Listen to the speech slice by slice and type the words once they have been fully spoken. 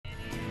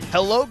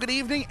Hello, good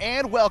evening,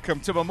 and welcome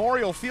to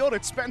Memorial Field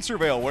at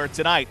Spencerville, where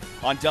tonight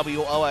on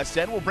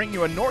WOSN we'll bring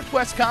you a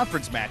Northwest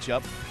Conference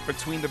matchup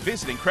between the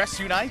visiting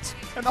Crestview Knights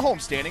and the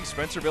homestanding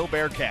Spencerville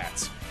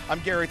Bearcats. I'm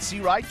Garrett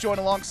Seawright, joined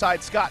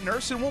alongside Scott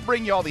Nurse, and we'll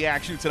bring you all the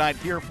action tonight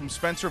here from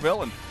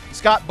Spencerville. And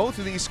Scott, both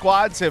of these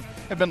squads have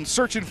been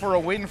searching for a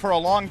win for a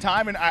long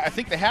time, and I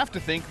think they have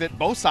to think that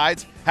both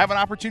sides have an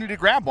opportunity to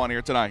grab one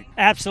here tonight.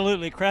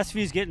 Absolutely.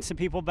 Crestview's getting some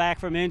people back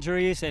from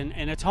injuries, and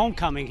it's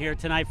homecoming here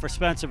tonight for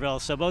Spencerville,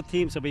 so both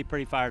teams will be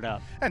pretty fired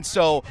up. And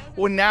so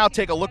we'll now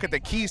take a look at the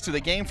keys to the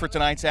game for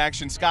tonight's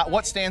action. Scott,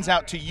 what stands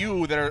out to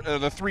you that are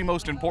the three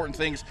most important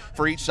things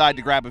for each side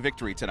to grab a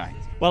victory tonight?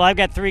 Well, I've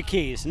got three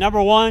keys.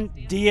 Number one,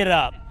 D it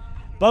up.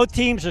 Both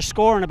teams are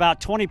scoring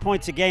about 20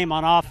 points a game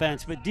on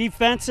offense, but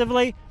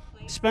defensively,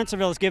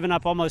 Spencerville has given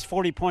up almost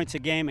 40 points a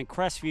game and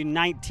Crestview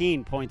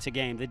 19 points a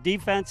game. The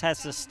defense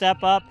has to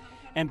step up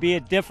and be a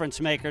difference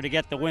maker to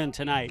get the win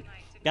tonight.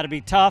 Got to be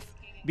tough,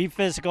 be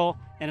physical,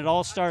 and it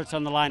all starts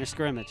on the line of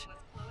scrimmage.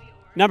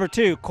 Number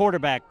two,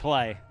 quarterback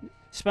play.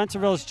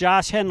 Spencerville's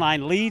Josh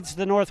Henline leads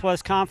the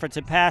Northwest Conference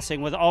in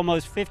passing with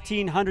almost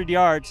 1,500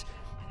 yards,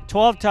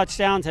 12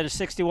 touchdowns, and a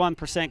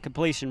 61%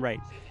 completion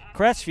rate.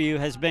 Crestview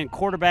has been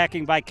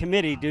quarterbacking by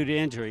committee due to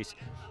injuries.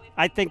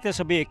 I think this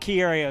will be a key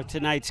area of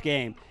tonight's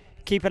game.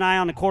 Keep an eye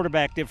on the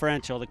quarterback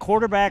differential. The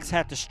quarterbacks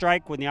have to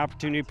strike when the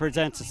opportunity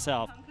presents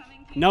itself.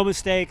 No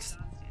mistakes,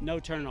 no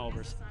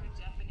turnovers.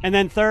 And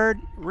then third,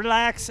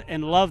 relax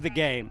and love the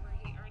game.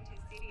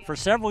 For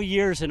several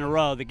years in a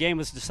row, the game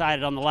was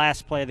decided on the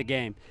last play of the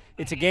game.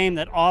 It's a game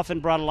that often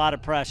brought a lot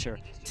of pressure.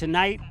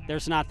 Tonight,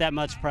 there's not that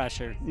much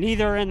pressure.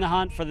 Neither are in the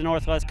hunt for the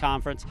Northwest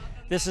Conference.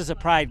 This is a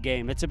pride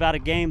game. It's about a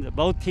game that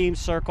both teams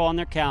circle on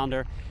their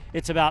calendar.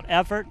 It's about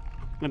effort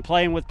and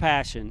playing with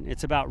passion.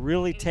 It's about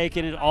really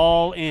taking it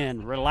all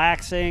in,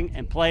 relaxing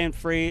and playing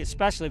free,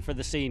 especially for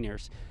the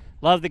seniors.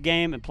 Love the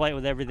game and play it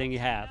with everything you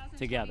have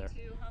together.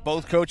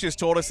 Both coaches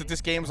told us that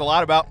this game is a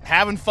lot about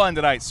having fun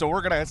tonight, so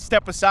we're going to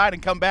step aside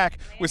and come back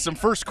with some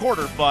first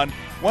quarter fun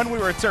when we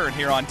return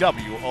here on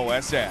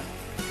WOSN.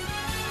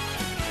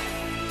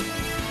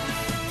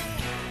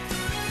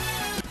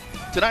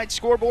 Tonight's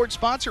scoreboard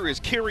sponsor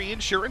is Carey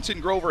Insurance in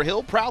Grover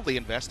Hill, proudly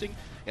investing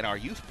in our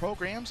youth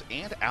programs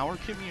and our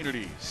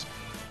communities.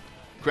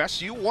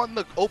 Crestview won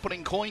the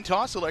opening coin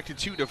toss, elected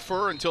to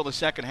defer until the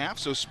second half,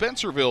 so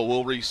Spencerville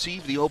will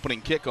receive the opening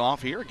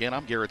kickoff here. Again,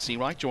 I'm Garrett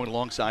Seawright, joined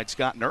alongside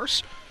Scott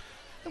Nurse,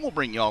 and we'll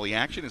bring you all the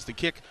action as the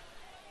kick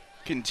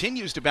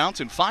continues to bounce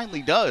and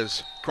finally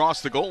does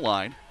cross the goal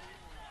line.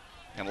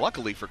 And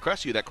luckily for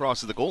Crestview, that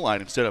crosses the goal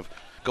line instead of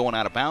going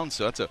out of bounds,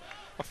 so that's a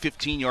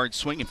 15-yard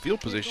swing in field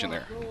position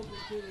there.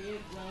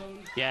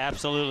 Yeah,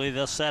 absolutely.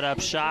 They'll set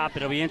up shop.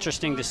 It'll be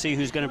interesting to see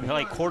who's going to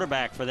play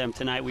quarterback for them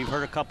tonight. We've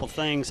heard a couple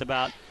things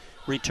about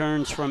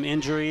returns from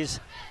injuries.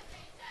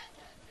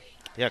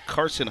 Yeah,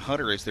 Carson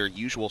Hunter is their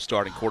usual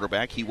starting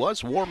quarterback. He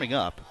was warming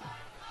up.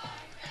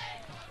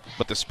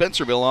 But the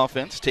Spencerville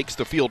offense takes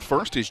the field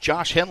first as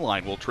Josh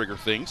Henline will trigger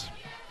things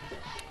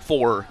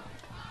for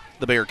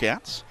the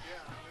Bearcats.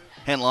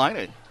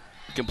 Henline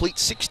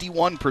completes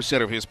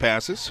 61% of his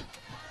passes,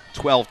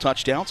 12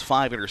 touchdowns,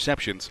 5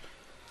 interceptions.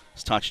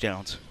 His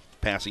touchdowns,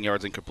 passing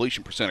yards, and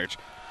completion percentage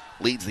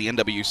leads the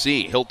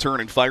NWC. He'll turn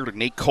and fire to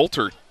Nate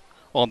Coulter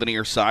on the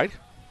near side.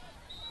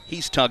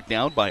 He's tugged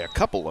down by a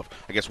couple of,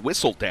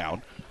 whistled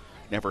down.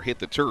 Never hit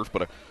the turf,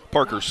 but a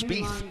Parker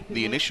Spieth,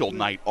 the initial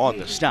night on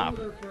the stop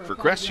for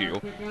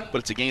Crestview. But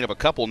it's a gain of a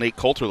couple. Nate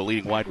Coulter, the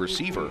leading wide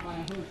receiver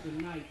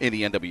in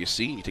the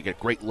NWC. You take a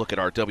great look at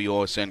our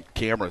WOSN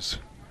cameras.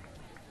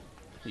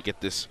 You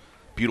get this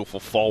beautiful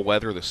fall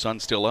weather. The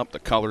sun's still up. The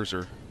colors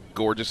are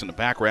gorgeous in the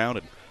background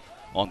and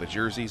on the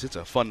jerseys. It's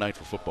a fun night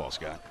for football,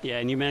 Scott. Yeah,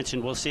 and you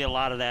mentioned we'll see a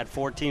lot of that.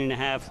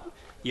 14.5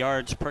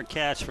 yards per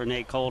catch for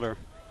Nate Coulter.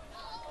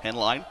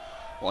 Henline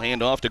will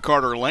hand off to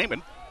Carter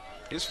Lehman.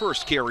 His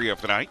first carry of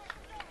the night.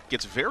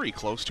 Gets very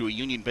close to a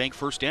Union Bank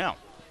first down.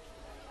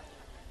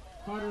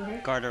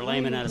 Carter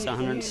Lehman has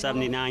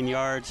 179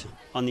 yards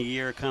on the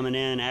year coming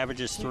in,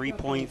 averages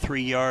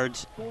 3.3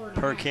 yards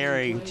per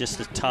carry, just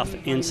a tough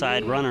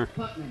inside runner.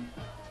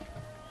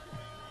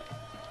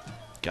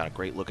 Got a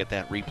great look at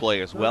that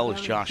replay as well as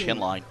Josh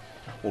Henline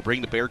will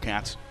bring the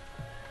Bearcats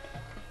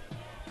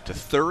to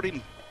third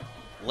and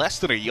less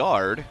than a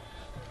yard.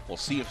 We'll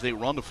see if they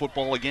run the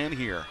football again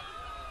here.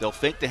 They'll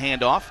fake the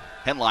handoff.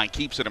 Henline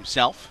keeps it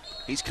himself.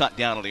 He's cut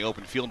down on the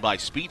open field by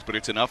Spieth, but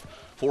it's enough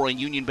for a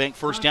Union Bank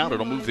first down.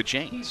 It'll move the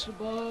chains.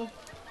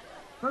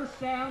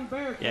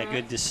 Yeah,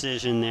 good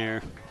decision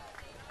there.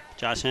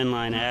 Josh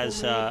Henline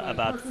has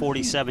about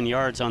 47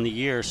 yards on the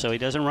year, so he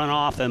doesn't run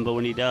often, but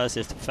when he does,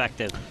 it's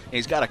effective. And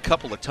he's got a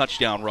couple of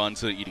touchdown runs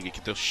so that you can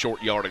get those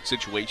short yardage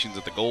situations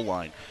at the goal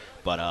line.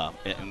 But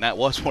and that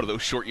was one of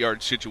those short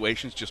yard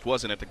situations, just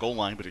wasn't at the goal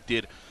line, but it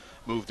did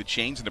move the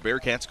chains, and the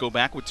Bearcats go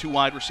back with two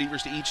wide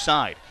receivers to each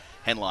side.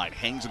 Henline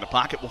hangs in the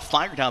pocket, will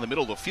fire down the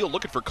middle of the field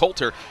looking for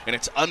Coulter, and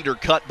it's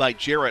undercut by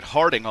Jarrett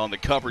Harding on the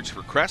coverage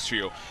for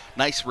Crestview.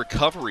 Nice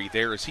recovery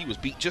there as he was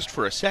beat just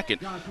for a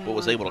second, but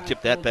was able to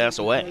tip that pass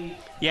away.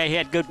 Yeah, he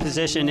had good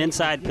position,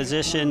 inside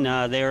position.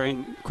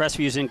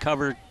 Crestview's in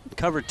cover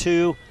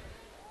 2,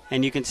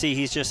 and you can see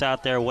he's just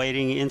out there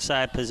waiting,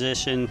 inside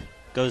position,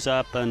 goes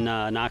up and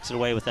knocks it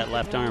away with that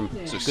left arm.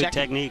 So good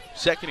technique.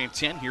 2nd and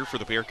 10 here for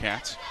the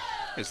Bearcats,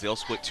 as they'll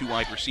split 2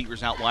 wide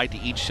receivers out wide to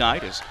each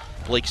side as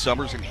Blake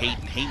Summers and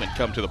Hayden Heyman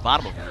come to the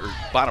bottom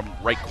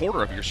right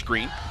corner of your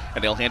screen,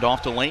 and they'll hand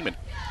off to Lehman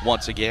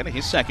once again,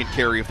 his 2nd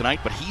carry of the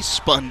night, but he's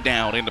spun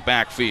down in the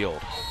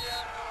backfield.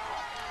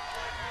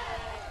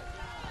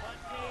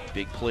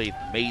 Big play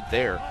made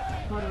there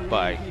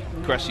by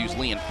Crestview's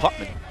Leon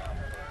Putman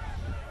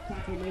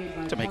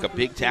to make a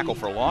big tackle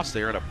for a loss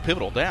there and a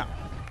pivotal down.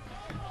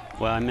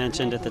 Well, I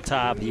mentioned at the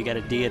top, you got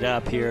to D it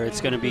up here. It's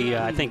going to be,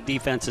 I think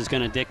defense is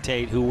going to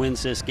dictate who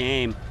wins this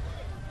game.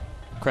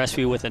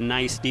 Crestview with a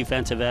nice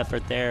defensive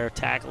effort there,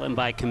 tackling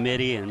by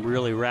committee and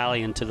really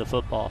rallying to the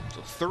football. So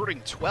 3rd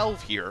and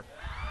 12 here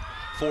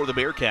for the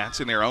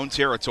Bearcats in their own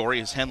territory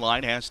as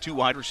Henline has 2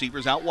 wide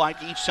receivers out wide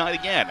to each side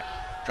again.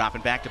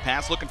 Dropping back to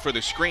pass, looking for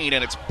the screen,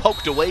 and it's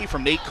poked away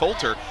from Nate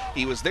Coulter.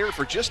 He was there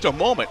for just a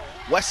moment.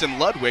 Wesson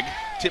Ludwig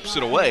tips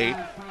it away,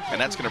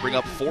 and that's going to bring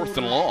up 4th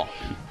and long.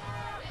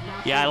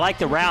 Yeah, I like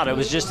the route. It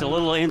was just a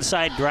little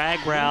inside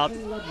drag route,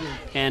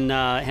 and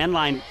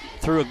Henline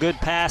threw a good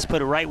pass,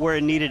 put it right where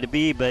it needed to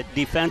be, but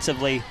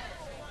defensively,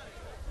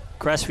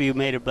 Crestview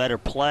made a better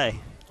play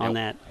on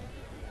that.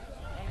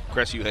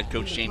 Crestview head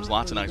coach James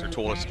Lotzenizer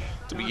told us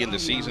to begin the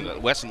season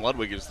that Wesson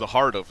Ludwig is the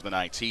heart of the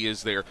Knights. He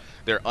is their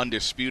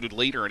undisputed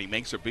leader, and he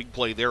makes a big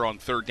play there on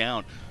 3rd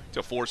down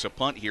to force a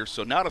punt here.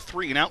 So not a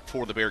 3-and-out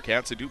for the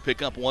Bearcats. They do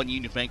pick up 1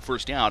 Union Bank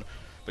first down,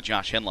 but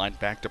Josh Henline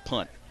back to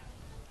punt.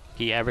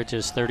 He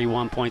averages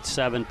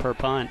 31.7 per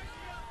punt.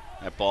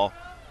 That ball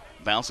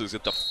bounces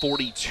at the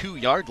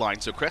 42-yard line,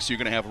 so Crestview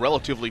going to have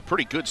relatively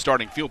pretty good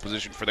starting field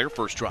position for their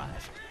first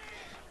drive.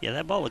 Yeah,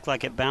 that ball looked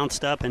like it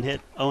bounced up and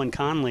hit Owen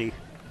Conley,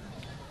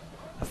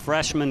 a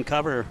freshman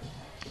cover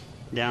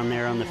down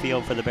there on the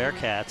field for the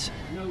Bearcats.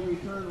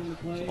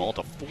 So ball at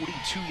the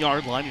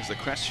 42-yard line as the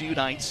Crestview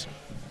Knights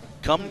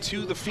come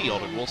to the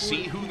field, and we'll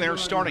see who their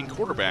starting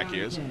quarterback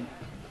is,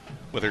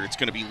 whether it's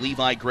going to be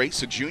Levi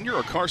Grace, a junior,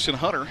 or Carson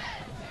Hunter,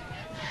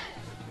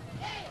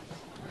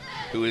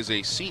 who is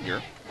a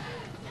senior.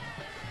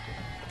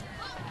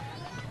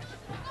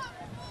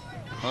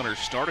 Hunter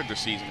started the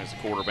season as a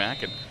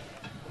quarterback and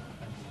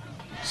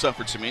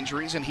suffered some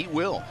injuries, and he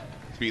will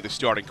be the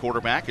starting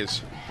quarterback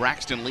as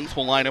Braxton Leith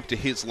will line up to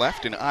his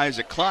left and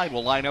Isaac Clyde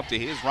will line up to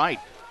his right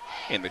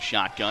in the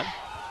shotgun.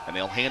 And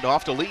they'll hand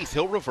off to Leith.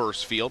 He'll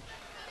reverse field.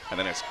 And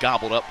then it's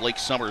gobbled up. Blake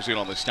Summers in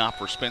on the stop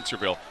for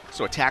Spencerville.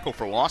 So a tackle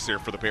for loss there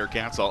for the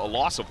Bearcats. A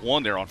loss of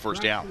 1 there on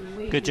first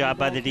down. Good job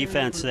by the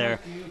defense there.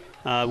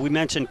 We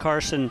mentioned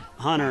Carson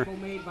Hunter.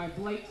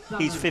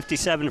 He's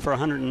 57 for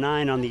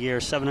 109 on the year,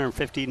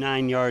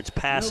 759 yards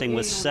passing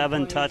with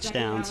 7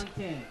 touchdowns.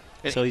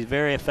 So he's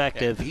very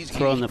effective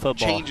throwing the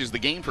football. He changes the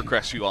game for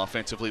Crestview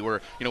offensively,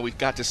 where we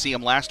got to see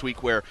him last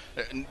week where,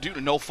 due to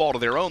no fault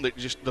of their own, that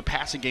just the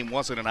passing game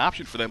wasn't an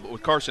option for them. But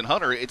with Carson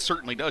Hunter, it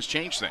certainly does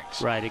change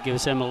things. Right, it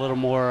gives him a little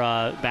more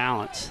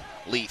balance.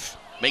 Leith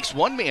makes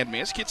one man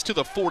miss, gets to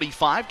the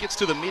 45, gets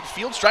to the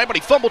midfield stripe, but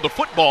he fumbled the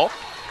football.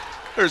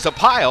 There's a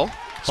pile.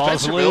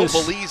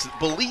 Spencerville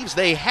believes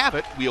they have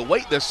it. We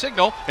await the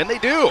signal, and they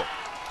do.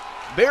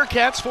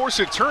 Bearcats force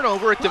a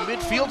turnover at the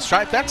midfield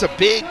stripe. That's a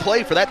big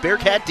play for that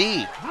Bearcat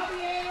D.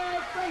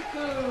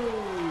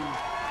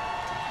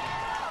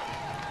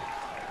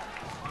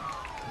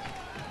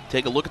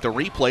 Take a look at the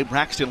replay.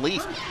 Braxton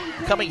Leith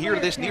coming here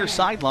to this near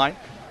sideline.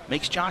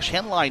 Makes Josh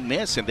Henline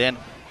miss, and then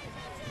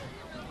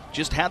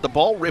just had the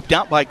ball ripped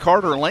out by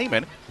Carter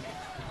Lehman.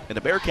 And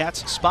the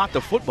Bearcats spot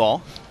the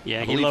football.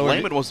 Yeah, I believe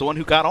Lehman was the one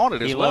who got on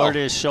it as well. He lowered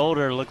his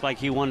shoulder. Looked like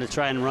he wanted to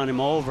try and run him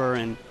over,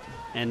 and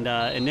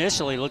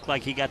initially looked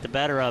like he got the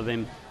better of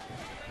him,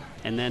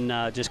 and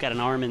then just got an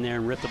arm in there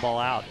and ripped the ball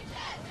out.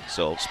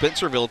 So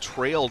Spencerville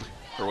trailed,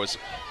 or was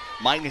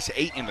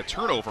 -8 in the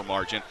turnover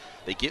margin.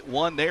 They get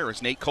 1 there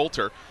as Nate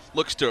Coulter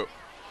looks to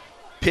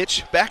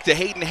pitch back to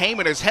Hayden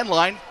Heyman as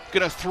Henline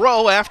going to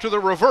throw after the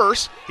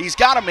reverse. He's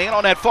got a man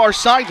on that far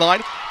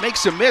sideline,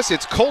 makes a miss.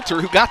 It's Coulter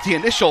who got the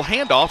initial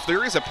handoff.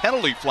 There is a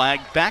penalty flag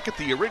back at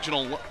the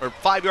original, or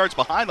 5 yards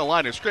behind the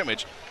line of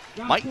scrimmage.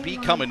 Might be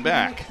coming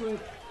back.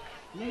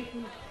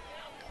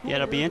 Yeah,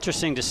 it'll be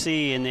interesting to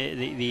see in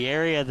the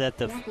area that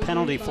the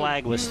penalty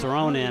flag was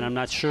thrown in. I'm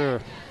not sure.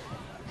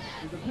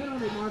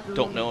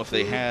 Don't know if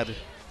they had.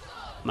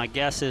 My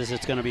guess is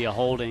it's going to be a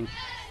holding.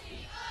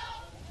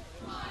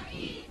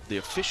 The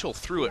official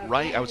threw it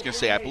right. I was going to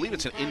say, I believe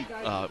it's an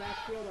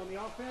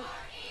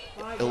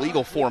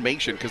illegal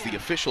formation, because the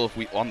official,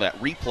 on that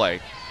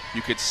replay,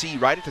 you could see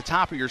right at the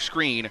top of your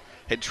screen,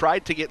 had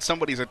tried to get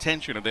somebody's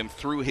attention and then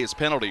threw his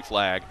penalty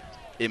flag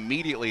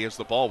immediately as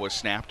the ball was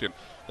snapped, and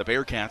the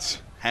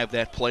Bearcats have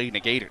that play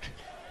negated.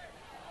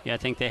 Yeah, I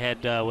think they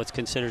had what's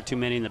considered too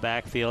many in the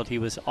backfield. He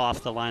was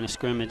off the line of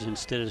scrimmage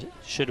instead of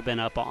should have been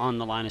up on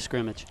the line of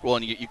scrimmage. Well,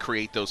 and you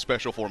create those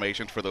special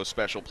formations for those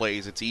special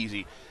plays. It's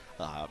easy,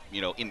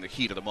 in the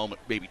heat of the moment,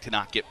 maybe to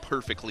not get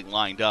perfectly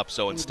lined up.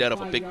 So instead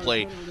of a big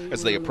play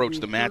as they approach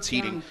the Mats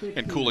heating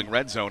and cooling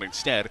red zone,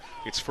 instead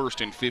it's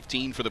 1st and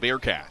 15 for the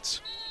Bearcats.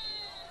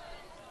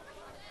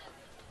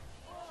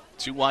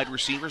 2 wide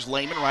receivers,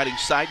 Lehman riding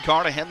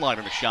sidecar to Henline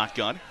in the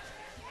shotgun.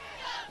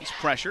 He's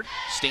pressured,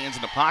 stands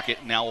in the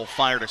pocket, now will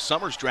fire to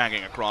Summers,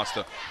 dragging across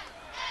the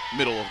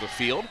middle of the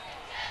field.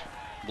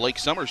 Blake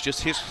Summers,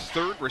 just his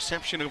 3rd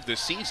reception of the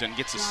season,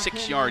 gets a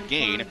 6-yard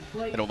gain,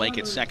 and will make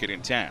it 2nd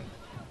and 10.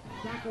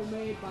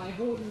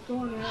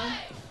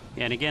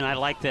 And again, I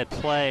like that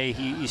play.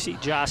 You see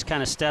Josh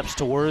kind of steps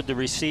toward the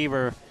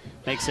receiver,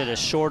 makes it a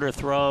shorter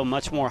throw,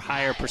 much more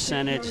higher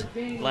percentage,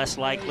 less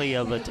likely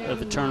of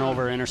a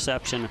turnover,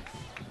 interception.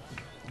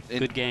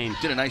 Good game.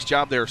 Did a nice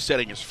job there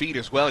setting his feet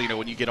as well.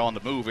 When you get on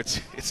the move,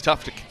 it's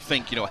tough to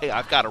think, hey,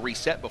 I've got to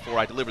reset before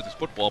I deliver this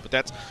football. But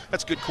that's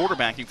good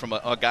quarterbacking from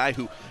a guy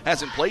who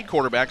hasn't played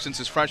quarterback since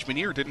his freshman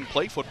year, didn't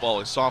play football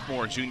his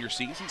sophomore and junior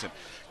seasons, and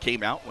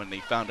came out when they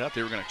found out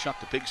they were going to chuck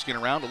the pigskin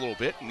around a little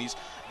bit, and he's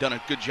done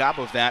a good job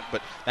of that.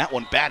 But that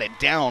one batted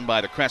down by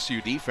the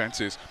Crestview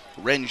defense as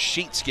Ren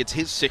Sheets gets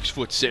his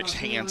 6'6"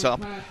 hands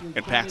up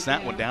and pats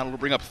that one down. It'll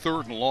bring up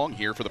 3rd and long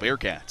here for the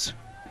Bearcats.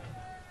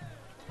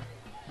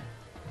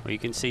 Well, you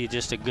can see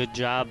just a good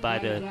job by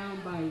the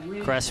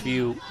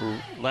Crestview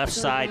left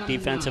side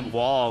defensive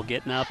wall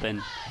getting up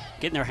and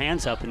getting their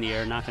hands up in the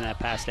air, knocking that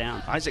pass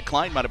down. Isaac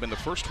Klein might have been the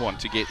first one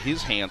to get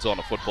his hands on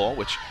a football,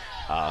 which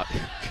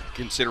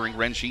considering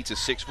Ren Sheets is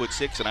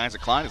 6'6" and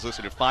Isaac Klein is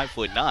listed at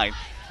 5'9",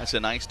 that's a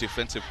nice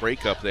defensive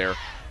breakup there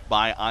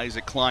by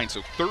Isaac Klein.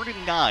 So 3rd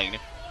and 9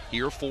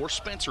 here for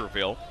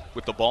Spencerville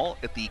with the ball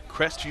at the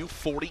Crestview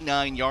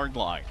 49-yard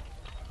line.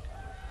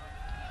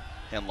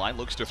 Henline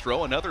looks to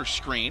throw another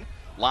screen.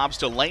 Lobs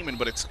to Lehman,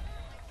 but it's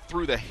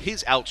through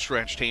his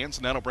outstretched hands,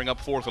 and that'll bring up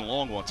 4th and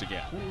long once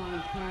again.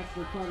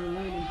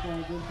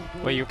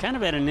 Well, you're kind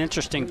of at an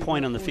interesting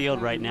point on the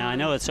field right now. I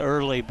know it's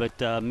early, but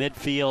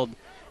midfield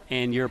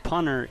and your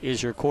punter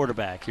is your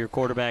quarterback. Your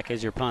quarterback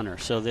is your punter.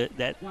 So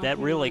that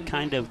really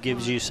kind of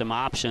gives you some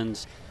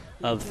options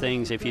of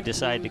things if you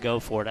decide to go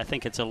for it. I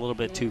think it's a little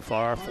bit too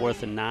far,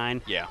 4th and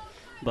 9. Yeah.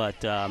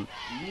 But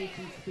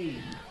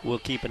we'll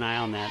keep an eye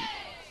on that.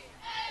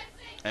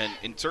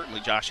 And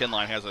certainly Josh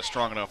Henline has a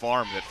strong enough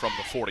arm that from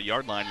the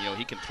 40-yard line,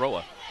 he can throw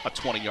a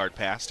 20-yard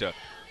pass to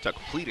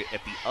complete it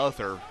at the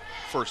other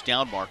first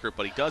down marker,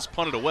 but he does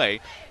punt it away,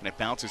 and it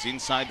bounces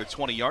inside the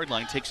 20-yard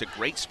line, takes a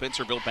great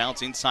Spencerville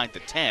bounce inside the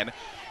 10,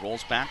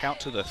 rolls back out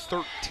to the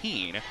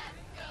 13,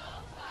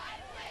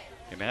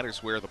 and that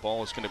is where the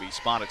ball is going to be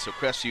spotted. So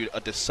Crestview, a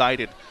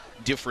decided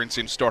difference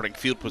in starting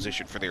field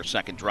position for their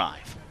 2nd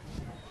drive.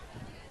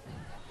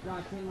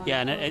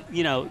 Yeah,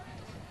 and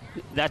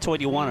that's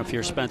what you want if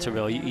you're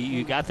Spencerville.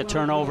 You got the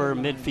turnover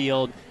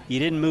midfield. You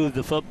didn't move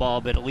the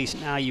football, but at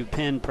least now you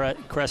pinned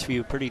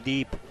Crestview pretty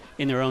deep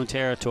in their own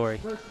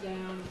territory.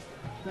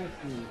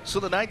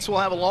 So the Knights will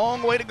have a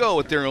long way to go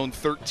at their own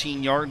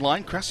 13-yard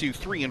line. Crestview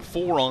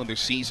 3-4 on the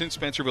season.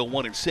 Spencerville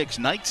 1-6.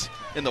 Knights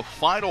in the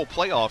final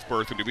playoff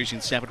berth in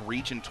Division 7,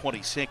 Region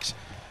 26.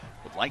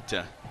 Would like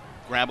to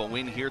grab a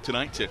win here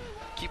tonight to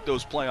keep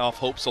those playoff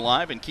hopes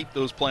alive and keep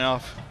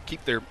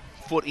their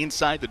foot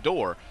inside the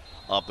door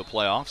of the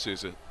playoffs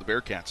as the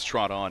Bearcats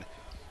trot on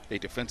a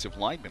defensive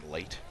lineman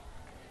late.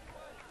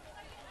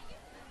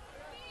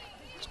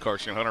 As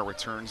Carson Hunter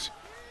returns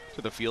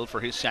to the field for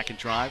his 2nd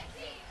drive,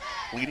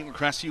 leading the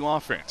Crestview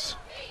offense.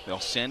 They'll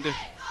send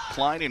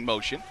Klein in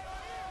motion.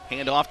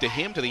 Hand off to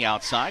him to the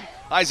outside.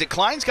 Isaac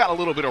Klein's got a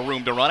little bit of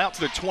room to run out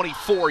to the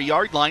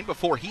 24-yard line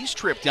before he's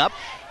tripped up.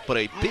 But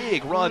a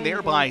big run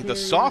there by the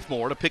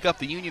sophomore to pick up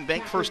the Union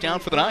Bank first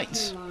down for the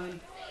Knights.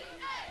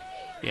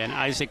 Yeah, and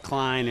Isaac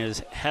Klein is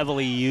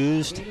heavily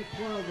used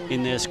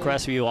in this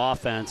Crestview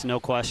offense, no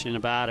question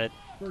about it.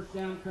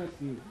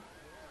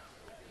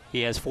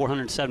 He has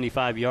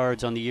 475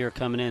 yards on the year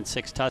coming in,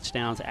 6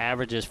 touchdowns,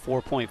 averages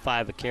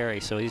 4.5 a carry,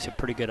 so he's a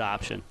pretty good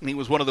option. He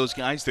was one of those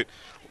guys that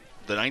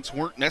the Knights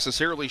weren't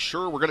necessarily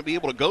sure were going to be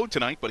able to go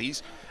tonight, but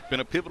he's been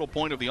a pivotal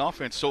point of the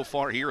offense so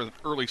far here in the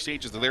early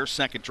stages of their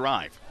 2nd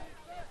drive.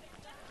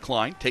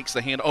 Klein takes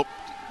the hand,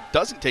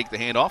 doesn't take the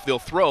hand off. They'll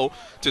throw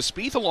to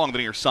Spieth along the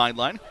near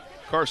sideline.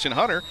 Carson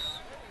Hunter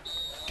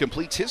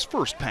completes his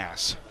first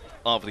pass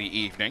of the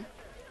evening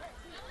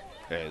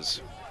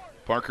as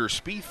Parker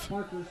Spieth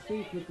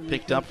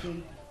picked up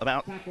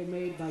about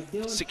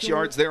 6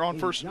 yards there on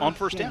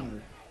first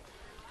down.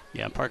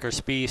 Yeah, Parker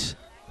Spieth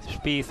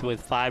with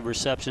 5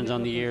 receptions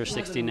on the year,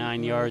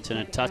 69 yards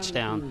and a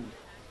touchdown.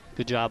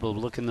 Good job of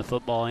looking the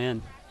football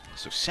in.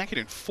 So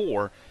 2nd and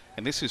 4,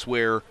 and this is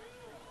where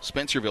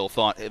Spencerville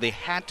thought they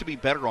had to be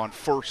better on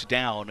first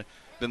down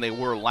than they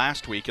were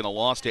last week in a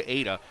loss to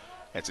Ada,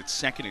 as it's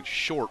 2nd and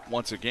short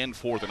once again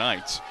for the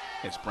Knights.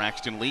 As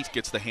Braxton Leaf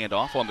gets the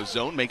handoff on the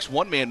zone, makes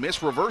one man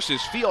miss,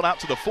 reverses field out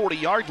to the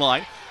 40-yard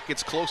line,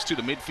 gets close to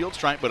the midfield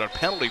stripe, but a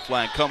penalty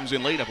flag comes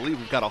in late. I believe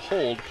we've got a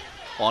hold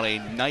on a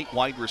night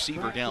wide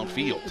receiver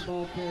downfield.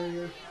 So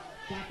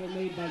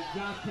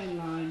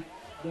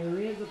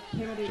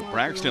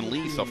Braxton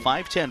Leith, a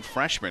 5'10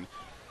 freshman,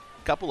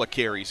 a couple of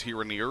carries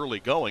here in the early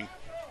going,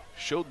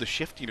 showed the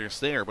shiftiness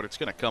there, but it's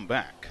going to come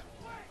back.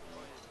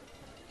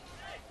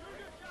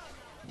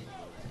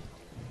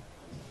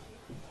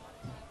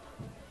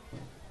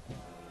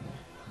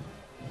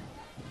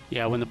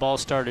 Yeah, when the ball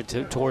started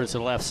towards the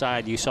left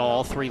side, you saw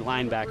all three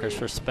linebackers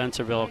for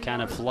Spencerville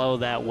kind of flow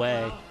that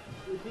way.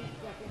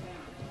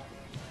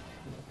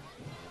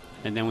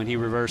 And then when he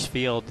reversed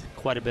field,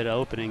 quite a bit of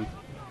opening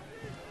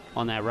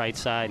on that right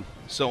side.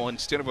 So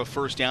instead of a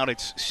first down,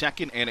 it's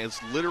second and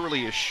it's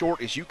literally as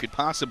short as you could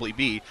possibly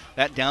be.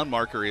 That down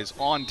marker is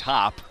on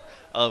top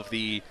of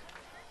the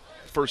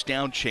first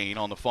down chain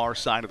on the far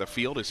side of the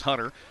field as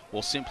Hunter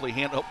will simply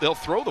hand up. They'll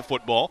throw the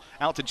football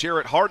out to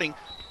Jarrett Harding.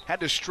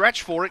 Had to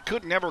stretch for it,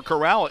 could never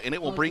corral it, and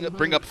it will bring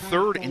up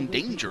third and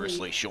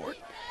dangerously short.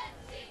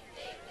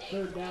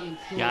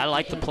 Yeah, I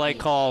like the play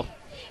call.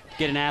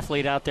 Get an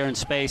athlete out there in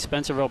space.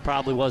 Spencerville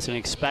probably wasn't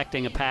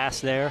expecting a pass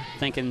there.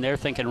 They're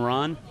thinking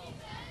run.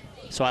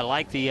 So I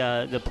like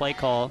the play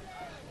call.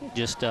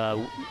 Just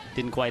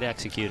didn't quite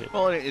execute it.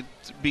 Well, it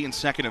being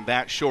second and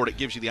that short, it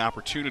gives you the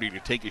opportunity to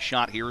take a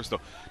shot. Here's the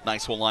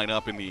nice will line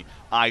up in the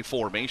I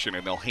formation,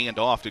 and they'll hand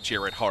off to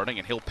Jarrett Harding,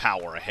 and he'll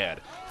power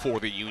ahead for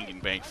the Union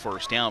Bank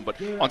first down.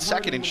 But on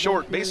second and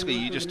short, basically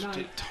you just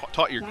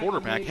taught your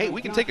quarterback, hey,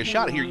 we can take a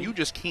shot here. You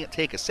just can't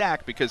take a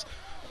sack because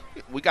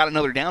we got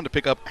another down to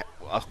pick up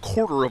a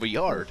quarter of a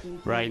yard.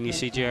 Right, and you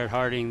see Jarrett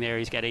Harding there.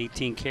 He's got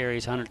 18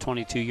 carries,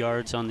 122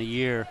 yards on the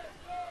year.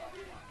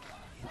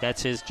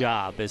 That's his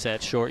job, is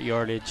that short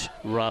yardage,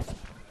 rough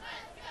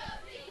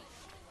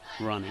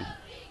running.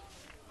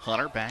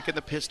 Hunter back in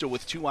the pistol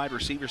with two wide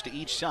receivers to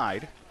each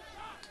side.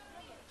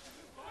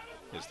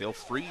 As they'll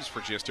freeze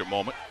for just a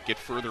moment, get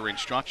further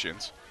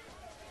instructions.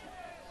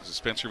 As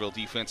the Spencerville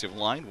defensive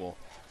line will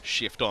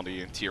shift on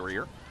the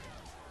interior.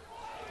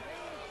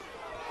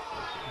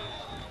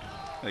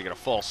 They get a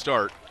false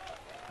start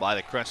by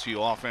the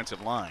Crestview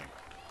offensive line.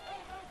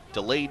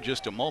 Delayed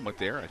just a moment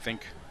there. I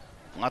think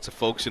lots of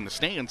folks in the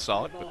stands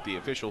saw it, but the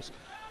officials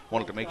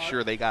wanted to make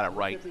sure they got it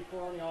right,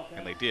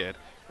 and they did.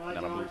 And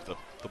that'll move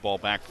the ball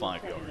back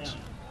 5 yards.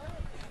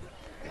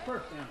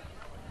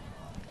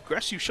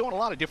 Crestview showing a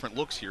lot of different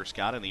looks here,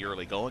 Scott, in the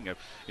early going.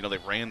 They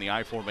ran the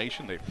I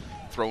formation. They've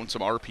thrown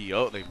some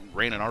RPO. They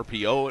ran an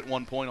RPO at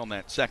one point on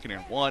that 2nd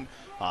and 1.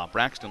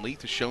 Braxton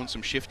Leith has shown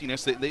some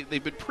shiftiness.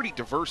 They've been pretty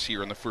diverse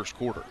here in the first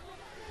quarter.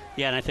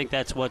 Yeah, and I think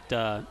that's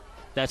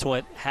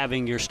what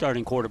having your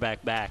starting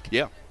quarterback back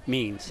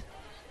means.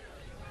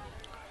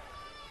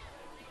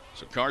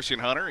 So Carson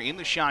Hunter in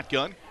the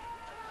shotgun.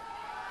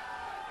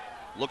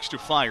 Looks to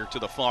fire to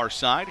the far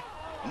side.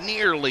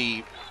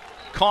 Nearly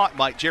caught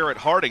by Jarrett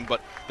Harding,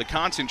 but the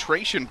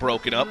concentration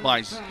broken up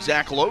by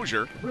Zach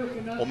Lozier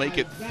will make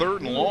it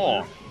 3rd and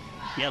long.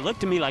 Yeah, it looked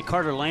to me like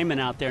Carter Lehman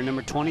out there,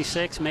 number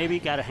 26 maybe,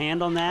 got a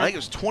hand on that. I think it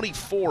was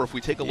 24 if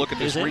we take a look at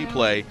this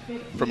replay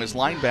from his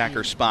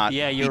linebacker spot.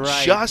 Yeah, you're right.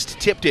 He just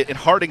tipped it, and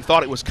Harding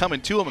thought it was coming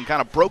to him and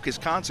kind of broke his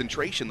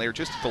concentration there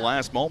just at the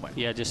last moment.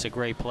 Yeah, just a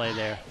great play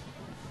there.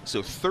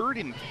 So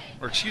 2nd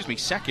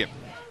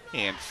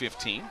and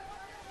 15.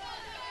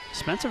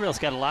 Spencerville's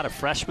got a lot of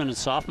freshmen and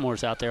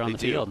sophomores out there on the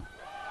field.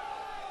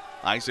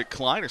 Isaac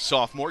Klein, a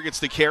sophomore, gets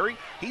the carry.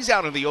 He's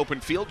out in the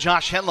open field.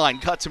 Josh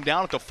Henline cuts him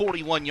down at the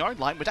 41-yard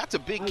line, but that's a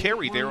big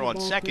carry there on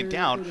 2nd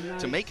down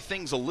to make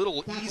things a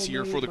little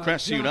easier for the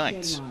Crestview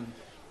Knights.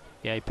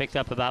 Yeah, he picked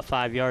up about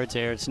 5 yards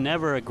there. It's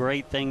never a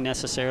great thing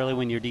necessarily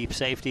when your deep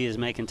safety is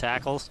making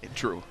tackles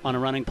on a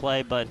running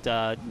play, but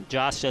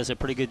Josh does a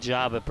pretty good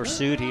job of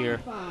pursuit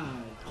here.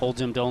 Holds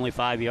him to only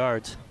 5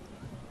 yards.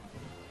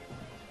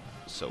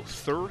 So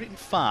 3rd and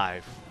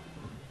 5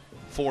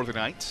 for the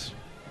Knights.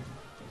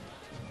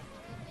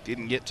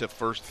 Didn't get to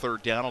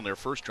 3rd down on their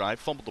first drive.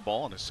 Fumbled the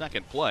ball on the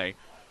second play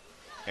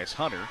as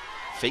Hunter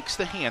fakes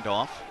the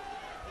handoff,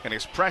 and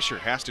his pressure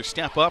has to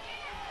step up.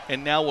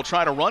 And now we'll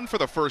try to run for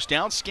the first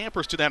down.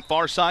 Scampers to that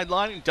far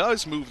sideline and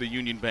does move the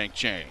Union Bank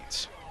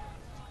chains.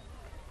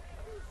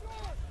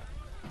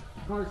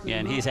 Yeah,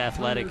 and he's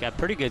athletic, got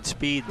pretty good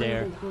speed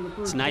there.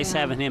 It's nice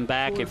having him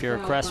back if you're a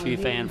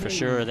Crestview fan for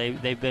sure.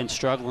 They've been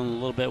struggling a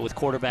little bit with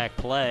quarterback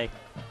play.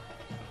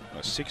 A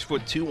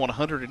 6'2",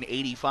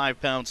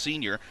 185-pound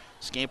senior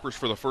scampers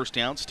for the first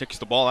down, sticks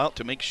the ball out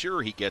to make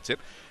sure he gets it,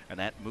 and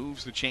that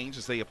moves the chains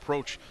as they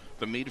approach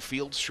the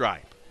midfield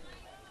stripe.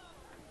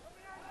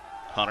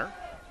 Hunter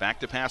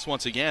back to pass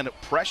once again,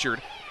 pressured.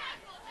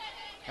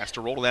 Has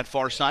to roll to that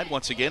far side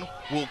once again.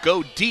 Will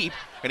go deep,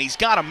 and he's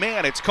got a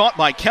man. It's caught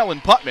by Kellen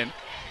Putman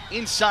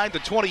inside the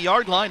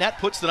 20-yard line. That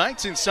puts the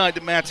Knights inside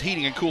the Matt's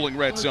Heating and Cooling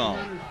red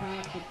zone.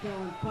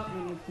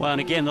 Well,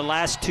 and again, the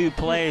last 2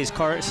 plays,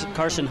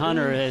 Carson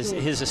Hunter, his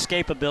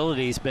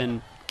escapability has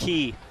been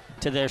key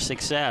to their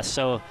success.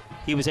 So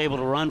he was able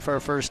to run for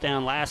a first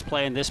down last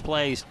play, and this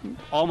play he's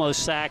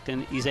almost sacked,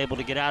 and he's able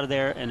to get out of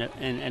there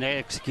and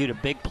execute a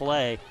big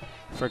play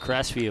for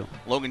Crestview.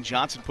 Logan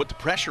Johnson put the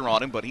pressure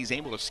on him, but he's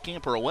able to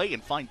scamper away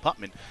and find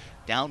Putman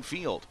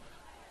downfield.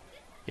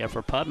 Yeah,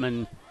 for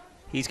Putman,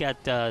 he's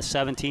got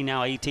 17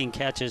 now, 18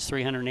 catches,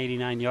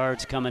 389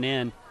 yards coming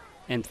in,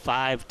 and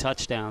 5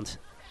 touchdowns.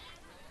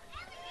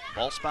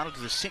 Ball spotted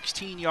to the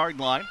 16-yard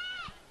line.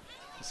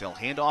 They'll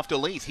hand off to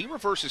Leith. He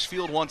reverses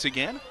field once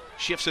again,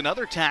 shifts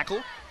another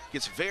tackle,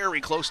 gets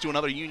very close to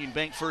another Union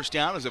Bank first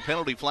down as a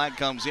penalty flag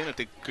comes in at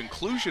the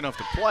conclusion of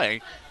the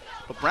play.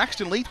 But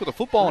Braxton Leith with a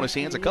football in his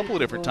hands a couple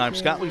of different times.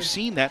 Scott, we've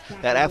seen that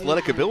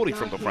athletic ability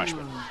from the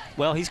freshman.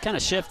 Well, he's kind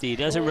of shifty. He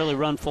doesn't really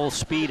run full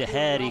speed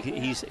ahead.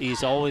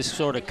 He's always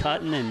sort of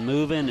cutting and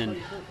moving,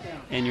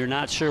 and you're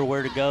not sure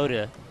where to go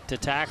to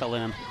tackle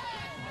him.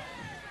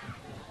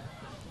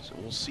 So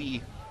we'll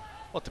see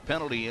what the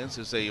penalty is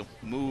as they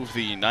move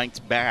the Knights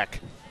back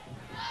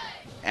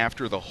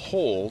after the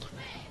hold.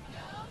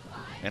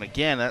 And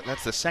again,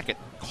 that's the second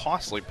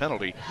costly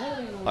penalty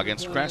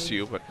against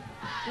Crestview, but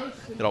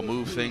it'll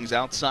move things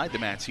outside the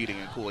Matt's Heating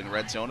and Cooling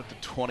red zone at the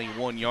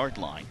 21-yard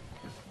line.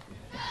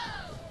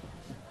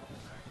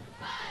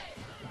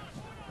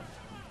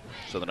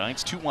 So the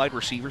Knights, 2 wide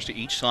receivers to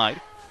each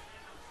side.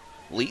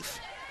 Leith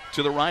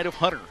to the right of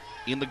Hunter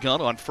in the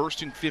gun on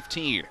 1st and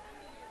 15.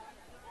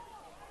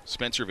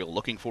 Spencerville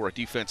looking for a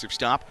defensive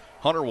stop.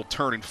 Hunter will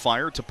turn and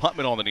fire to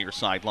Putman on the near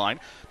sideline.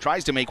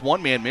 Tries to make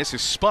one man miss,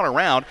 is spun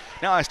around.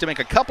 Now has to make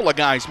a couple of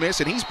guys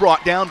miss, and he's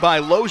brought down by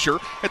Lozier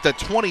at the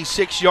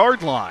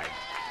 26-yard line.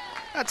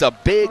 That's a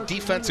big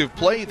defensive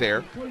play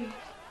there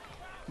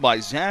by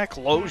Zach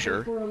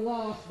Lozier,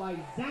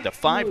 the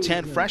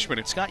 5'10 freshman.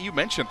 And Scott, you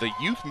mentioned the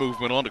youth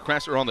movement on the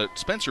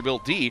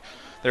Spencerville D.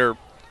 They're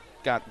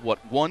got,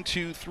 1,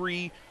 2,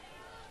 3,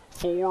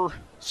 4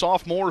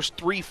 sophomores,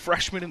 3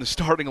 freshmen in the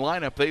starting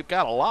lineup. They've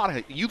got a lot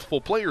of youthful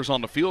players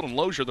on the field, and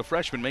Lozier, the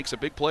freshman, makes a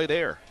big play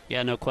there.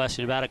 Yeah, no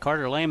question about it.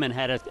 Carter Lehman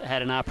had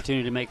an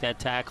opportunity to make that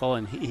tackle,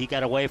 and he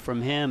got away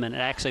from him, and it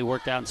actually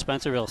worked out in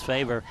Spencerville's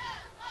favor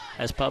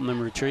as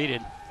Putman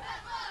retreated.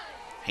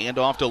 Hand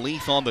off to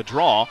Leith on the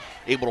draw,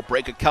 able to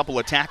break a couple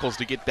of tackles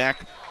to get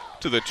back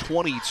to the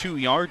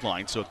 22-yard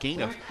line. So a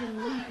gain of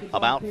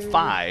about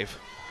 5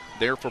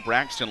 there for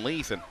Braxton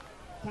Leith, and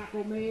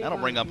that'll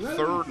bring up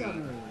 3rd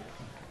and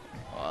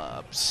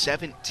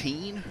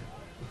 17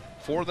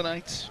 for the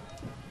Knights.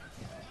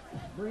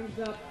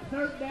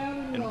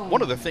 And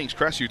one of the things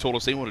Crestview told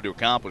us they wanted to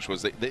accomplish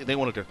was they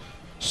wanted to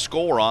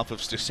score off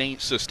of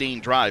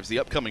sustained drives. The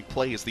upcoming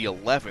play is the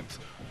 11th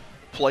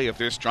play of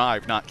this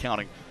drive, not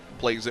counting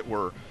plays that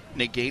were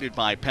negated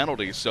by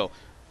penalties. So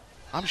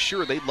I'm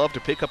sure they'd love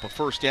to pick up a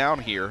first down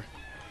here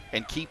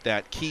and keep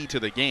that key to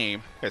the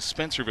game as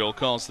Spencerville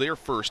calls their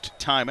first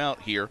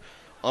timeout here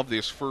of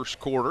this first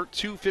quarter.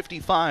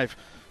 2:55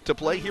 to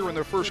play here in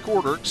their first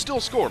quarter. Still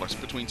scoreless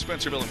between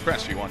Spencerville and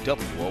Crestview on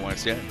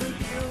WOSN.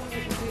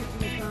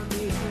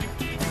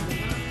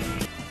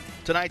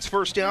 Tonight's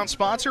first down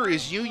sponsor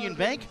is Union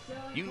Bank.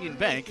 Union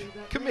Bank,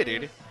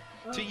 committed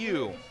to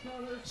you.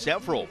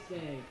 Several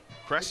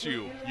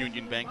Crestview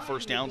Union Bank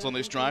first downs on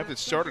this drive that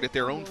started at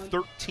their own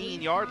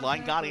 13-yard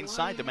line, got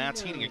inside the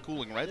Matt's Heating and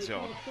Cooling red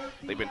zone.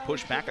 They've been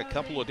pushed back a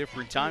couple of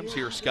different times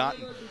here, Scott.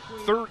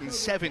 3rd and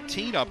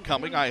 17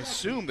 upcoming. I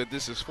assume that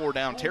this is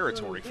 4-down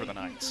territory for the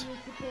Knights.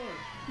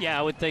 Yeah,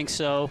 I would think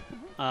so.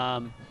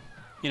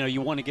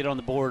 You want to get on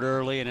the board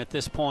early, and at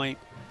this point,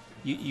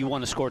 you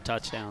want to score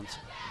touchdowns.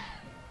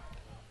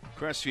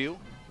 Crestview,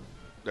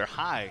 they're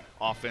high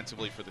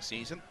offensively for the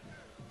season.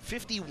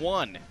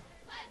 51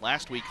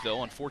 last week,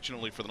 though,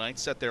 unfortunately for the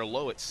Knights, set their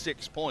low at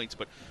 6 points,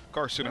 but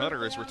Carson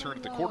Hunter has returned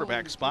at the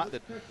quarterback spot.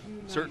 That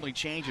certainly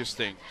changes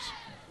things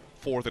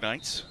for the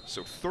Knights.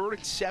 So 3rd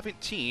and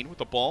 17 with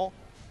the ball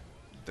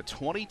at the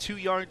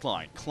 22-yard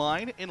line.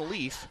 Klein and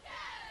Leith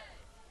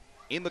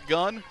in the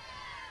gun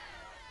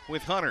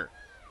with Hunter.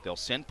 They'll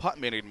send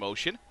Putman in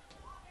motion.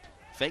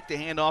 Fake the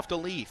handoff to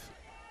Leith.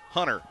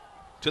 Hunter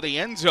to the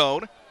end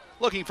zone.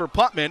 Looking for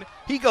Putman.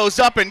 He goes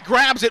up and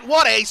grabs it.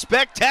 What a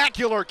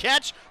spectacular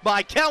catch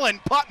by Kellen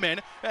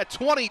Putman. A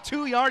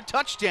 22-yard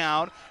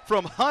touchdown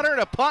from Hunter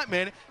to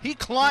Putman. He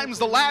climbs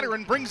the ladder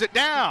and brings it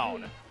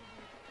down.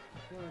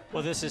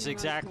 Well, this is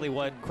exactly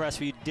what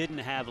Crestview didn't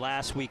have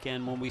last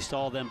weekend when we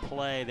saw them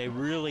play. They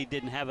really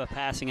didn't have a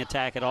passing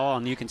attack at all.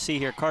 And you can see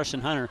here Carson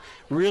Hunter,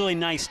 really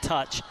nice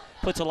touch.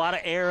 Puts a lot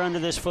of air under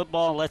this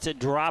football and lets it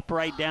drop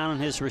right down on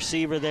his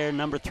receiver there,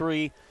 number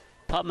 3,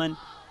 Putman.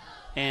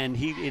 And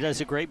he does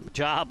a great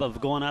job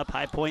of going up,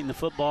 high pointing the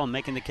football and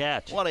making the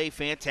catch. What a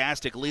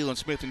fantastic Leland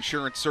Smith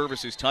Insurance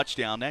Services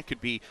touchdown. That could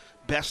be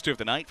best of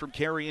the night from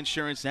Carey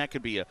Insurance. That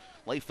could be a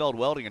Layfeld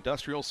Welding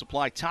Industrial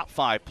Supply top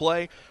 5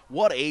 play.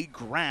 What a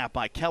grab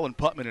by Kellen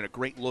Putman, and a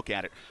great look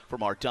at it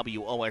from our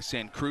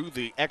WOSN crew.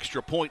 The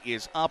extra point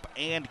is up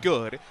and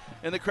good.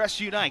 And the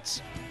Crestview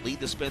Knights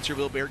lead the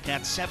Spencerville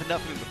Bearcats 7-0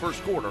 in the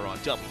first quarter on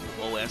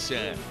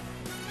WOSN.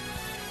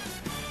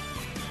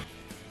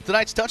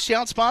 Tonight's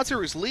touchdown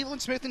sponsor is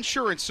Leland Smith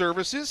Insurance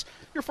Services.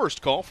 Your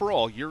first call for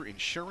all your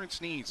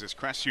insurance needs as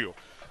Crestview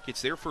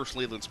gets their first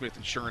Leland Smith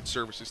Insurance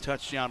Services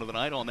touchdown of the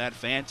night on that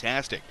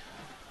fantastic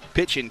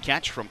pitch and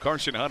catch from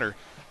Carson Hunter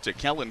to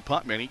Kellen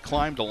Putman. He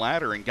climbed a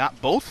ladder and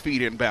got both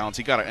feet in bounds.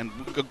 He got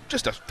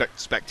just a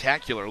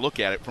spectacular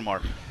look at it from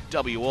our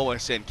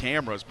WOSN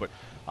cameras, but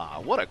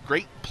what a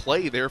great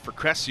play there for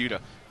Crestview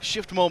to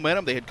shift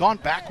momentum. They had gone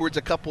backwards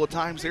a couple of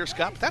times there,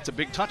 Scott, but that's a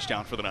big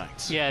touchdown for the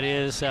Knights. Yeah, it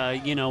is.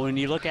 You know, when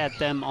you look at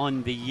them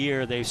on the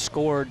year, they've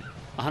scored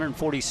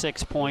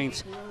 146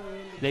 points.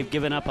 They've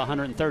given up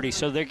 130.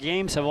 So their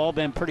games have all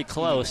been pretty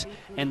close,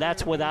 and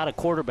that's without a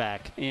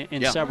quarterback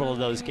in several of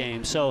those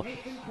games. So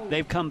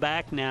they've come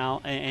back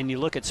now, and you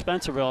look at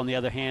Spencerville, on the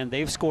other hand,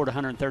 they've scored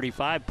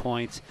 135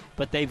 points,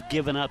 but they've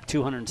given up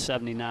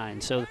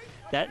 279. So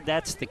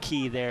that's the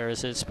key there,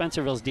 is that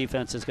Spencerville's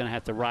defense is going to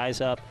have to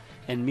rise up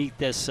and meet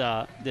this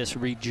this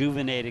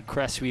rejuvenated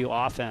Crestview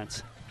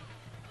offense.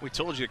 We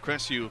told you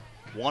Crestview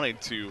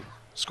wanted to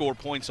score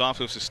points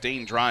off of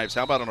sustained drives.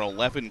 How about an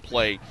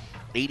 11-play,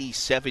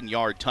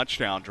 87-yard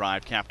touchdown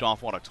drive capped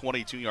off on a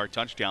 22-yard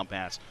touchdown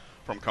pass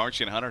from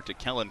Carson Hunter to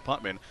Kellen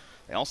Putman?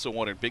 They also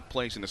wanted big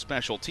plays in the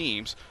special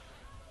teams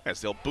as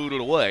they'll boot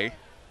it away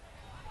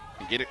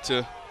and get it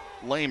to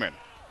Lehman.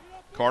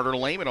 Carter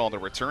Lehman on the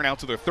return out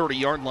to the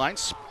 30-yard line,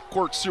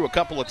 squirts through a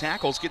couple of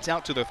tackles, gets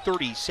out to the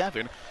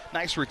 37.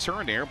 Nice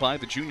return there by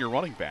the junior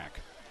running back.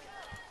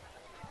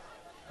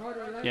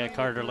 Yeah,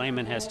 Carter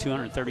Lehman has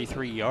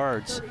 233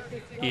 yards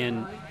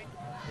in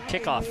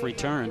kickoff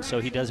returns, so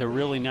he does a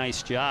really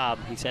nice job.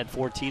 He's had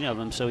 14 of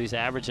them, so he's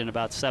averaging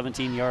about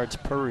 17 yards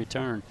per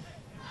return.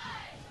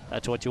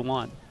 That's what you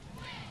want.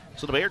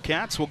 So the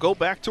Bearcats will go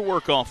back to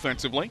work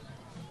offensively.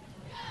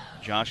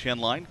 Josh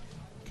Henline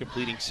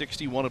completing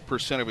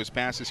 61% of his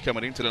passes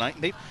coming into tonight.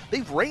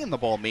 They've ran the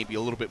ball maybe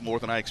a little bit more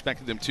than I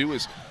expected them to,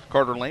 as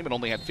Carter Lehman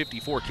only had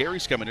 54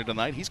 carries coming in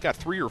tonight. He's got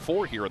 3 or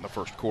 4 here in the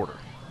first quarter.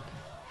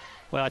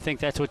 Well, I think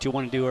that's what you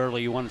want to do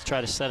early. You want to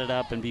try to set it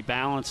up and be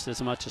balanced as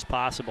much as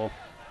possible.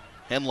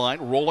 Henline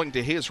rolling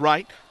to his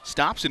right,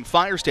 stops and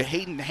fires to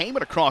Hayden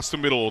Heyman across the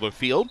middle of the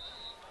field.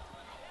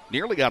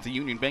 Nearly got the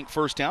Union Bank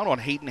first down on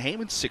Hayden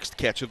Heyman's 6th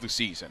catch of the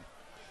season.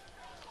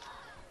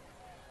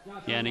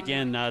 Yeah, and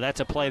again, that's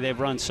a play they've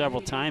run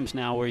several times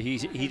now where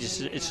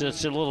it's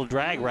just a little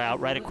drag route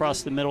right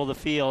across the middle of the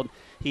field.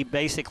 He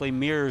basically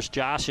mirrors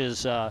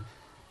Josh's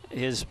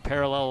his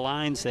parallel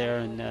lines there,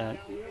 and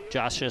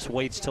Josh just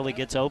waits till he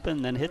gets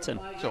open, then hits him.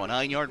 So a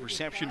 9-yard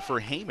reception for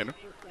Heyman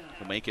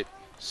will make it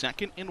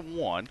 2nd and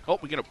 1. Oh,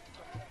 we get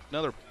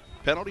another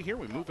penalty here.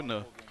 We're moving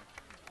the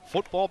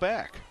football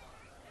back.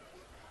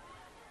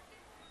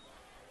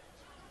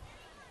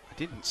 I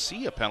didn't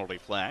see a penalty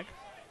flag,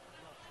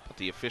 but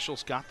the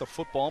officials got the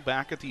football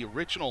back at the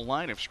original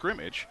line of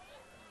scrimmage.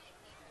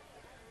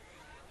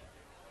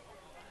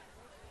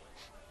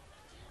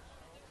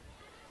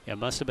 Yeah, it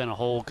must have been a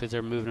hold because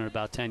they're moving it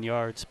about 10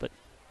 yards. But,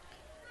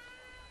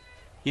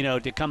 you know,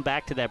 to come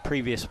back to that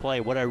previous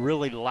play, what I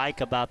really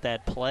like about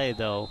that play,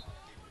 though,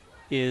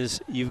 is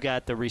you've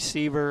got the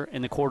receiver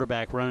and the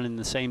quarterback running in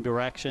the same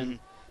direction.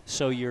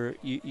 So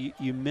you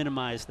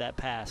minimize that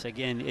pass.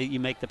 Again, you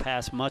make the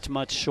pass much,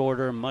 much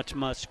shorter,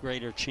 much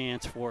greater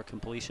chance for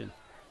completion.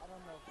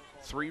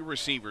 3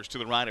 receivers to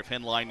the right of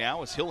Henline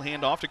now as he'll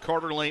hand off to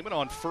Carter Lehman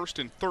on 1st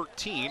and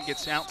 13.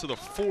 Gets out to the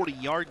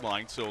 40-yard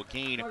line, so a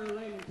gain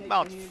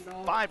about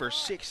 5 or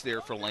 6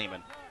 there for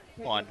Lehman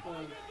on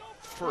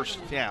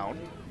 1st down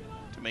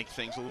to make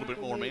things a little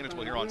bit more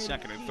manageable here on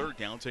 2nd and 3rd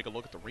down. Take a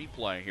look at the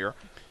replay here.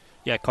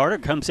 Yeah, Carter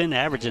comes in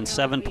averaging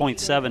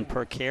 7.7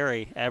 per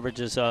carry,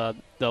 averages though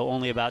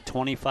only about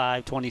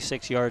 25,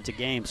 26 yards a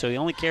game. So he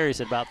only carries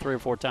it about 3 or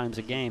 4 times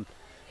a game,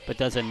 but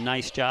does a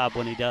nice job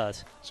when he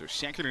does. So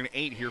 2nd and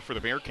 8 here for the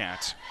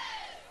Bearcats.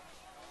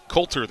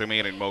 Coulter, the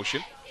man in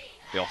motion.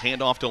 They'll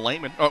hand off to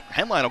Lehman. Oh,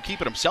 Henline will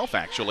keep it himself,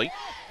 actually.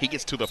 He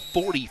gets to the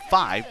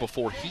 45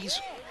 before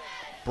he's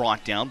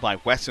brought down by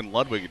Wesson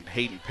Ludwig and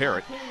Hayden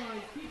Parrott.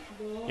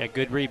 Yeah,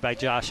 good read by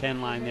Josh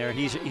Henline there.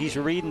 He's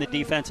reading the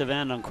defensive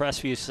end on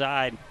Crestview's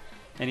side,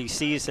 and he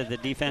sees that the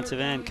defensive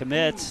end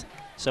commits,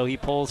 so he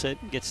pulls it,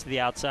 gets to the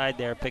outside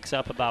there, picks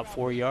up about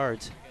 4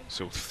 yards.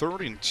 So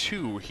 3rd and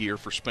 2 here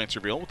for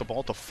Spencerville with the ball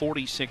at the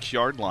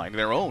 46-yard line,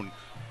 their own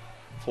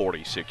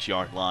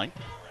 46-yard line.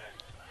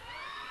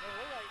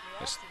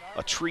 It's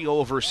a trio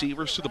of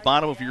receivers to the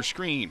bottom of your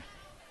screen.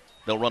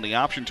 They'll run the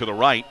option to the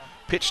right.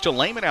 Pitch to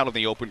Lehman out of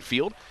the open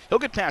field. He'll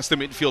get past the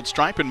midfield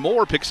stripe, and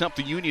Moore picks up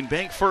the Union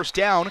Bank first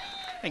down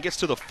and gets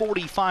to the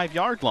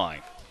 45-yard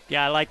line.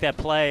 Yeah, I like that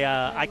play.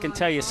 I can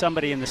tell you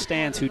somebody in the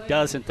stands who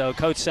doesn't, though.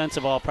 Coach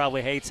Sensaval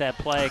probably hates that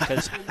play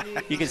because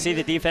you can see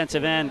the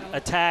defensive end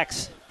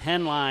attacks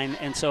Henline,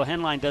 and so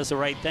Henline does the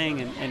right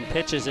thing and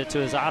pitches it to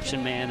his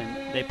option man,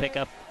 and they pick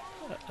up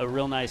a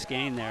real nice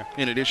gain there.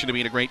 In addition to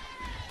being a great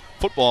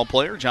football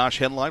player, Josh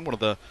Henline, one of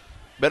the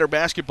better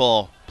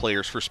basketball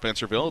players for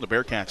Spencerville. The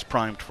Bearcats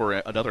primed for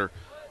another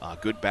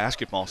good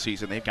basketball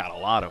season. They've got a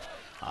lot of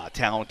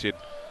talented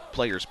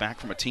players back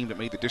from a team that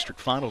made the district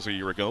finals a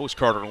year ago. As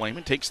Carter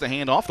Lehman takes the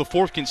handoff, the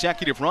 4th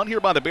consecutive run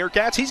here by the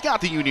Bearcats. He's got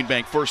the Union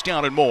Bank first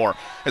down and more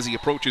as he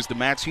approaches the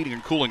Matt's Heating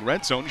and Cooling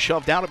red zone,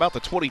 shoved out about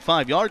the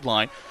 25-yard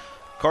line.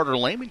 Carter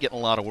Lehman getting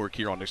a lot of work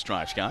here on this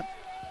drive, Scott.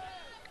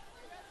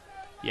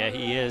 Yeah,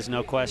 he is,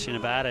 no question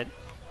about it.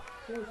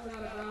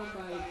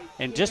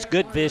 And just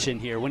good vision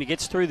here. When he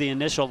gets through the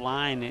initial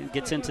line and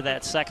gets into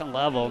that second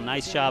level,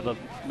 nice job of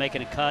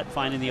making a cut,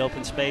 finding the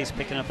open space,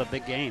 picking up a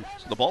big gain.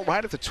 So the ball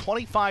right at the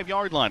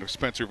 25-yard line of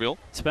Spencerville.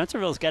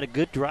 Spencerville's got a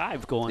good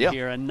drive going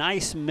here. A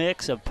nice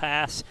mix of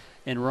pass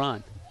and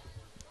run.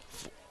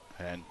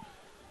 And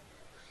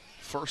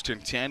 1st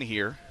and 10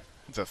 here.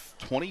 The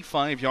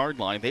 25-yard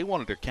line. They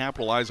wanted to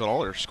capitalize on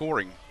all their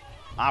scoring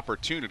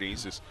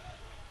opportunities.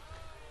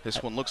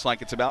 This one looks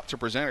like it's about to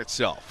present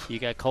itself. You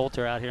got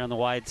Coulter out here on the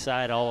wide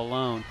side all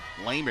alone.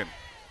 Lehman,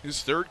 his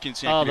 3rd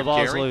consecutive the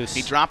ball's carry. loose.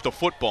 He dropped the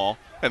football,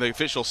 and the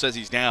official says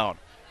he's down.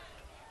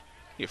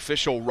 The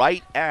official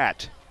right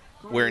at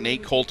where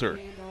Nate Coulter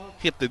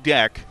hit the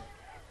deck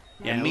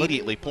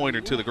immediately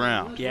pointed to the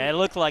ground. Yeah, it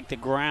looked like the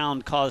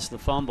ground caused the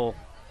fumble.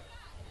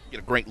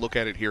 Get a great look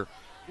at it here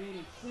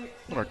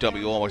on our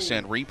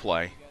WOSN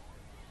replay.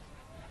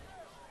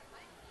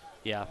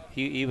 Yeah,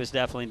 he was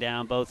definitely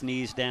down, both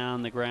knees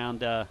down. The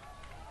ground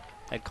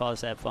had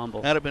caused that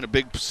fumble. That would have been a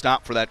big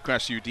stop for that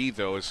Crestview D,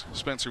 though, as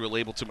Spencerville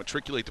able to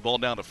matriculate the ball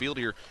down the field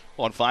here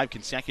on 5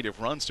 consecutive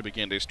runs to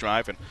begin this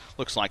drive, and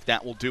looks like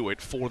that will do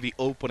it for the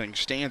opening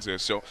stanza.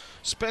 So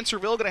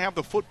Spencerville going to have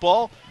the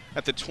football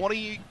at the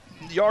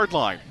 20-yard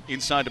line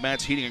inside the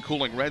Matt's Heating and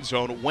Cooling red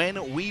zone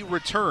when we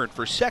return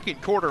for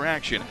second quarter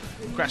action.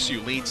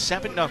 Crestview leads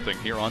 7-0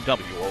 here on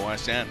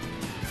WOSN.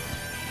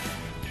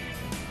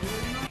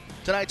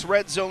 Tonight's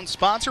red zone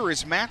sponsor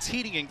is Matt's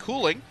Heating and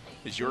Cooling.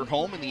 Is your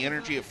home in the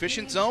energy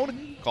efficient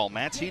zone? Call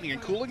Matt's Heating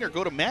and Cooling or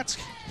go to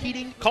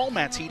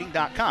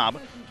callmattsheating.com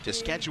to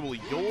schedule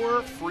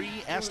your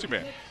free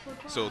estimate.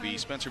 So the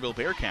Spencerville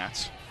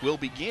Bearcats will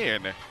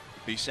begin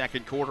the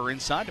second quarter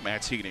inside the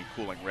Matt's Heating and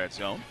Cooling red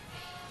zone.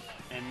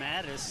 And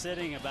Matt is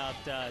sitting about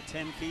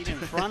 10 feet in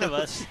front of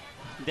us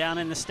down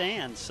in the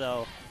stands.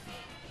 So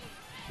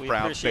we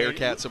proud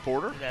Bearcat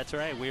supporter. That's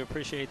right. We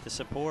appreciate the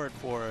support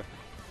for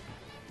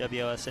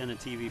WSN and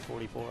TV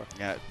 44.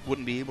 Yeah,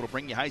 wouldn't be able to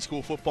bring you high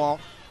school football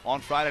on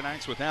Friday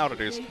nights without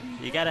it.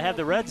 You got to have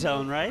the red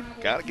zone, right?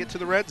 Got to get to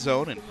the red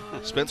zone, and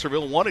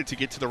Spencerville wanted to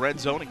get to the red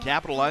zone and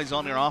capitalize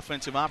on their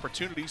offensive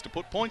opportunities to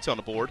put points on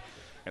the board.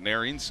 And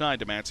they're inside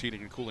the Matt's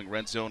Heating and Cooling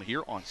red zone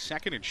here on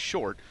 2nd and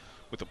short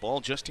with the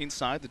ball just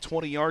inside the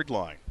 20-yard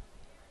line.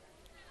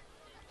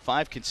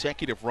 5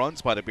 consecutive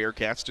runs by the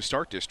Bearcats to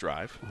start this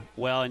drive.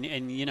 Well,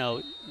 and you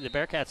know, the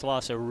Bearcats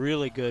lost a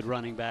really good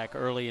running back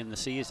early in the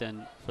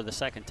season for the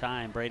second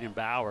time, Braden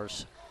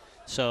Bowers.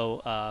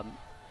 So,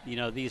 you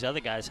know, these other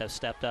guys have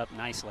stepped up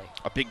nicely.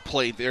 A big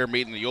play there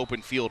made in the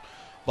open field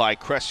by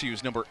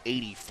Crestview's number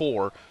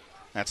 84.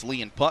 That's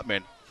Leon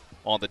Putman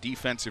on the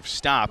defensive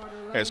stop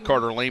as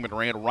Carter Lehman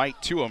ran right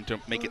to him to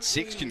make it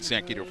 6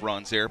 consecutive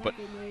runs there, but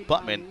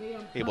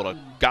Putman able to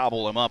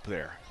gobble him up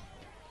there.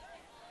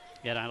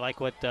 Yeah, and I like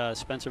what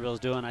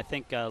Spencerville's doing. I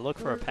think look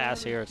for a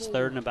pass here. It's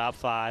 3rd and about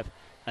 5.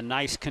 A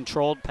nice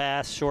controlled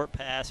pass, short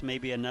pass,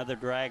 maybe another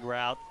drag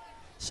route,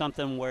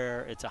 something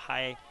where it's a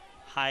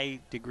high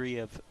degree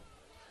of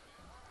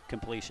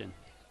completion.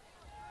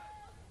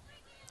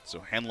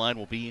 So Henline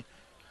will be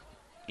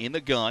in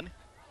the gun.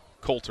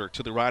 Coulter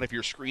to the right of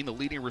your screen, the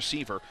leading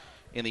receiver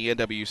in the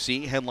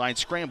NWC. Henline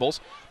scrambles,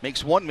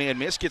 makes one man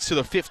miss, gets to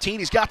the 15.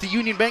 He's got the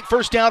Union Bank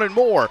first down and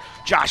more.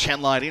 Josh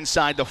Henline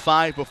inside the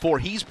 5 before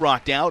he's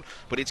brought down,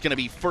 but it's going to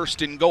be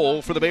 1st and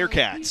goal for the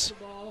Bearcats.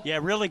 Yeah,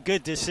 really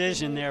good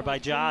decision there by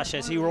Josh.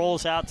 As he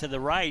rolls out to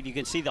the right, you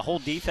can see the whole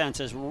defense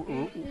is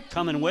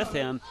coming with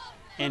him,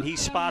 and he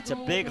spots a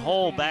big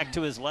hole back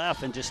to his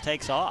left and just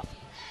takes off.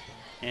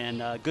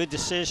 And good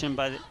decision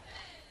by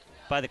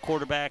the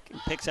quarterback.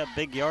 Picks up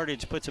big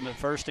yardage, puts him at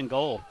 1st and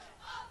goal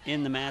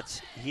in the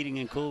Matt's Heating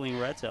and Cooling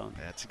red zone.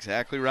 That's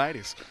exactly right.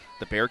 It's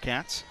the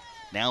Bearcats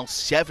now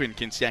 7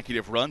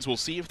 consecutive runs. We'll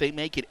see if they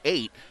make it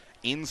 8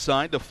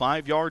 inside the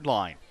 5-yard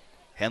line.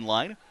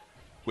 Henline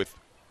with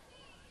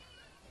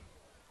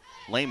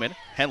Lehman.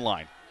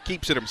 Henline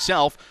keeps it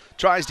himself,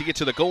 tries to get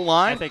to the goal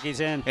line. I think he's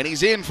in. And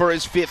he's in for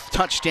his 5th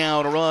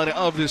touchdown run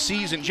of the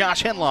season.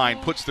 Josh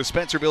Henline puts the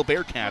Spencerville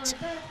Bearcats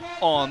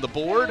on the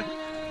board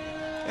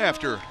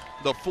after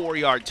the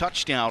 4-yard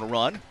touchdown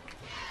run.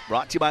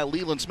 Brought to you by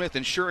Leland Smith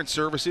Insurance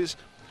Services.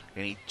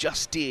 And he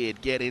just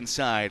did get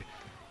inside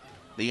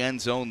the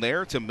end zone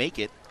there to make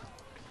it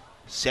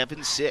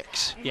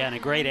 7-6. Yeah, and a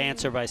great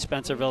answer by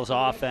Spencerville's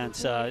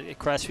offense.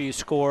 Crestview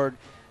scored.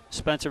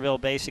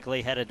 Spencerville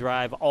basically had a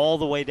drive all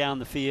the way down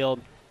the field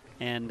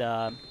and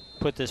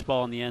put this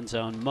ball in the end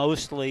zone,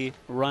 mostly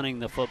running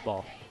the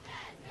football.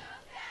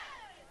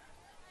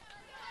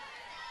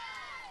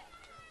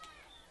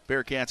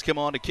 Bearcats come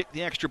on to kick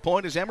the extra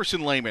point as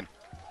Emerson Lehman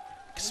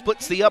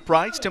splits the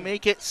uprights to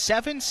make it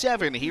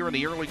 7-7 here in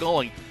the early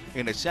going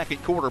in the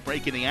second quarter,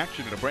 breaking the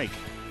action at a break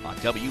on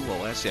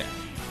WOSN.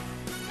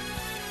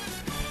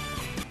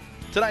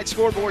 Tonight's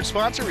scoreboard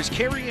sponsor is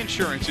Carey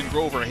Insurance in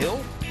Grover Hill,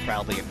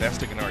 proudly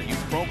investing in our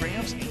youth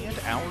programs and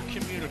our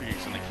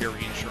communities. And the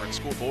Carey Insurance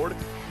scoreboard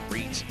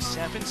reads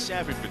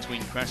 7-7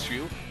 between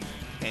Crestview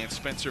and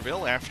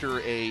Spencerville after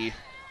a,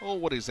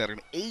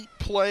 an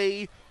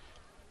 8-play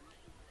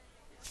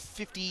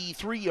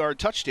 53-yard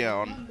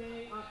touchdown,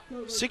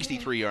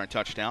 63-yard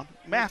touchdown.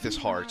 Math is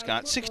hard,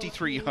 Scott.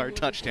 63-yard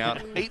touchdown,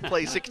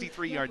 8-play,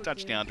 63-yard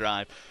touchdown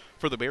drive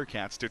for the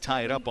Bearcats to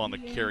tie it up on the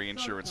Carry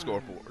Insurance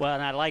scoreboard. Well,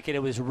 and I like it.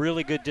 It was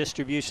really good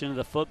distribution of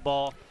the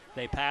football.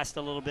 They passed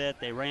a little bit.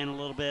 They ran a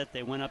little bit.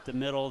 They went up the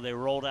middle. They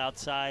rolled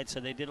outside. So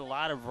they did a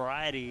lot of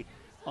variety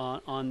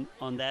on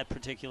that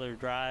particular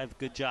drive.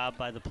 Good job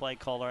by the play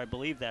caller. I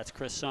believe that's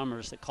Chris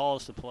Summers that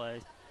calls the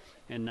play.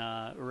 And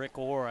Rick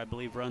Orr, I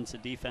believe, runs the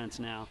defense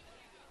now.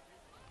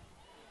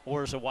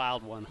 Orr's a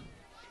wild one.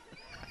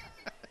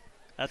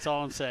 That's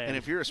all I'm saying. And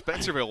if you're a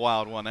Spencerville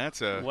wild one,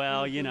 that's a...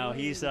 Well, you know,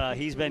 he's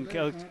been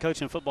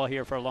coaching football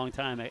here for a long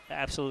time. A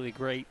absolutely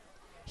great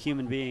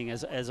human being,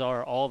 as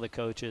are all the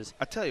coaches.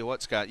 I tell you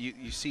what, Scott,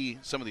 you see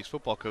some of these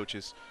football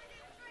coaches,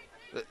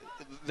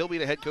 they'll be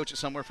the head coach at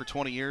somewhere for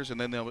 20 years, and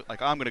then they'll be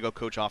like, I'm going to go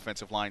coach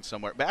offensive line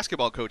somewhere.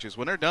 Basketball coaches,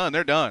 when they're done,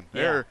 they're done.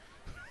 Yeah.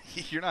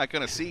 You're not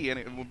going to see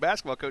any. When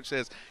basketball coach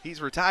says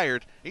he's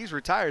retired. Some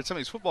of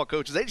these football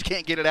coaches, they just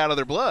can't get it out of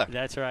their blood.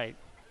 That's right.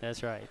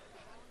 That's right.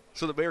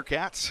 So the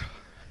Bearcats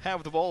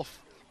have the ball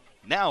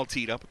now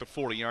teed up at the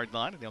 40-yard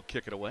line, and they'll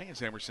kick it away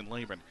as Emerson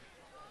Lehman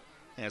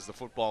has the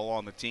football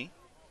on the tee.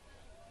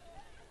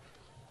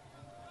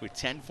 With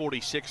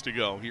 10:46 to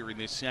go here in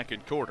this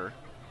second quarter,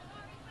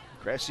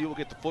 Crestview will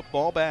get the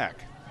football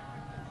back.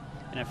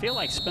 And I feel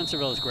like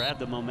Spencerville has grabbed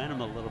the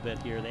momentum a little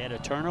bit here. They had a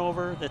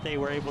turnover that they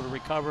were able to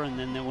recover, and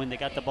then when they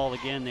got the ball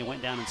again, they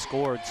went down and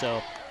scored.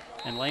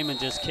 And Lehman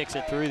just kicks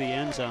it through the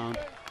end zone.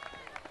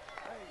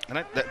 And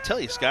I tell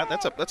you, Scott,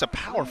 that's a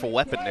powerful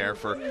weapon there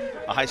for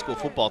a high school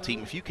football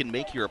team. If you can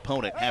make your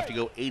opponent have to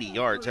go 80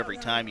 yards every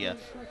time you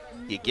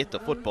get the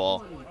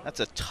football, that's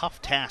a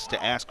tough task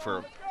to ask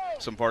for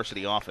some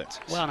varsity offense.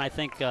 Well, and I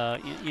think,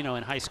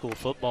 in high school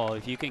football,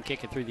 if you can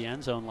kick it through the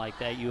end zone like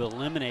that, you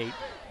eliminate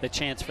the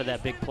chance for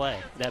that big play,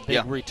 that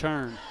big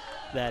return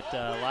that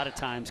a lot of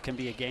times can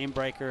be a game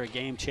breaker, a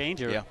game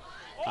changer.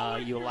 Yeah.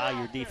 You allow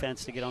your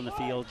defense to get on the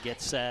field,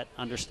 get set,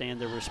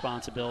 understand their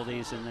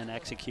responsibilities, and then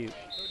execute.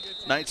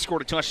 Knights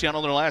scored a touchdown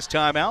on their last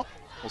time out.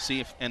 We'll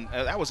see if, and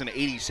that was an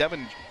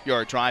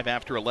 87-yard drive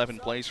after 11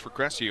 plays for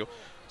Crestview.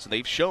 So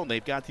they've shown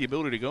they've got the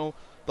ability to go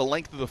the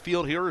length of the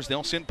field here as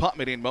they'll send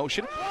Putman in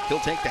motion. He'll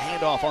take the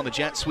handoff on the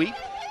jet sweep.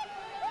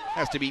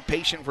 Has to be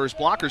patient for his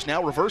blockers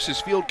now. Reverses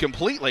field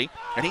completely,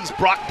 and he's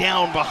brought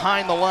down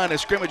behind the line of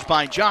scrimmage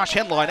by Josh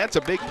Henline. That's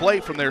a big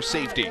play from their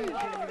safety.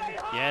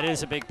 Yeah, it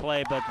is a big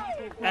play, but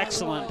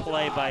excellent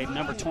play by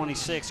number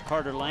 26,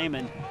 Carter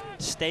Lehman.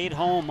 Stayed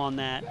home on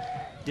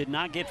that. Did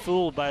not get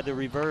fooled by the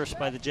reverse,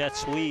 by the jet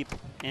sweep,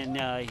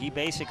 and he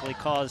basically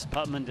caused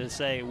Putman to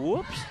say,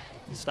 whoops,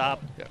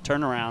 stop,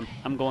 turn around,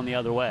 I'm going the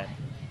other way.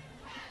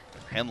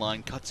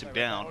 Henline cuts him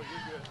down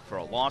for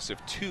a loss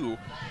of 2,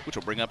 which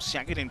will bring up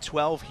 2nd and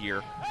 12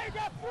 here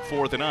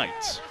for the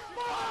Knights.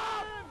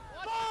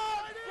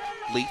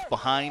 Leaf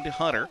behind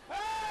Hunter.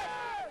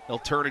 They'll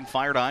turn and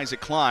fire to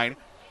Isaac Klein.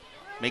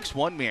 Makes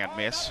one man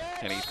miss,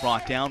 and he's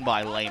brought down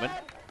by Lehman.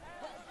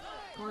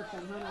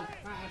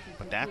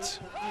 But that's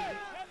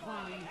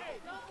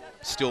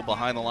still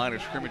behind the line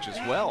of scrimmage as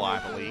well, I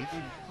believe.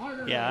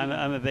 Yeah,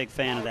 I'm a big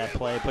fan of that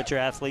play. Put your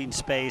athlete in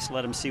space,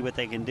 let them see what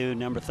they can do.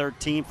 Number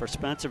 13 for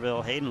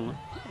Spencerville, Hayden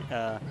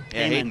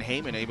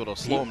Heyman able to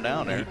slow him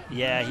down there.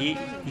 Yeah,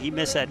 he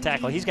missed that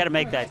tackle. He's got to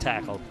make that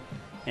tackle.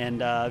 And,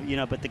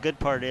 but the good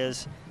part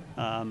is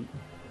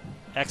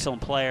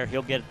excellent player.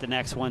 He'll get the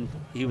next one.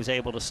 He was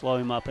able to slow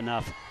him up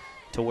enough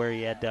to where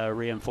he had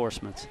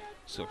reinforcements.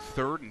 So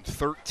 3rd and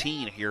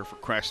 13 here for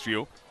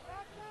Crestview.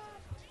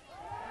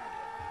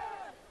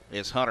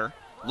 As Hunter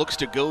looks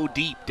to go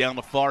deep down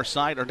the far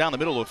side, or down the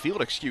middle of the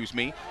field, excuse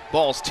me.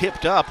 Ball's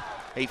tipped up.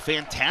 A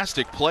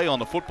fantastic play on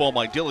the football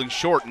by Dylan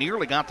Short.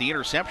 Nearly got the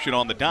interception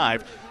on the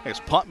dive as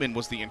Putman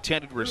was the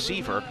intended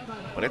receiver,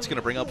 but it's going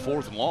to bring up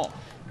 4th and long.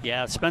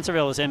 Yeah,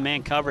 Spencerville is in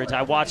man coverage.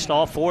 I watched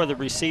all 4 of the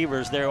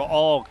receivers. They're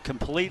all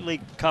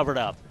completely covered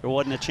up. There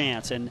wasn't a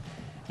chance. And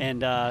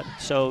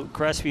so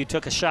Crestview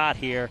took a shot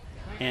here,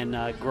 and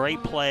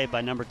great play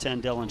by number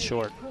 10, Dylan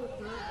Short.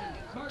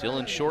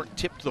 Dylan Short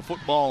tipped the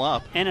football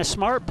up. And a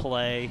smart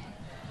play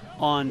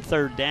on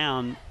 3rd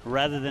down.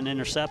 Rather than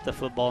intercept the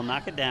football,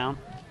 knock it down.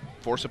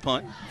 Force a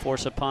punt.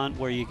 Force a punt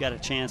where you got a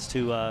chance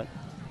to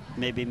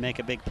maybe make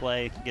a big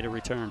play, get a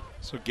return.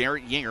 So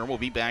Garrett Yinger will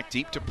be back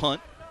deep to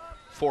punt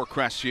for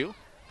Crestview.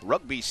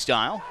 Rugby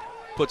style.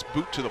 Puts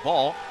boot to the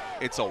ball.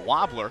 It's a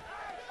wobbler.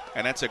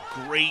 And that's a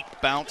great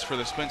bounce for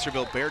the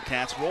Spencerville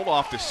Bearcats. Rolled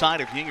off the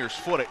side of Yinger's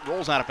foot. It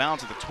rolls out of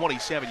bounds at the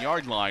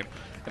 27-yard line.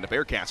 And the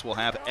Bearcats will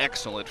have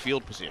excellent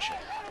field position.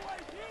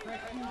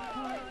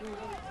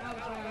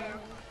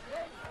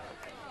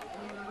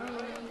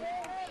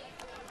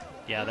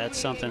 Yeah, that's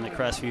something that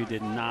Crestview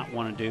did not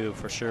want to do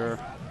for sure.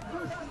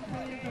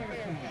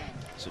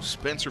 So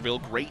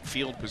Spencerville, great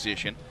field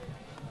position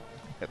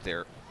at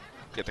the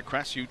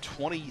Crestview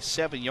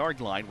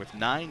 27-yard line with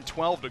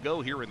 9:12 to go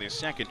here in this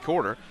second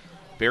quarter.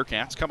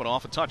 Bearcats coming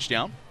off a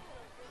touchdown.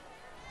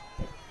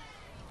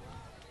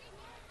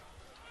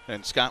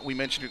 And Scott, we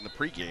mentioned it in the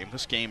pregame.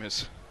 This game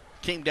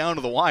came down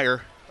to the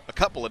wire a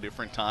couple of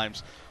different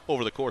times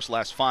over the course of the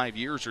last 5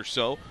 years or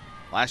so.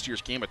 Last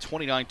year's game, a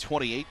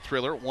 29-28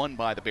 thriller won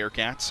by the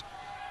Bearcats.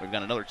 We've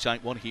got another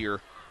tight one here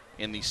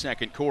in the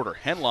second quarter.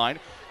 Henline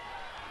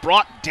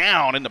brought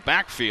down in the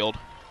backfield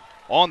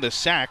on the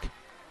sack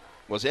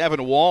was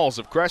Evan Walls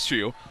of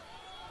Crestview.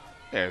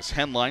 As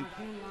Henline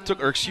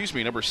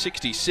number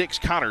 66,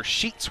 Connor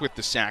Sheets with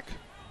the sack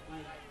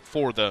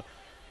for the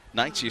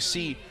Knights. You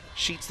see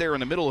Sheets there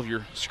in the middle of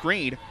your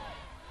screen.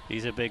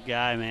 He's a big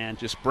guy, man.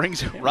 Just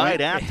brings it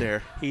right out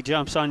there. He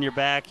jumps on your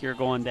back, you're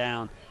going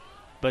down.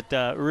 But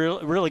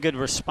really good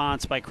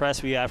response by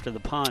Crestview after the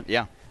punt.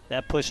 Yeah.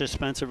 That pushes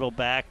Spencerville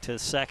back to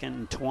 2nd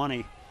and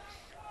 20.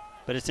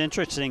 But it's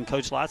interesting,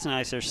 Coach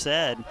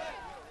Lotzenheiser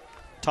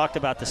talked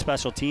about the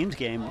special teams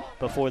game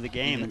before the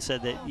game and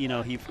said that,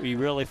 he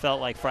really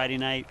felt like Friday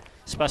night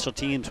special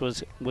teams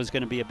was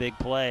going to be a big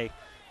play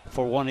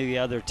for one of the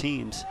other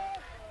teams.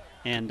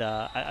 And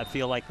I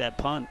feel like that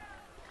punt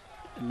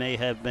may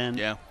have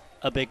been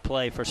a big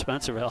play for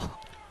Spencerville.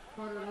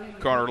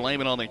 Carter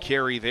Lehman on the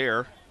carry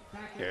there.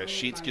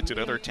 Sheets gets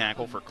another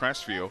tackle for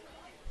Crestview.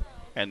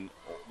 And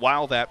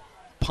while that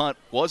punt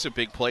was a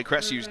big play,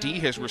 Crestview's D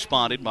has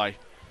responded by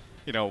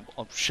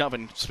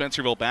shoving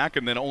Spencerville back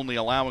and then only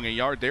allowing a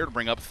yard there to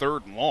bring up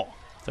 3rd and long.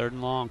 3rd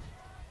and long.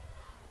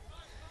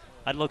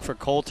 I'd look for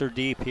Coulter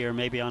deep here,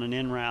 maybe on an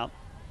in route.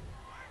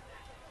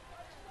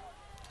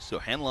 So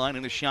Henline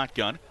in the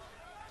shotgun.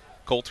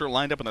 Coulter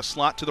lined up in the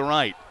slot to the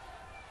right.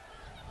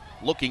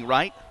 Looking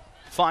right,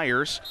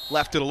 fires,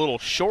 left it a little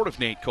short of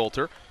Nate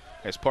Coulter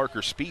as Parker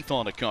Spieth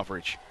on the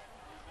coverage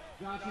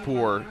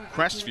for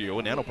Crestview,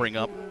 and that'll bring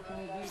up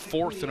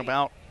 4th and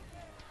about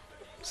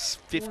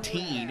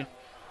 15.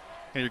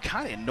 And you're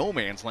kind of in no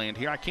man's land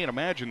here. I can't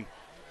imagine.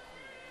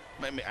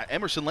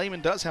 Emerson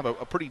Lehman does have a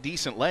pretty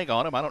decent leg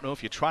on him. I don't know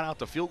if you try out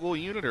the field goal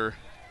unit or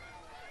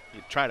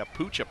you try to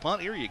pooch a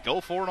punt here. You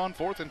go for it on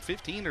 4th and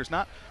 15. There's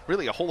not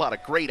really a whole lot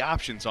of great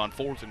options on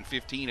 4th and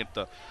 15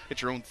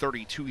 at your own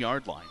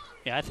 32-yard line.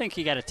 Yeah, I think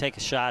you got to take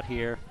a shot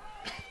here,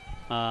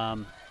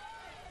 down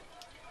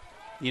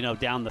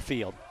the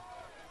field.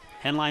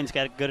 Henline's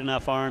got a good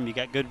enough arm. You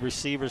got good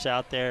receivers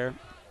out there.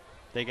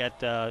 They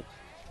got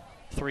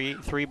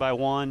three by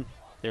one.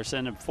 They're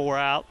sending 4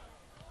 out.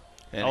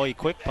 And he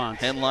quick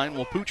punts. Henline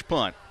will pooch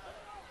punt.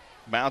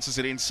 Bounces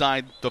it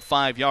inside the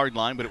 5-yard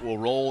line, but it will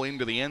roll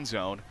into the end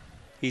zone.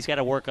 He's got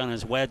to work on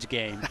his wedge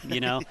game,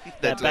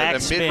 that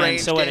backspin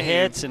so it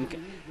hits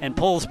and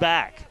pulls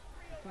back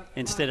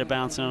instead of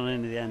bouncing on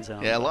into the end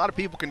zone. Yeah, a lot of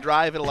people can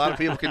drive it, a lot of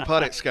people can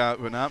putt it, Scott,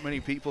 but not many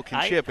people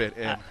can chip it.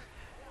 And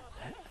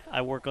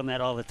I work on that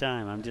all the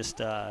time. I'm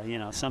just,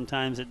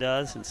 sometimes it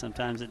does and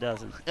sometimes it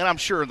doesn't. And I'm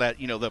sure that,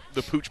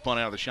 the pooch punt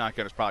out of the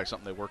shotgun is probably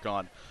something they work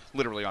on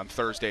literally on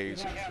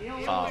Thursdays.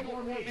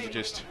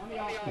 Just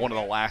one of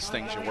the last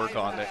things you work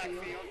on that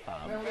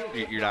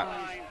you're not.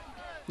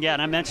 Yeah,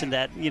 and I mentioned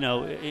that,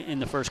 in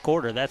the first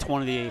quarter. That's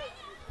one of the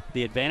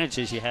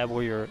advantages you have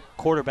where your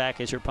quarterback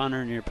is your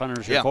punter and your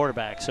punter is your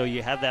quarterback. So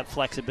you have that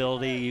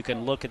flexibility. You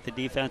can look at the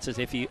defenses.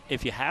 If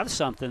you have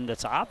something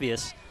that's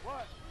obvious,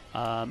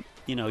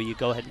 you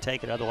go ahead and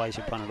take it. Otherwise,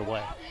 you punt it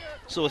away.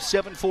 So with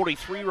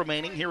 7:43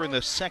 remaining here in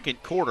the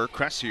second quarter,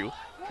 Crestview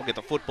will get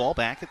the football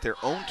back at their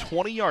own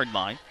 20-yard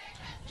line.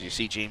 As you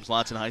see James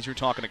Lotzenheiser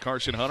talking to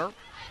Carson Hunter,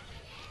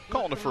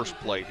 calling the first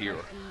play here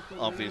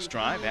of this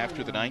drive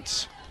after the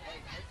Knights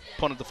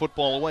punted the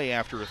football away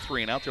after a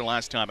 3-and-out their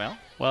last time out.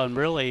 Well, and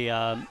really,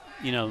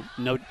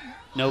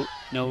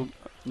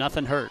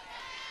 nothing hurt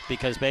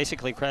because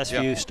basically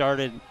Crestview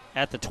started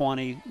at the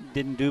 20,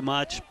 didn't do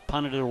much,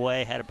 punted it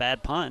away, had a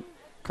bad punt.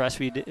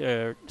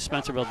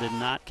 Spencerville did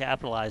not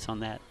capitalize on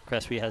that.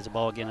 Crestview has the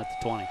ball again at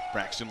the 20.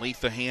 Braxton Leith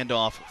the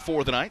handoff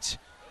for the Knights.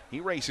 He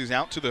races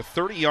out to the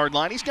 30-yard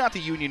line. He's got the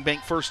Union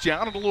Bank first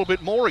down and a little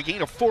bit more. A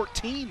gain of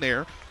 14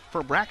 there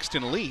for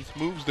Braxton Leith.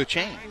 Moves the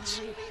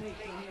chains.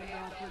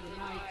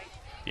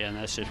 Yeah, and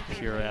that's just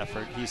pure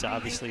effort. He's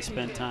obviously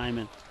spent time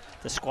in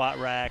the squat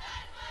rack.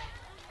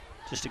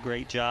 Just a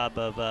great job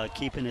of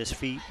keeping his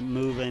feet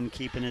moving,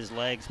 keeping his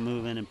legs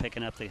moving, and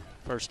picking up the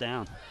first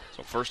down.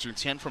 So 1st and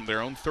 10 from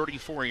their own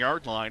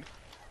 34-yard line.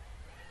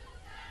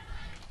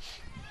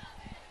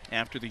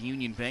 After the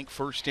Union Bank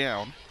first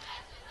down.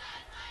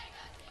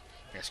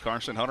 As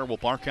Carson Hunter will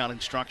bark out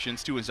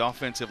instructions to his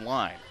offensive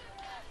line.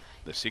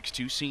 The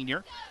 6'2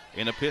 senior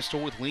in a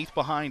pistol with Leith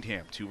behind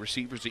him. 2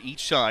 receivers to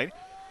each side.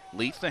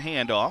 Leith the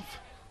handoff.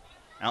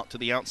 Out to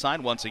the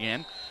outside once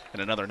again.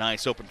 And another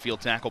nice open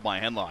field tackle by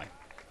Henline.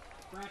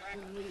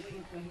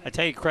 I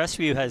tell you,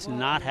 Crestview has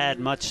not had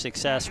much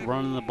success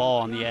running the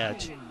ball on the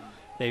edge.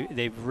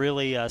 They've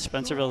really,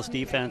 Spencerville's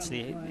defense,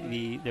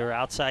 their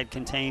outside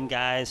contained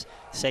guys,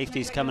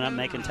 safeties coming up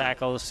making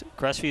tackles.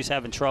 Crestview's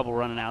having trouble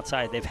running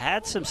outside. They've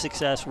had some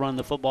success running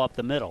the football up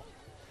the middle,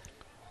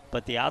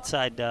 but the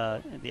outside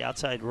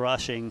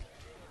rushing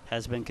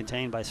has been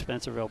contained by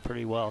Spencerville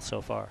pretty well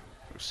so far.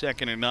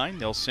 2nd and 9,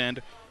 they'll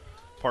send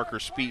Parker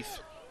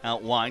Spieth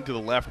out wide to the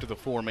left of the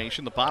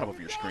formation, the bottom of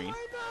your screen.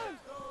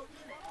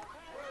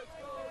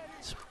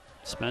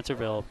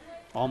 Spencerville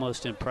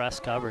almost in press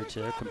coverage.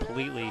 They're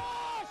completely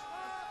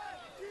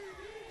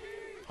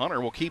Hunter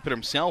will keep it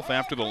himself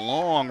after the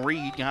long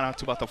read. Got out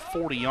to about the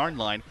 40-yard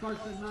line.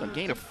 A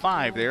gain of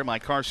 5 there by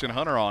Carson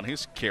Hunter on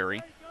his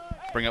carry.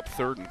 Bring up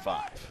 3rd and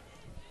 5.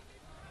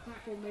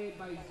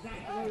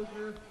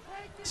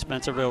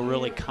 Spencerville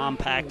really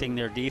compacting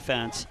their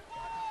defense.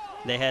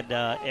 They had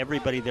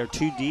everybody, their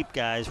 2 deep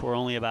guys were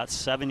only about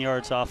 7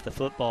 yards off the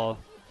football.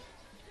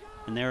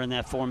 And they're in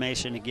that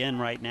formation again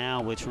right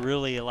now, which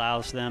really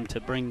allows them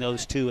to bring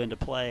those 2 into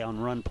play on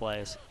run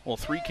plays. Well,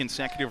 3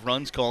 consecutive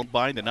runs called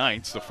by the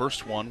Knights. The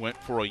first one went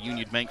for a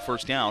Union Bank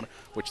first down,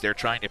 which they're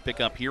trying to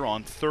pick up here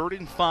on 3rd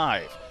and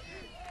 5.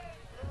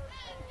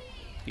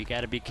 You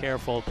got to be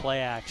careful of play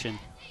action.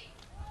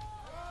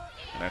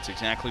 And that's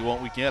exactly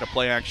what we get, a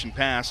play action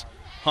pass.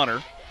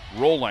 Hunter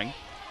rolling.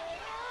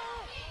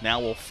 Now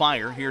will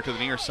fire here to the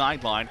near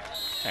sideline.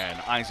 And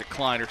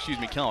Kellen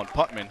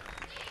Putman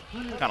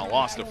kind of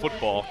lost the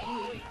football.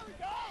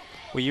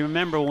 Well, you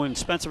remember when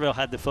Spencerville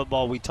had the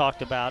football, we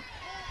talked about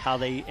how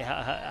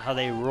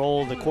they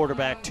roll the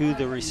quarterback to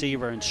the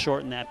receiver and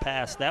shorten that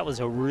pass. That was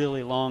a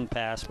really long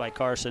pass by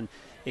Carson.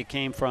 It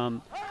came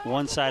from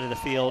one side of the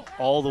field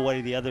all the way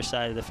to the other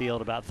side of the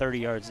field, about 30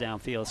 yards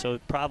downfield. So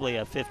probably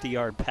a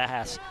 50-yard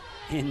pass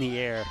in the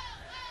air.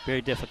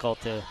 Very difficult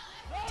to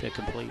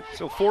complete.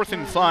 So 4th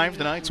and 5,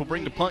 the Knights will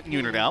bring the punt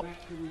unit out.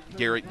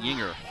 Garrett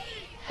Yinger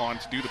on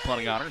to do the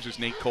punting honors is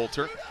Nate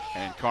Coulter,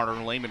 and Carter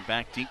Lehman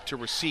back deep to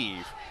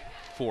receive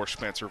for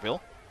Spencerville.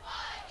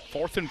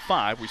 4th and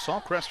 5. We saw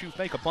Crestview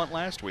make a punt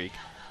last week.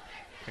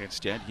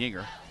 Instead,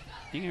 Yinger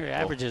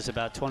averages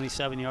about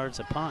 27 yards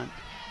a punt.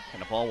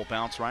 And the ball will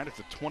bounce right at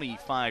the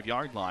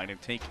 25-yard line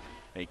and take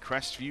a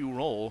Crestview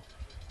roll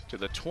to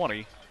the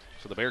 20.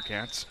 So the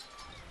Bearcats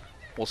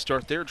will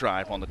start their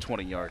drive on the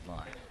 20-yard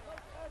line.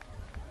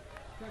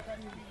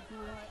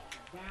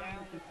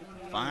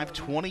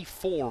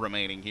 5:24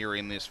 remaining here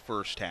in this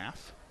first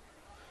half.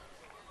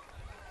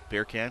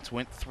 Bearcats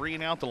went 3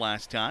 and out the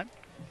last time.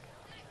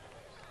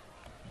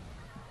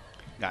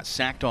 Got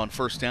sacked on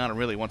first down, and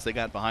really once they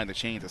got behind the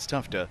chains, it's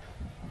tough to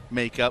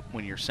make up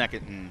when you're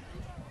 2nd and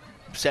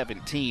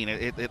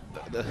 17.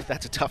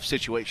 That's a tough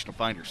situation to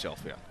find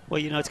yourself in. Well,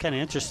 you know, it's kind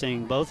of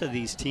interesting. Both of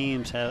these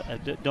teams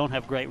don't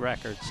have great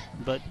records,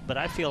 but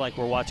I feel like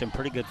we're watching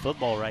pretty good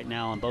football right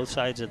now on both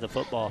sides of the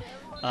football.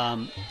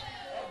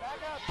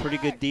 Pretty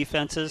good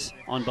defenses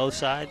on both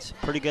sides,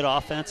 pretty good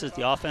offenses.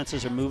 The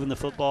offenses are moving the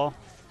football.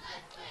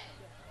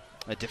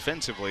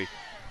 Defensively,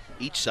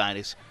 each side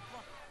has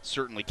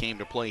certainly came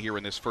to play here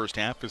in this first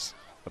half as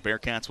the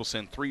Bearcats will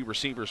send 3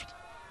 receivers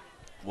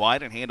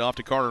wide and hand off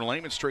to Carter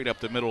Lehman straight up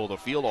the middle of the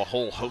field. A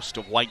whole host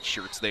of white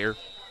shirts there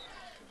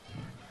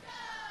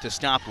to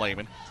stop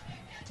Lehman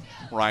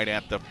right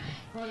at the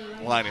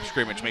line of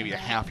scrimmage, maybe a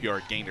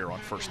half-yard gain there on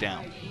first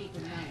down.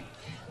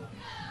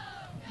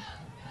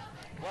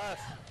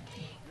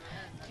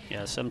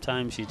 Yeah,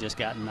 sometimes you just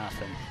got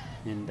nothing,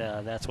 and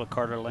that's what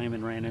Carter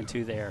Lehman ran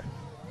into there,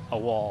 a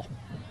wall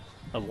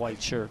of white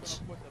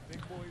shirts.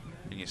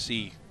 And you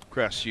see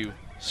Crestview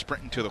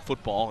sprinting to the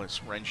football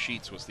as Ren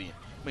Sheets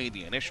made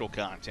the initial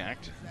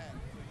contact.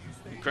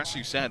 And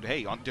Crestview said,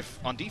 hey, on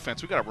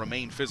defense, we got to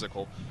remain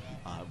physical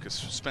because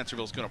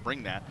Spencerville's going to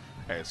bring that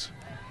as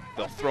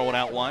they'll throw it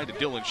out wide to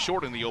Dylan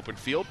Short in the open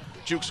field.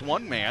 Jukes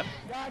one man,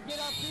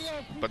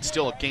 but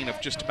still a gain of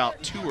just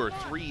about 2 or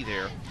 3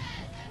 there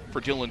for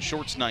Dylan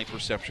Short's 9th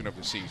reception of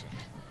the season.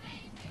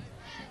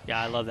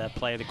 Yeah, I love that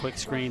play, the quick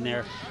screen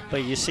there.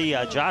 But you see,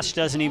 Josh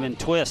doesn't even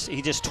twist.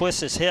 He just twists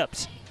his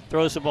hips,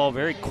 throws the ball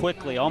very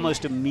quickly,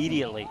 almost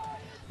immediately.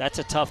 That's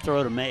a tough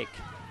throw to make,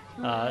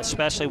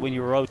 especially when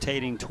you're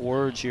rotating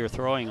towards your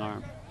throwing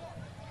arm.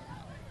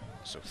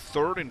 So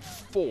 3rd and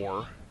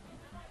 4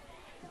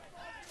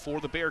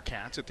 for the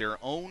Bearcats at their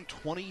own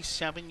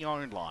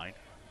 27-yard line.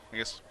 I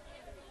guess,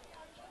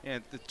 yeah,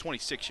 the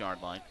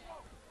 26-yard line.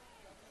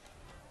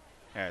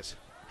 As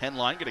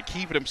Henline going to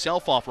keep it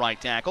himself off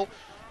right tackle.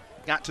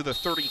 Got to the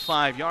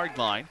 35-yard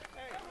line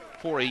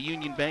for a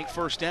Union Bank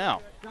first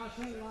down.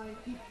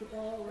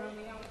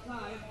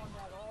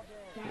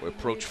 We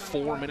approach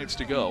 4 minutes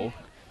to go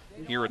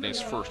here in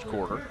this first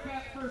quarter.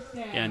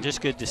 Yeah, and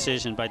just good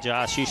decision by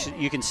Josh.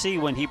 You can see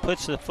when he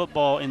puts the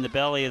football in the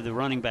belly of the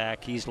running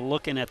back, he's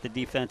looking at the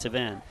defensive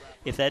end.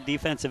 If that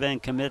defensive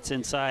end commits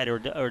inside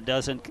or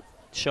doesn't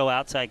show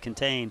outside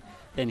contain,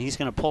 then he's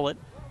going to pull it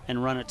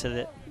and run it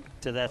to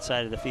that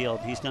side of the field.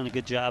 He's done a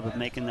good job of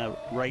making the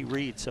right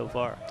read so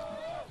far.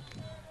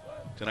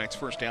 Tonight's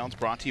first down's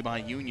brought to you by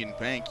Union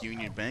Bank.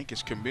 Union Bank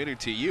is committed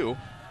to you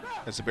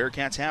as the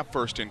Bearcats have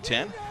 1st and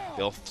 10.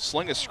 They'll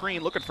sling a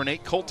screen looking for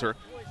Nate Coulter.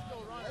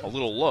 A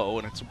little low,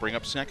 and it's bring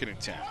up 2nd and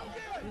 10.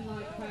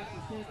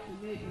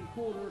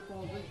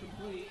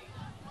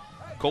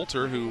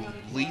 Coulter, who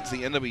leads the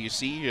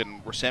NWC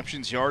in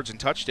receptions, yards, and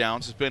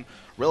touchdowns, has been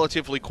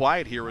relatively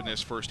quiet here in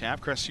this first half.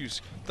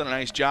 Crestview's done a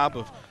nice job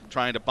of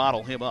trying to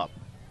bottle him up.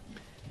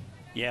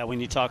 Yeah, when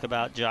you talk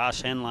about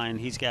Josh Henline,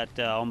 he's got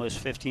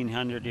almost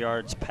 1,500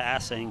 yards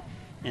passing.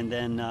 And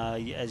then,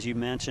 as you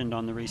mentioned,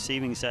 on the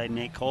receiving side,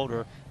 Nate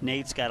Coulter.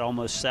 Nate's got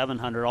almost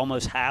 700,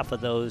 almost half of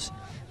those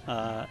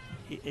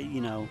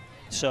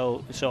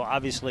So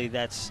obviously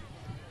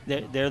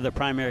they're the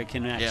primary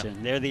connection.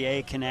 Yeah. They're the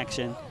A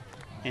connection.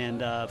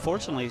 And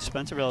fortunately,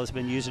 Spencerville has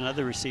been using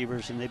other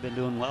receivers, and they've been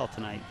doing well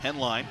tonight.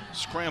 Henline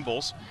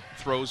scrambles,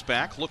 throws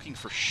back, looking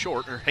for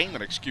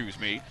Heyman, excuse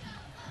me.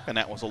 And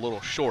that was a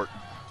little short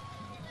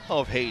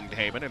of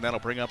Heyman, and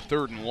that'll bring up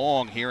 3rd and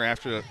long here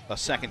after a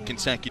second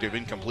consecutive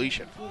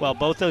incompletion. Well,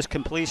 both those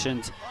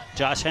completions,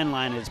 Josh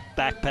Henline is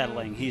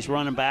backpedaling. He's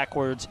running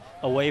backwards,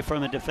 away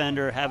from a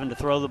defender, having to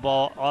throw the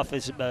ball off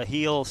his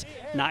heels,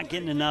 not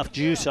getting enough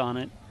juice on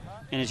it.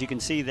 And as you can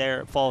see there,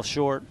 it falls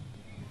short.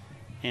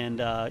 And,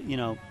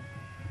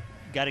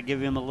 got to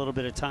give him a little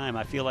bit of time.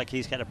 I feel like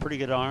he's got a pretty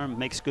good arm,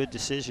 makes good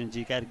decisions.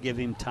 You got to give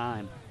him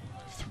time.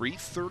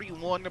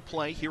 3:31 to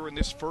play here in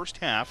this first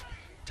half.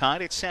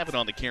 Tied at 7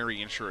 on the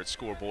Carry Insurance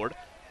scoreboard.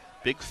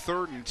 Big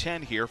 3rd and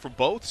 10 here for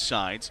both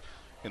sides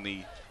in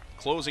the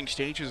closing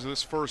stages of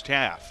this first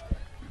half.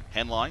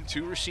 Henline,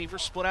 2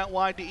 receivers split out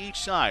wide to each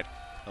side.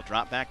 They'll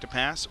drop back to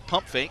pass,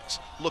 pump fakes,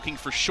 looking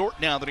for Short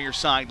down the near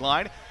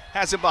sideline.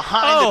 Has it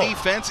behind the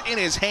defense in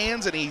his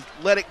hands, and he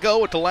let it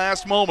go at the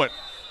last moment.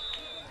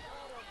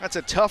 That's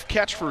a tough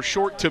catch for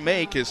Short to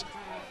make, as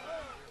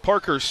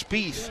Parker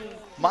Spieth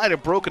might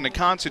have broken the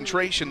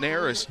concentration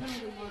there, as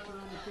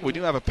we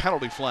do have a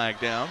penalty flag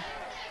down.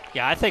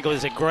 Yeah, I think it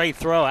was a great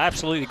throw,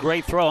 absolutely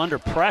great throw under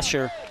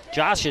pressure.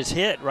 Josh is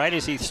hit right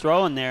as he's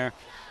throwing there.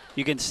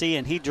 You can see,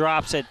 and he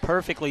drops it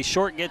perfectly.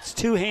 Short gets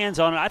 2 hands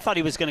on it. I thought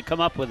he was going to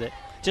come up with it.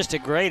 Just a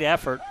great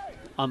effort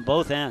on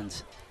both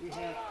ends.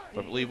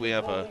 I believe we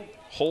have a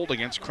hold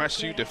against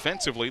Crestview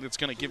defensively that's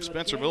going to give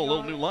Spencerville a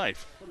little new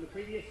life.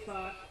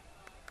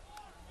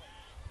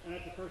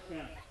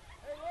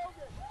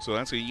 So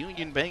that's a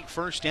Union Bank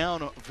first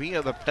down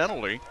via the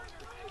penalty.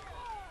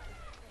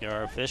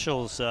 Our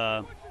officials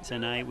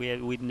tonight,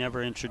 we'd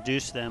never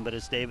introduced them, but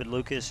it's David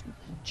Lucas,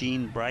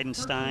 Gene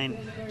Bridenstine,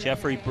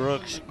 Jeffrey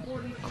Brooks,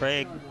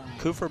 Craig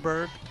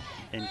Kuferberg,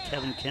 and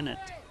Kevin Kennett.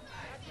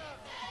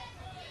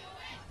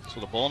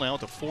 So the ball now at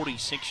the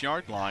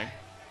 46-yard line.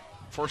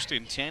 1st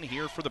and 10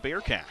 here for the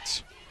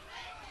Bearcats.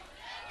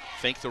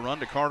 Fake the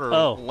run to Carter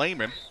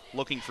Lehman,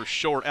 looking for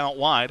Short out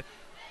wide.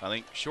 I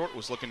think Short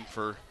was looking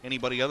for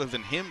anybody other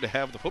than him to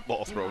have the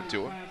football thrown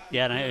to him.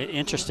 Yeah, and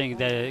interesting,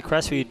 the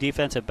Crestview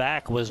defensive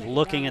back was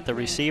looking at the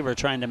receiver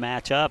trying to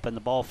match up, and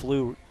the ball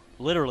flew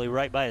literally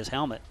right by his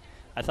helmet.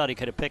 I thought he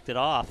could have picked it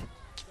off.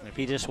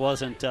 He just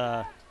wasn't.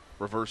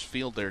 Reverse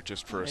field there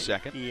just for a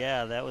second.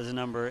 Yeah, that was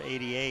number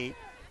 88,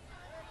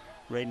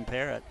 Raiden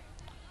Parrott.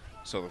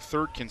 So the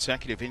 3rd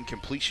consecutive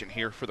incompletion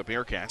here for the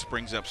Bearcats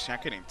brings up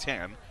 2nd and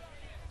 10.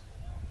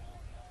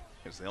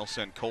 As they'll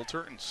send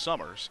Coulter and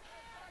Summers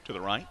to the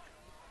right.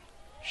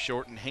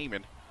 Short and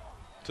Heyman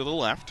to the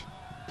left.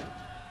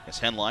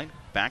 As Henline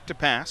back to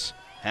pass,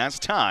 has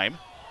time.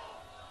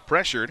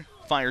 Pressured,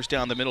 fires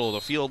down the middle of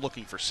the field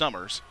looking for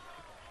Summers.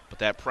 But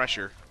that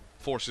pressure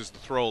forces the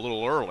throw a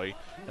little early,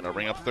 and it'll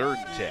bring up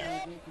 3rd and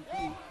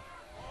 10.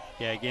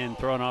 Yeah, again,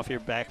 throwing off your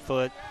back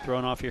foot,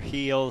 throwing off your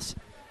heels,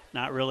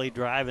 not really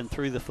driving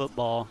through the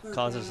football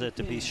causes it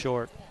to be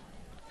short.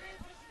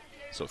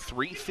 So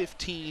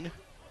 3:15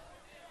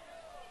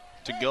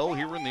 to go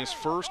here in this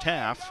first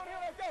half.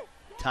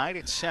 Tied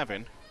at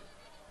 7.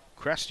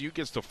 Crestview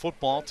gets the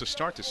football to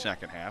start the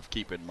second half,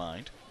 keep in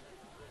mind.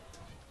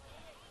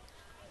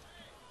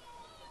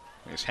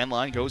 As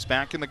Henline goes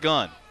back in the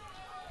gun.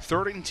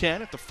 3rd and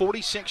 10 at the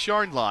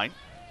 46-yard line.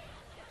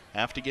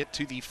 Have to get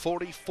to the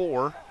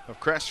 44 of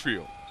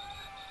Crestview.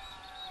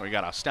 We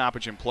got a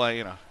stoppage in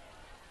play and a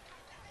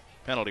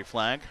penalty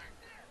flag.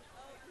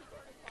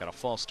 Got a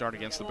false start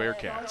against the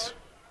Bearcats.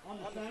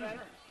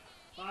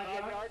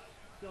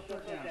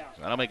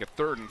 That'll make it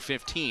 3rd and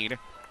 15.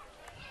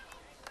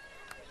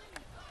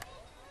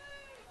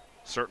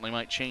 Certainly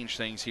might change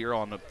things here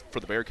for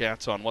the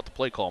Bearcats on what the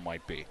play call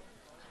might be.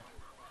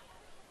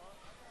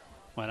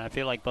 Well, I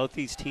feel like both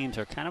these teams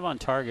are kind of on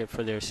target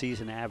for their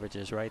season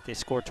averages, right? They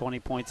score 20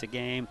 points a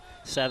game,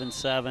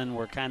 7-7.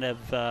 We're kind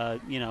of,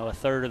 a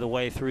third of the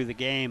way through the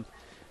game.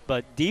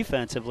 But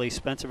defensively,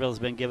 Spencerville has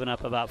been giving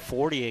up about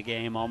 40 a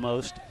game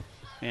almost.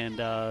 And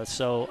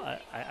so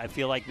I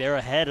feel like they're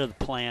ahead of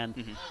the plan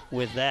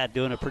with that,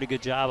 doing a pretty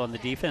good job on the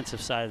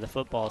defensive side of the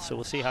football. So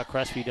we'll see how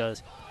Crestview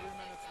does.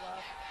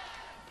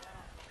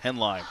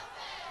 Henline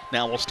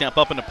now will step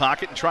up in the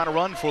pocket and try to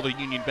run for the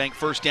Union Bank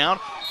first down.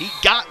 He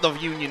got the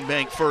Union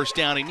Bank first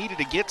down. He needed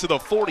to get to the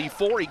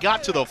 44. He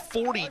got to the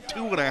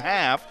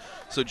 42.5.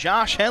 So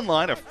Josh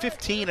Henline, a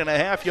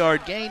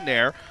 15.5-yard gain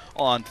there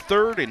on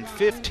 3rd and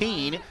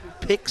 15,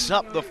 picks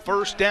up the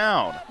first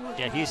down.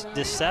 Yeah, he's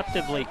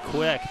deceptively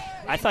quick.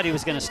 I thought he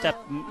was going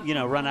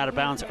to run out of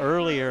bounds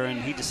earlier,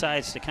 and he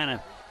decides to kind of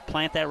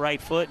plant that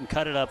right foot and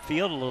cut it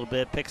upfield a little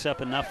bit, picks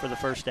up enough for the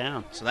first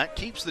down. So that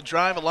keeps the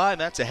drive alive.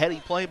 That's a heady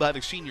play by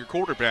the senior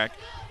quarterback,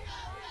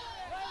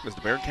 as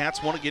the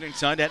Bearcats want to get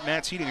inside that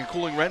Matt's Heating and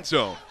Cooling red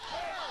zone.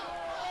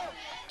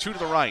 2 to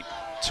the right,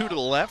 2 to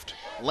the left.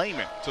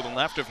 Lehman to the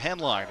left of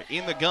Henline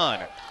in the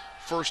gun.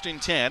 1st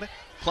and 10.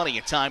 Plenty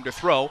of time to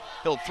throw.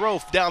 He'll throw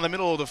down the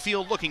middle of the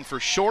field looking for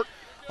Short.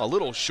 A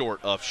little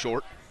short of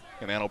Short.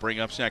 And that'll bring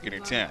up 2nd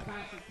and 10.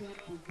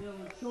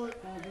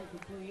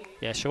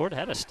 Yeah, Short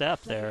had a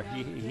step there.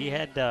 He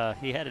had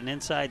an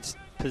inside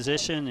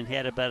position, and he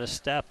had about a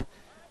step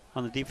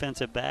on the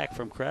defensive back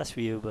from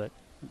Crestview, but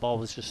the ball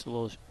was just a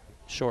little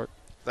short.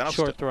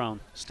 Short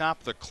thrown.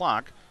 Stop the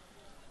clock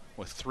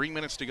with 3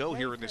 minutes to go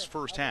here in this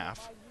first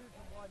half.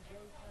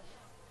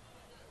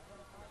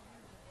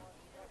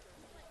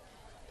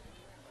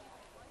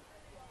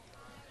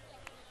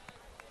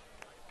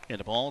 And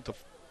the ball at the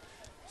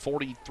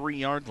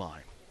 43-yard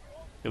line.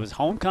 It was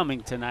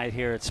homecoming tonight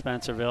here at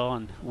Spencerville,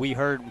 and we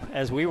heard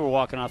as we were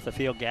walking off the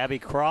field, Gabby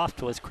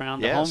Croft was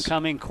crowned the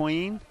homecoming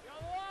queen.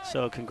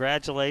 So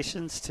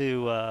congratulations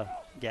to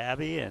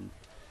Gabby and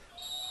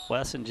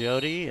Wes and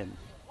Jody. And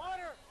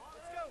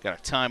got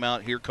a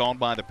timeout here called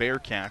by the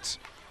Bearcats.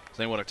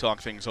 They want to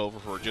talk things over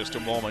for just a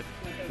moment.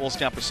 We'll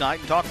step aside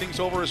and talk things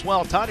over as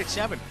well. Tied at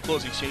 7,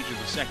 closing stages of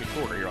the second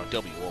quarter here on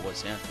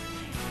WOSN.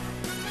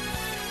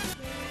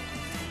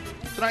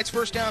 Tonight's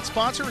first down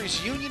sponsor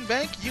is Union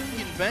Bank.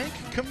 Union Bank,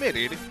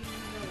 committed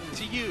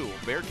to you.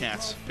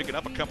 Bearcats picking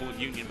up a couple of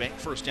Union Bank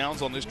first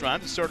downs on this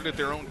drive. They started at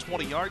their own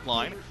 20-yard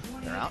line.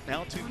 They're out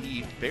now to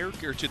the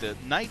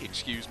Knight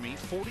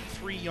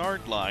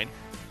 43-yard line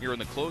here in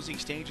the closing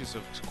stages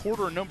of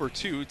quarter number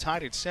 2,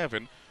 tied at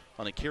 7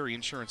 on the Carry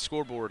Insurance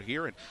scoreboard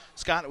here. And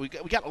Scott, we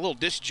got a little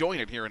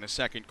disjointed here in the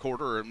second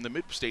quarter, or in the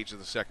mid stage of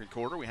the second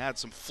quarter. We had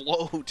some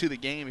flow to the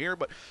game here,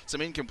 but some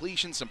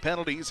incompletions, some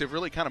penalties have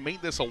really kind of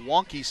made this a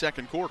wonky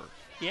second quarter.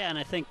 Yeah, and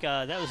I think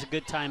that was a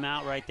good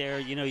timeout right there.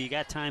 You know, you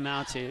got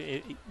timeouts.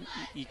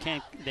 You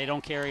can't. They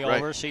don't carry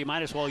over, right, so you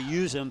might as well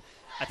use them.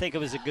 I think it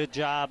was a good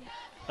job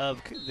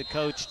of the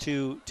coach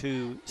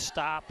to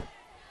stop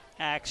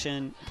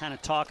action, kind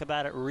of talk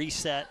about it,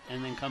 reset,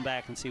 and then come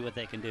back and see what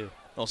they can do.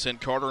 They'll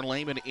send Carter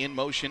Lehman in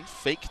motion,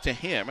 fake to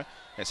him,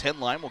 as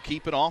Headline will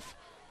keep it off,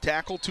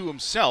 tackle to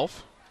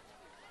himself,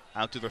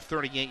 out to the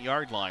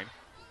 38-yard line.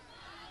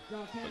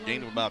 A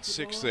gain of about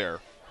 6 there.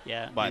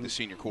 Yeah, by the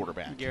senior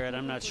quarterback. Garrett,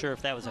 I'm not sure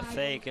if that was a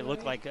fake. It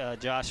looked like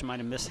Josh might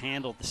have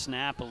mishandled the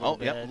snap a little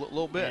bit. Yeah, a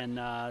little bit.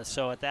 And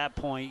so at that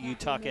point, you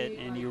tuck it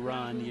and you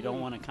run. You don't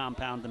want to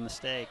compound the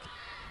mistake.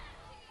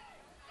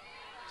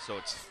 So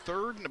it's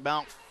 3rd and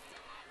about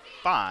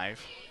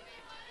 5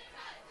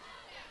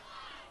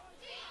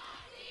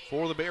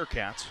 for the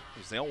Bearcats,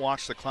 as they'll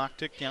watch the clock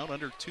tick down,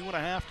 under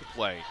 2.5 to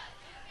play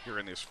here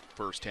in this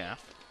first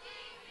half.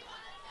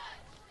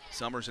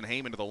 Summers and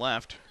Heyman to the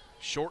left.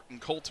 Short and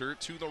Coulter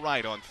to the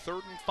right on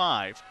 3rd and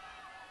 5.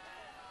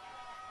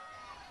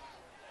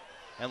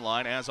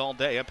 Headline, as all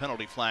day, a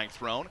penalty flag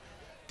thrown.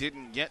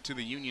 Didn't get to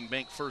the Union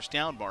Bank first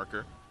down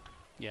marker.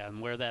 Yeah,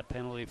 and where that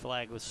penalty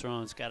flag was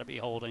thrown, it's got to be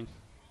holding.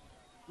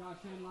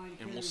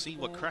 And we'll see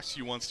what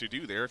Crestview wants to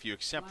do there. If you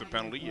accept the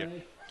penalty,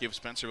 you give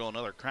Spencerville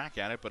another crack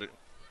at it, but it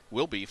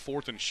will be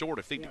 4th and short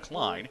if they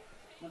decline.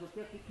 Number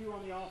 52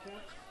 on the offense.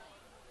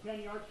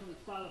 10 yards from the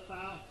spot of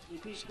foul.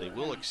 So they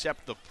will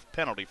accept the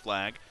penalty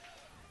flag.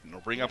 And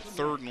it'll bring up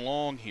 3rd and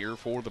long here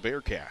for the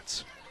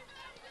Bearcats.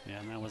 Yeah,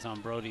 and that was on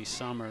Brody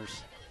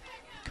Summers,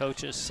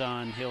 coach's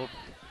son. He'll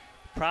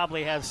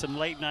probably have some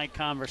late night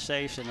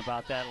conversation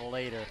about that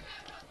later.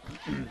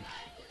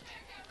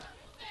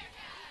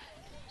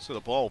 So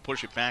the ball will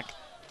push it back,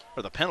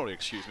 or the penalty,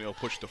 excuse me, will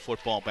push the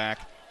football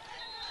back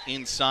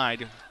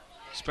inside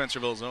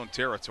Spencerville's own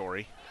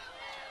territory.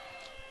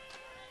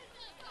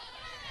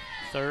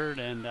 3rd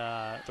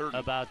and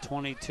about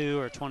 22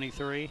 or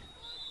 23.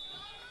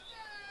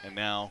 And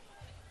now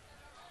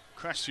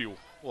Crestview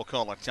will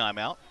call a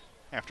timeout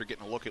after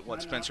getting a look at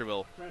what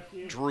Spencerville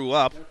drew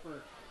up.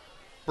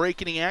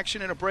 Breaking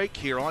action and a break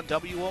here on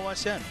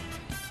WOSN.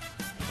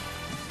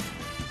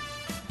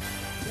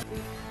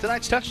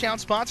 Tonight's touchdown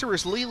sponsor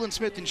is Leland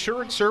Smith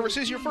Insurance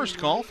Services, your first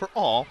call for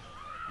all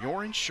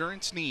your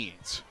insurance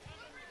needs.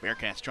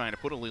 Bearcats trying to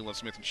put a Leland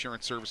Smith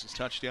Insurance Services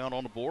touchdown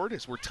on the board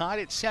as we're tied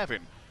at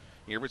 7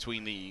 here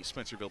between the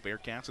Spencerville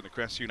Bearcats and the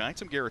Crestview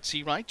Knights. I'm Garrett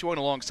Seawright, joined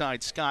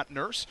alongside Scott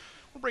Nurse.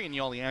 We're bringing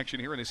you all the action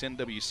here in this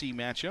NWC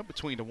matchup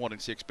between the 1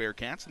 and 6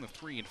 Bearcats and the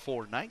 3 and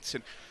 4 Knights.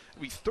 And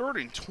it'll be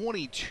 3rd and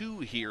 22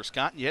 here,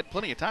 Scott. And you had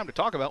plenty of time to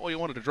talk about what you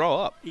wanted to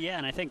draw up. Yeah,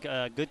 and I think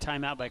a good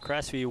timeout by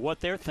Crestview.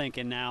 What they're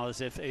thinking now is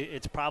if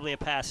it's probably a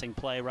passing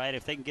play, right?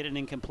 If they can get an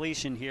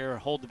incompletion here,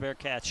 hold the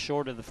Bearcats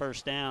short of the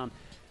first down,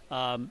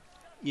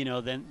 you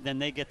know, then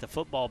they get the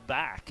football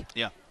back.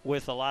 Yeah.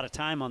 With a lot of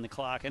time on the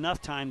clock,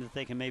 enough time that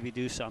they can maybe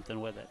do something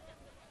with it.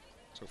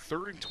 So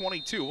 3rd and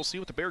 22. We'll see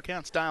what the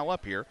Bearcats dial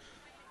up here.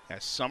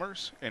 As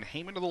Summers and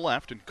Heyman to the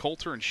left and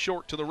Coulter and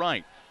Short to the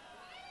right.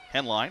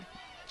 Henline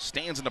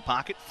stands in the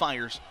pocket,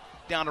 fires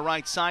down the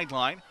right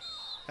sideline.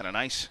 And a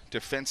nice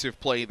defensive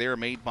play there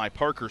made by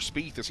Parker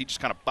Spieth as he just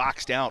kind of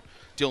boxed out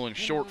Dylan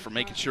Short for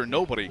making sure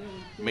nobody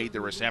made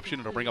the reception.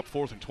 It'll bring up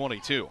 4th and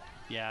 22.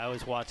 Yeah, I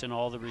was watching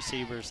all the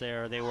receivers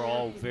there. They were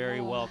all very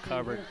well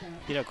covered.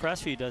 You know,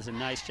 Crestview does a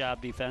nice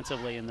job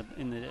defensively in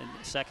the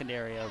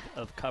secondary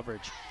of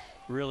coverage.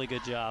 Really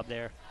good job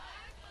there.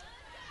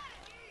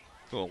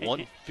 So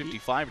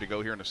 1:55 to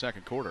go here in the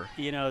second quarter.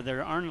 You know,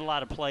 there aren't a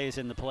lot of plays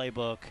in the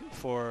playbook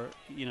for,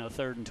 you know,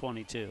 3rd and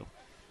 22.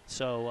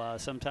 So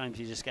sometimes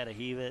you just got to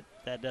heave it.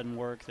 That doesn't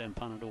work, then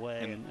punt it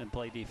away and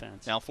play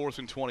defense. Now 4th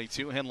and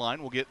 22. Henline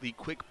will get the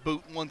quick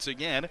boot once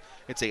again.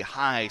 It's a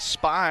high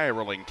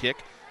spiraling kick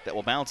that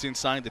will bounce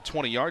inside the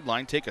 20-yard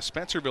line, take a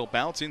Spencerville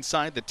bounce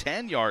inside the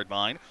 10-yard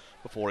line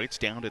before it's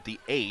down at the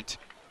 8.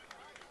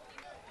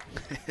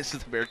 This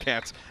is the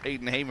Bearcats.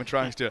 Aiden Heyman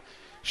tries to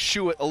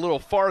shoo it a little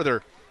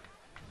farther.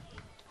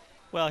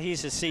 Well,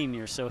 he's a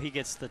senior, so he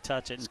gets to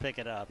touch it and pick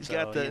it up. He's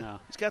got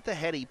the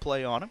heady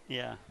play on him.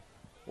 Yeah.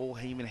 Old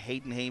Hayden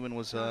Heyman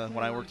was, when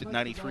I worked at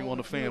 93 on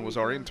the Fan, was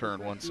our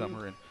intern one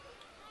summer, and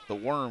the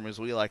Worm, as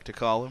we like to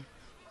call him.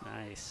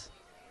 Nice.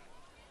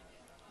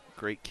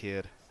 Great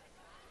kid.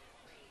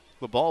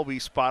 The ball will be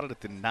spotted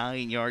at the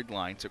 9-yard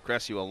line, so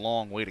Crestview a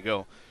long way to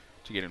go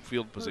to get in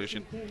field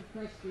position,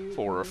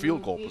 for a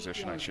field goal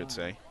position, I should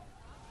say.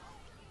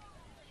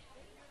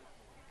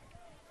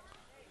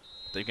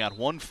 They've got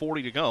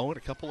 1:40 to go and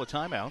a couple of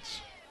timeouts,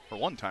 or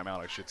one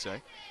timeout, I should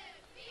say.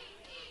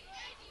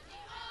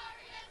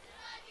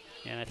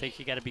 And I think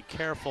you got to be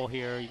careful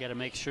here. You got to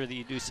make sure that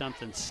you do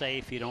something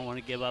safe. You don't want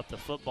to give up the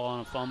football on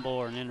a fumble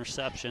or an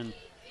interception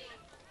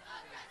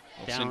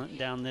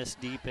down this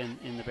deep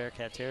in the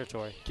Bearcat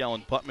territory.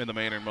 Kellen Putman, the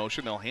man in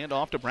motion. They'll hand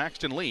off to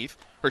Braxton Leaf,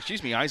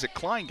 Isaac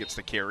Klein gets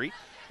the carry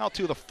out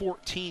to the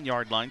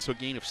 14-yard line, so a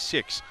gain of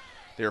 6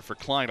 there for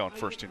Klein on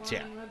 1st and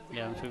 10.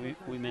 Yeah, so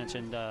we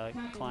mentioned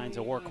Klein's a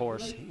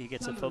workhorse. He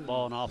gets the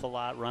football an awful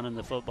lot, running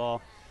the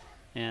football,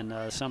 and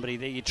somebody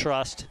that you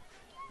trust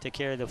to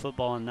carry the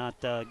football and not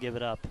give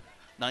it up.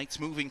 Knights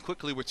moving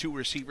quickly with 2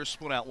 receivers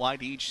split out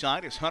wide to each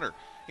side as Hunter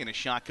in a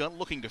shotgun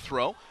looking to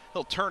throw.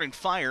 He'll turn and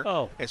fire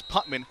as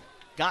Putman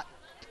got,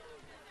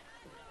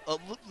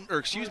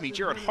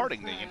 Jared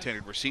Harding, the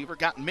intended receiver,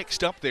 got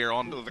mixed up there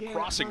on the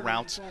crossing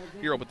routes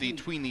here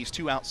between these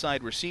 2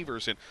 outside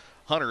receivers, and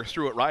Hunter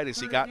threw it right as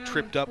he got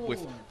tripped up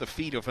with the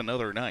feet of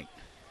another Knight.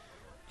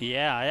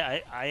 Yeah,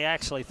 I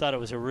actually thought it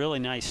was a really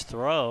nice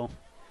throw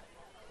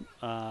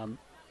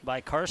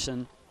by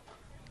Carson.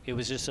 It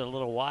was just a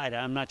little wide.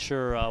 I'm not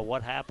sure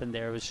what happened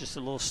there. It was just a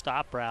little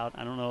stop route.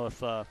 I don't know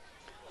if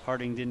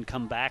Harding didn't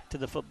come back to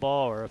the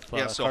football or if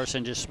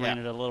Carson just ran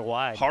it a little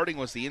wide. Harding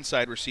was the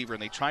inside receiver,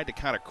 and they tried to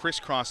kind of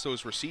crisscross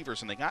those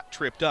receivers, and they got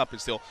tripped up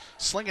as they'll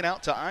sling it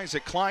out to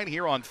Isaac Klein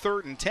here on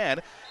 3rd and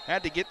 10.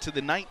 Had to get to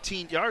the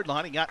 19-yard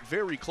line. He got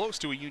very close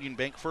to a Union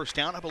Bank first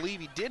down. I believe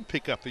he did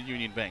pick up the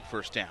Union Bank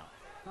first down.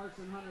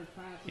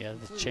 Yeah,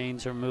 the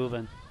chains are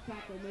moving.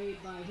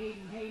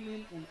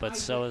 But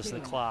so is the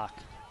clock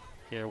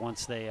here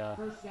once they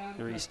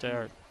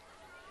restart.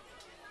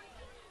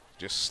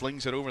 Just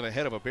slings it over the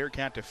head of a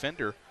Bearcat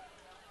defender.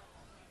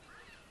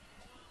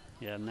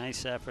 Yeah,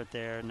 nice effort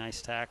there.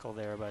 Nice tackle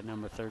there by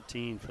number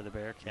 13 for the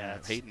Bearcats. Yeah,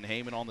 Hayden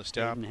Heyman on the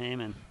stop. Hayden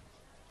Heyman.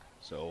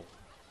 So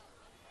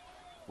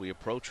we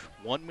approach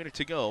 1 minute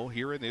to go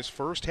here in this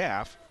first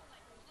half.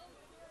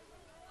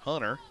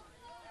 Hunter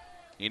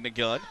in the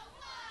gun.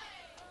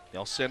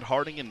 They'll send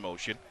Harding in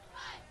motion.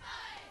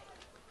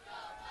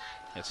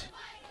 As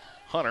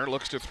Hunter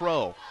looks to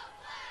throw.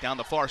 Down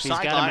the far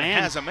sideline,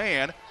 has a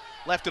man.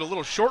 Left it a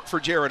little short for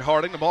Jared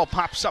Harding. The ball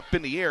pops up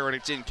in the air, and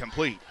it's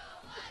incomplete.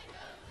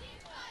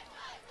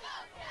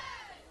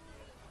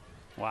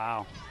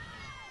 Wow.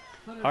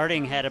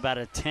 Harding had about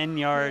a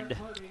 10-yard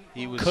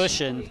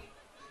cushion,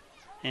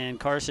 and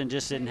Carson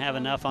just didn't have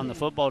enough on the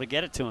football to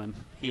get it to him.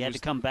 He had to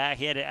come back.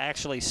 He had to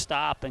actually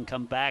stop and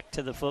come back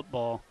to the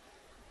football.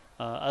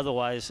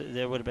 Otherwise,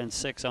 there would have been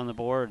 6 on the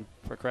board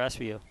for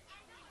Crestview.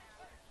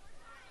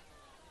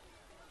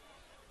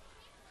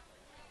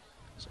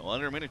 So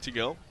under a minute to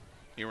go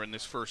here in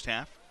this first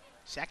half.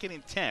 2nd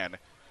and 10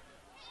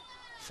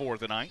 for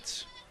the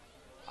Knights.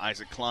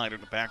 Isaac Klein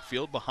in the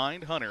backfield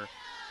behind Hunter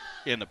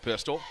in the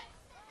pistol.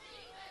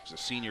 He's a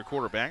senior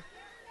quarterback.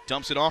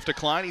 Dumps it off to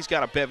Klein. He's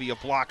got a bevy of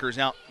blockers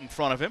out in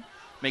front of him.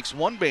 Makes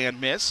one man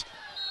miss.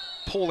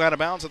 Pulled out of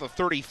bounds at the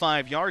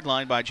 35-yard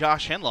line by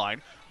Josh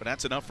Henline, but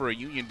that's enough for a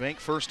Union Bank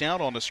first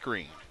down on the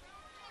screen.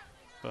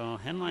 Well,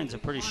 Henline's a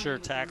pretty sure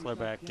tackler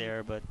back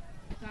there, but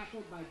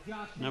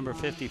number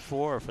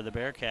 54 for the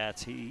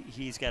Bearcats,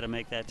 he's got to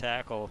make that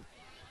tackle.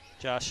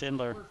 Josh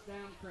Schindler,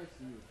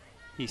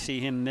 you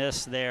see him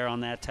miss there on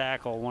that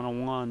tackle,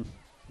 one-on-one.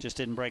 Just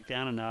didn't break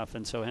down enough,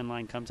 and so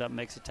Henline comes up and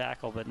makes a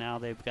tackle, but now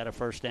they've got a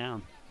first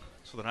down.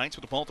 So the Knights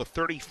with the ball at the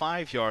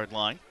 35-yard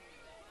line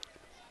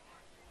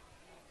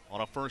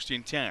on a 1st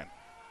and 10.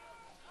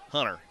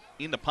 Hunter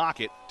in the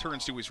pocket,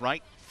 turns to his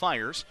right,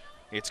 fires.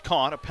 It's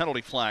caught, a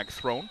penalty flag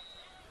thrown.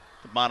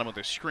 The bottom of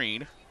the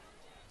screen.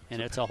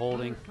 And it's a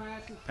holding.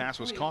 Pass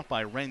was caught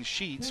by Ren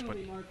Sheets, but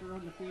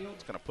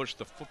it's going to push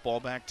the football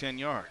back 10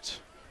 yards.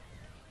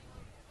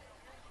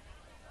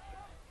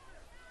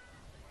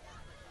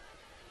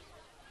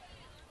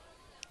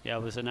 Yeah,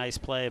 it was a nice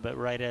play, but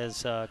right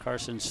as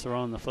Carson's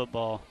throwing the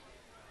football,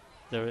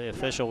 the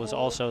official was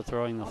also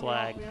throwing the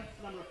flag.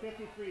 Number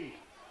 53,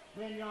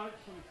 10 yards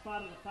from the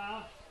spot of the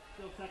foul,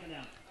 still 2nd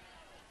down.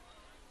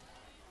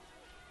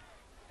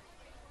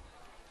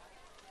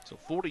 So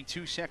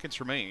 42 seconds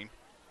remain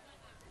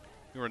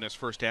here in this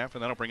first half,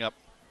 and that'll bring up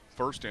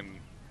 1st and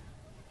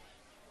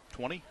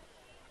 20.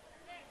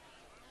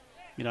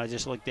 I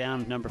just looked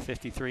down. Number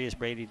 53 is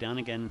Brady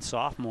Dunnigan,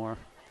 sophomore.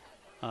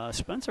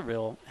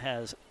 Spencerville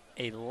has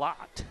a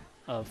lot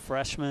of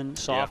freshmen,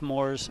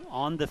 sophomores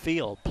on the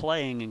field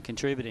playing and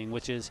contributing,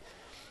 which is,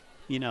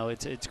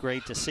 it's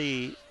great to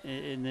see.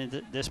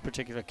 In this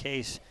particular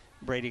case,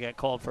 Brady got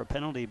called for a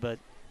penalty, but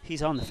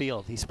he's on the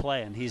field. He's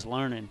playing. He's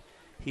learning.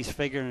 He's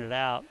figuring it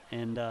out,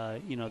 and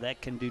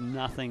that can do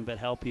nothing but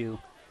help you,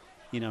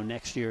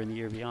 next year and the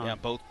year beyond. Yeah,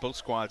 both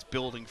squads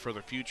building for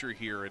the future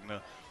here in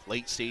the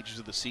late stages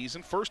of the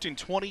season. 1st and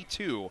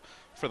 22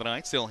 for the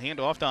Knights. They'll hand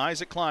off to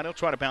Isaac Klein. He'll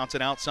try to bounce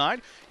it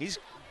outside. He's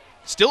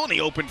still in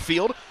the open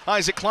field.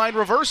 Isaac Klein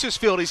reverses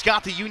field. He's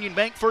got the Union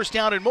Bank first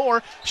down and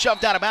more.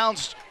 Shoved out of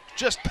bounds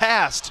just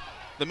past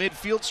the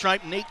midfield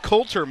stripe. Nate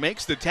Coulter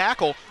makes the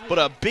tackle, but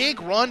a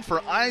big run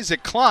for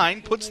Isaac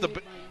Klein puts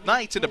the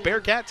Knights into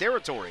Bearcat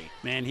territory.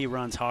 Man, he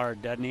runs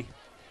hard, doesn't he?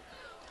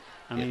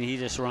 I mean, he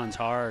just runs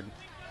hard.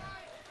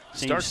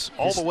 Starts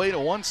all the way to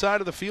one side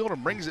of the field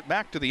and brings it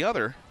back to the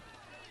other.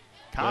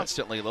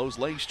 Constantly, those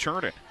legs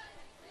churning.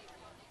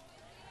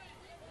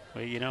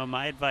 Well,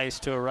 my advice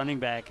to a running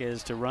back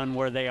is to run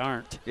where they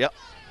aren't. Yep.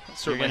 That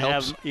certainly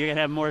helps. You're going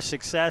to have more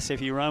success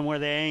if you run where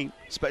they ain't.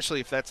 Especially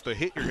if that's the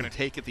hit you're going to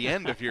take at the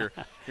end of your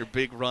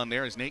big run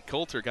there, as Nate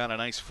Coulter got a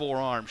nice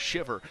forearm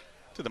shiver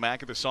to the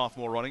back of the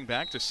sophomore running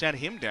back to set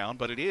him down.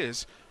 But it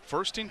is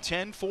 1st and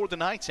 10 for the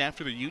Knights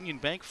after the Union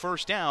Bank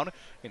first down,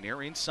 and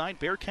they're inside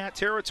Bearcat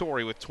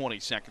territory with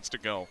 20 seconds to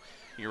go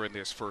here in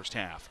this first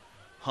half.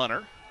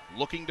 Hunter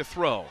looking to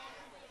throw.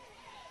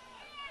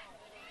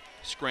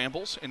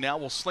 Scrambles, and now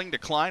will sling to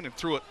Klein and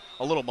threw it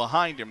a little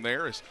behind him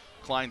there as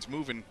Klein's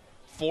moving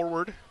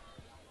forward.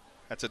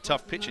 That's a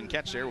tough pitch and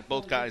catch there with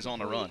both guys on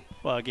the run.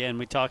 Well, again,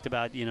 we talked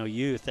about,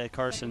 youth. That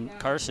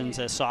Carson's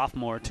a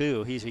sophomore,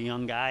 too. He's a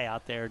young guy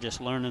out there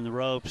just learning the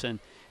ropes. And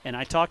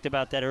I talked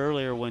about that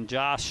earlier when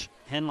Josh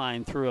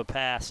Henline threw a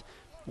pass.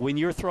 When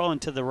you're throwing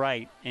to the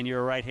right and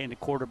you're a right-handed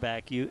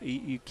quarterback,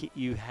 you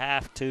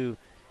have to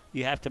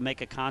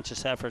make a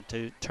conscious effort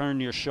to turn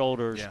your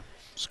shoulders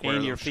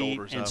and your feet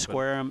and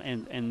square them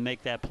and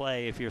make that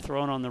play. If you're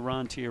throwing on the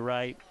run to your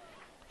right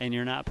and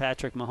you're not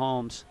Patrick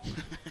Mahomes,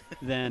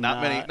 then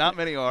not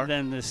many are.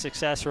 Then the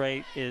success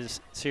rate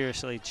is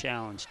seriously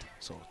challenged.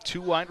 So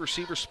 2 wide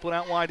receivers split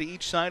out wide to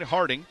each side.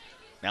 Harding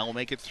now will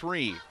make it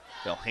 3.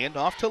 They'll hand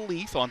off to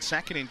Leith on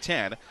 2nd and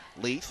 10.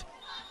 Leith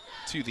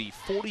to the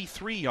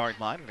 43-yard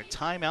line, and a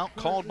timeout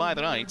called by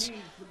the Knights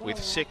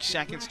with 6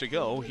 seconds to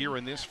go here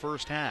in this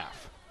first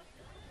half.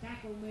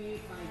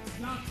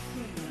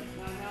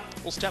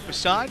 We'll step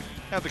aside,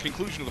 have the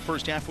conclusion of the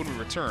first half when we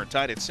return.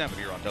 Tied at 7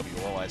 here on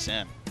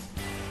WOSN.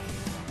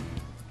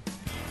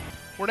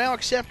 We're now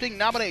accepting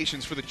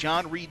nominations for the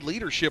John Reed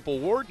Leadership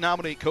Award.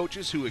 Nominate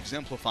coaches who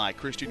exemplify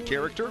Christian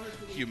character,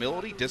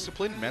 humility,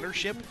 discipline,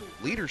 mentorship,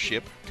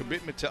 leadership,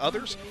 commitment to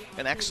others,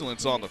 and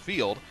excellence on the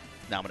field.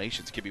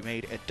 Nominations can be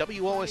made at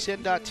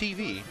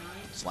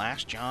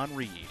WOSN.TV/John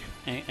Reed.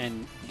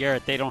 And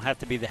Garrett, they don't have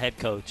to be the head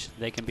coach.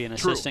 They can be an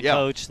assistant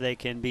coach. They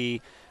can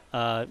be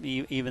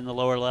even the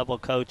lower level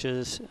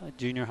coaches,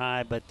 junior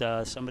high,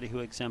 but somebody who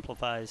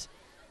exemplifies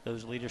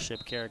those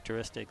leadership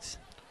characteristics.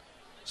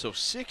 So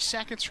 6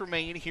 seconds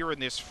remain here in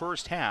this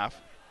first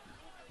half.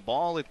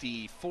 Ball at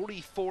the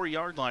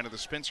 44-yard line of the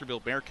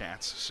Spencerville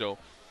Bearcats. So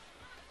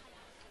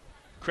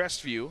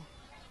Crestview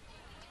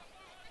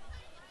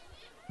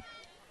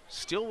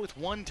still with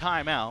 1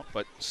 timeout,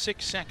 but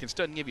 6 seconds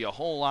doesn't give you a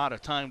whole lot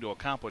of time to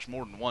accomplish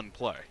more than 1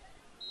 play.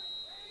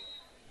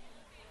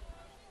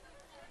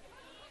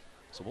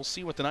 So we'll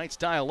see what the Knights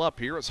dial up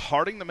here. It's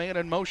Harding, the man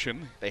in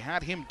motion. They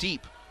had him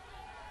deep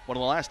one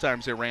of the last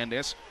times they ran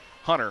this.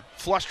 Hunter,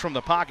 flushed from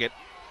the pocket,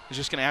 is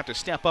just going to have to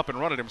step up and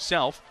run it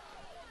himself,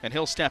 and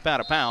he'll step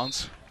out of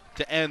bounds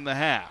to end the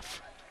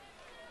half.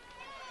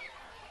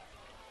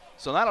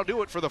 So that'll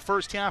do it for the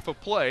first half of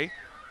play.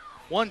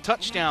 1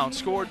 touchdown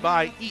scored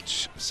by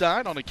each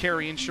side on the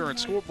Carey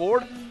Insurance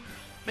scoreboard.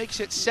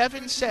 Makes it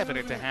 7-7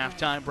 at the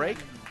halftime break.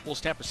 We'll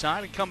step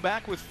aside and come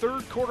back with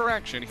third quarter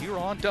action here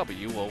on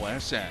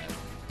WOSN.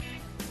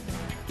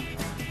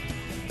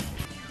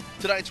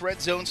 Tonight's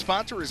Red Zone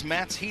sponsor is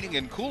Matt's Heating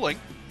and Cooling.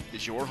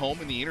 Is your home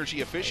in the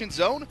energy efficient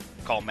zone?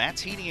 Call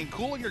Matt's Heating and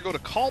Cooling or go to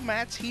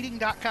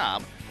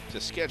callmattsheating.com to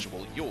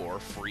schedule your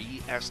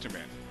free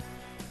estimate.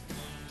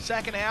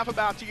 Second half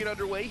about to get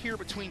underway here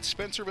between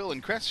Spencerville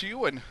and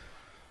Crestview. And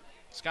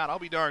Scott, I'll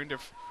be darned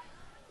if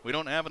we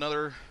don't have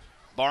another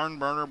barn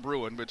burner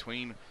brewing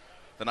between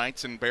the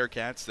Knights and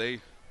Bearcats.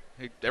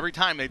 Every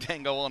time they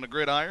tango on the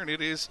gridiron,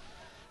 it is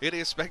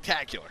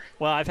spectacular.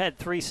 Well, I've had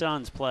 3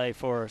 sons play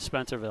for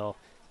Spencerville,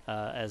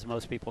 as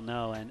most people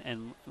know,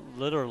 and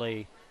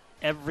literally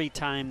every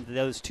time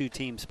those 2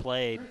 teams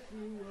played,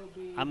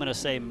 I'm going to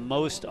say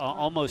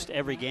almost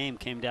every game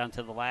came down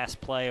to the last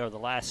play or the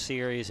last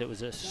series. It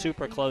was a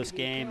super close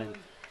game, and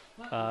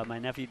my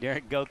nephew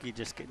Derek Goki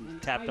just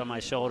tapped on my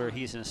shoulder.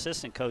 He's an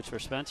assistant coach for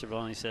Spencerville,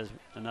 and he says,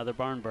 another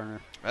barn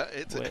burner.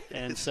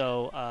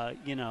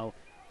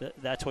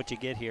 That's what you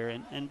get here.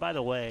 And by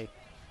the way,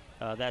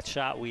 that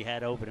shot we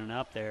had opening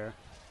up there,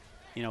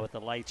 with the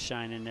lights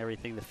shining and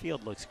everything, the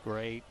field looks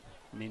great.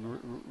 I mean,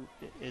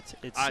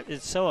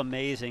 it's so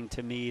amazing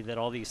to me that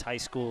all these high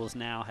schools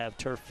now have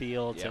turf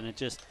fields, and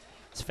it's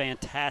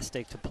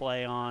fantastic to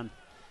play on.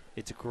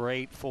 It's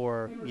great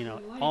for,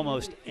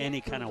 almost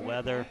any kind of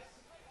weather.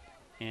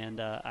 And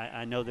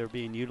I know they're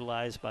being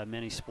utilized by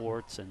many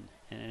sports, and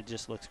it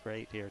just looks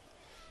great here.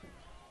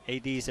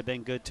 ADs have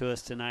been good to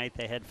us tonight.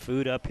 They had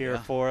food up here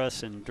for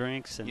us and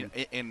drinks, and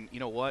you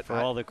know what? For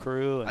all the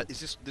crew.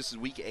 This is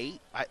week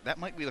 8. That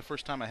might be the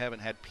first time I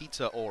haven't had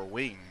pizza or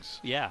wings.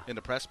 In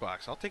the press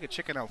box. I'll take a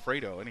chicken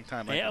Alfredo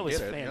anytime I can get it. It was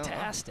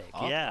fantastic.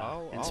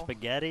 And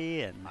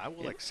spaghetti, and I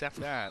will accept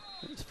that.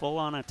 It was full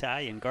on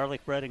Italian,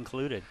 garlic bread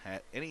included.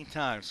 At any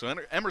time. So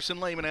Emerson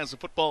Lehman has the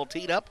football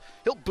teed up.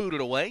 He'll boot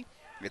it away.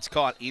 It's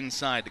caught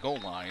inside the goal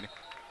line,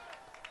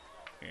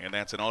 and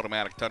that's an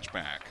automatic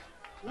touchback.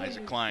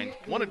 Isaac Klein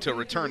wanted to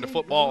return the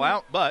football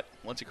out, but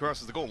once he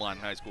crosses the goal line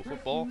in high school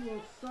football,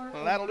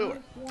 well, that'll do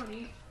it.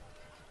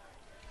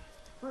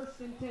 1st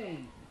and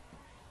 10.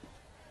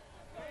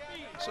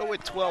 So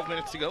with 12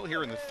 minutes to go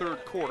here in the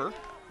third quarter,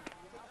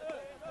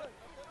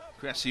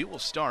 Crestview will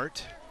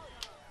start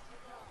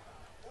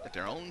at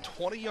their own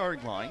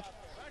 20-yard line.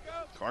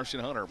 Carson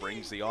Hunter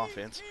brings the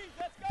offense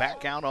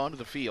back out onto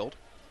the field.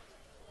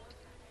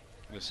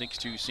 The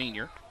 6'2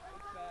 senior.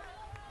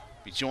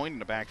 Be joined in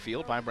the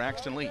backfield by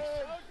Braxton Leaf.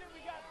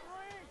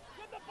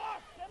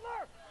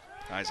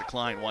 Isaac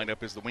Klein wind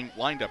up as the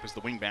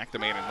wingback, the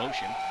man in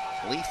motion.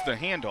 Leaf the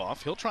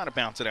handoff. He'll try to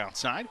bounce it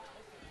outside.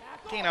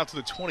 Gain out to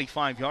the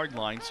 25-yard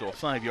line, so a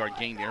 5-yard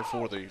gain there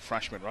for the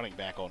freshman running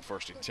back on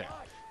 1st and 10.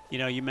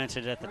 You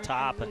mentioned at the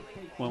top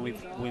when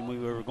we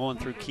were going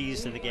through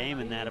keys to the game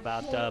and that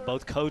about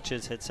both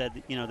coaches had said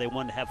they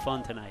wanted to have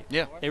fun tonight.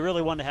 Yeah. They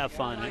really wanted to have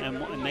fun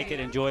and make it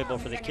enjoyable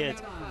for the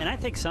kids. And I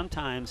think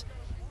sometimes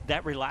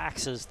that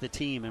relaxes the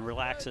team and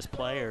relaxes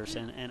players.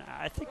 And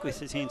I think we've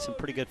seen some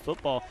pretty good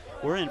football.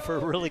 We're in for a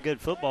really good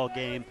football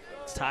game.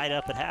 It's tied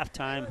up at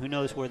halftime. Who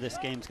knows where this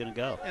game's going to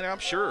go? And I'm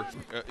sure,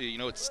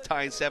 it's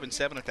tied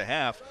 7-7 at the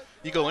half.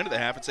 You go into the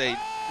half and say,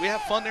 we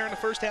have fun there in the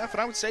first half. And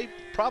I would say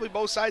probably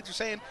both sides are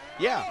saying,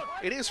 yeah,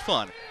 it is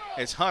fun.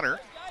 As Hunter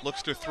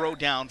looks to throw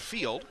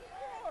downfield.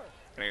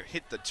 And it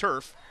hit the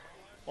turf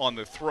on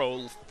the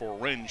throw for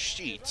Ren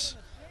Sheets.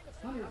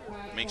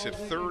 Makes it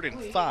 3rd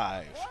and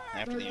 5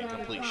 after the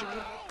incompletion.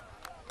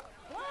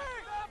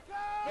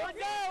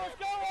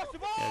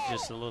 Yeah,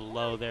 just a little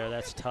low there.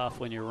 That's tough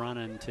when you're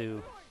running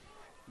to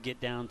get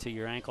down to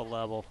your ankle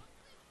level.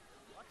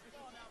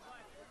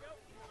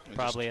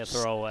 Probably a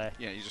throwaway.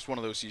 Yeah, you're just one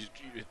of those.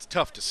 It's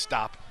tough to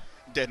stop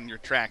dead in your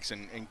tracks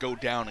and go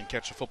down and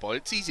catch a football.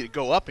 It's easy to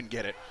go up and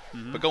get it,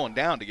 but going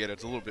down to get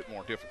it's a little bit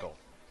more difficult.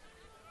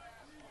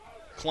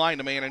 Klein,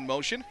 the man in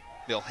motion.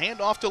 They'll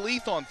hand off to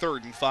Leith on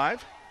 3rd and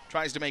 5.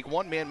 Tries to make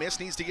one man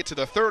miss, needs to get to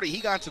the 30. He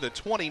got to the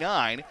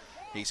 29.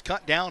 He's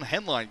cut down.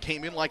 Henline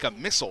came in like a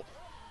missile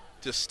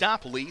to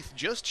stop Leith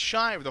just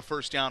shy of the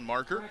first down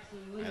marker.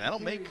 And that'll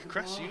make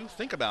Crestview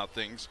think about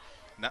things.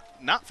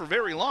 Not for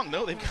very long,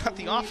 though. They've got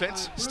the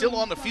offense still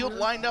on the field,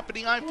 lined up in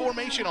the I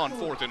formation on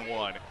 4th and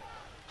 1.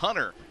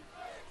 Hunter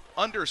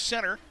under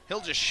center.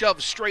 He'll just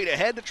shove straight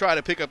ahead to try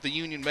to pick up the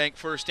Union Bank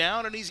first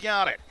down, and he's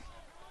got it.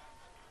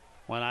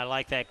 When I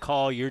like that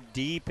call, you're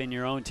deep in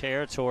your own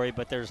territory,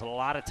 but there's a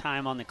lot of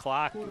time on the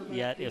clock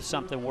yet if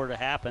something were to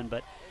happen.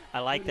 But I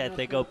like that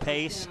they go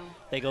pace,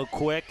 they go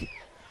quick,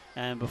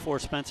 and before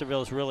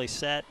Spencerville is really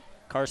set,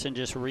 Carson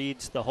just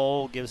reads the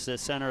hole, gives the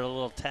center a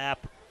little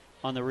tap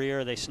on the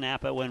rear. They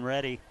snap it when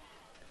ready,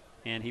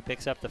 and he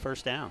picks up the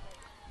first down.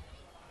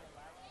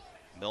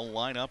 They'll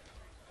line up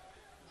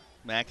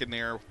back in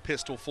their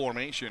pistol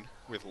formation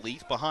with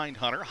Leith behind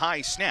Hunter.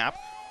 High snap.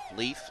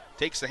 Leith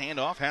takes the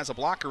handoff, has a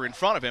blocker in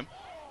front of him.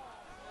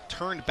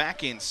 Turned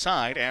back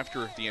inside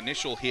after the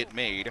initial hit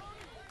made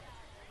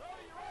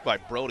by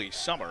Brody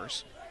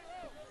Summers.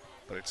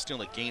 But it's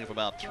still a gain of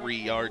about 3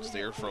 yards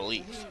there for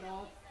Leith.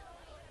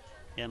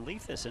 And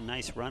Leith is a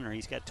nice runner.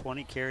 He's got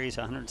 20 carries,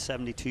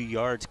 172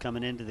 yards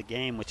coming into the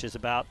game, which is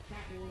about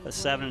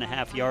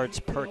 7.5 yards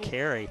per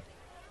carry.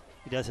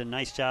 He does a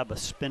nice job of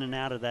spinning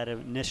out of that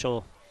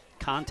initial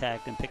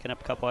contact and picking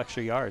up a couple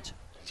extra yards.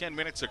 10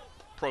 minutes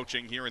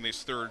approaching here in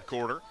this third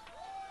quarter.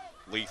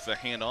 Leith the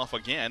handoff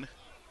again.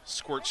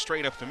 Squirt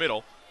straight up the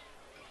middle.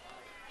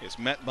 Is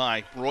met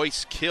by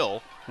Royce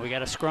Kill. We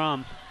got a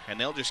scrum. And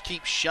they'll just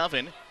keep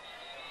shoving.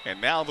 And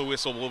now the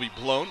whistle will be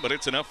blown, but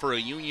it's enough for a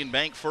Union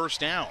Bank first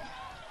down.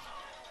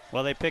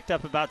 Well, they picked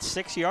up about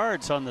 6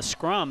 yards on the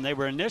scrum. They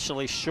were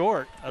initially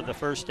short of the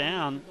first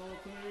down,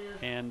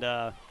 and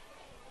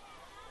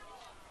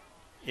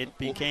it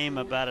became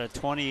about a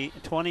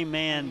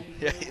 20-man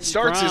yeah, it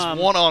starts scrum.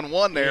 as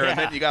one-on-one there, and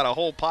then you got a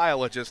whole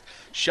pile of just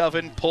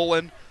shoving,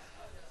 pulling,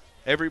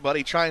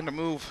 everybody trying to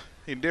move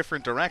in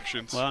different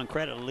directions. Well, and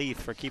credit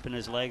Leith for keeping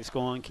his legs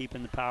going,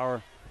 keeping the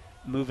power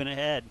moving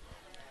ahead.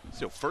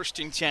 So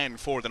 1st and 10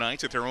 for the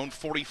Knights at their own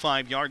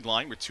 45-yard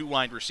line with 2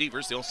 wide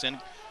receivers. They'll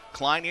send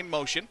Klein in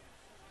motion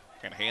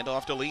and hand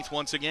off to Leith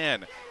once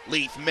again.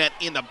 Leith met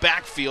in the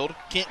backfield.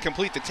 Can't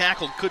complete the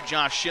tackle, could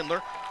Josh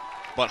Schindler.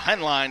 But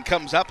Henline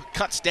comes up,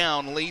 cuts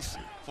down Leith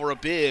for a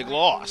big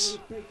loss.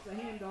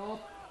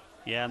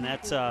 Yeah, and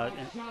that's,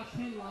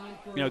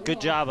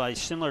 good job.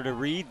 Similar to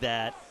read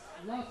that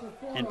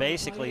and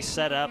basically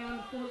set up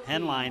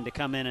Henline to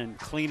come in and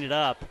clean it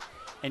up.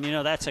 And,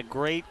 that's a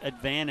great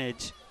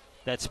advantage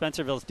that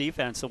Spencerville's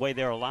defense, the way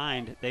they're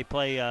aligned, they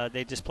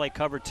just play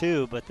cover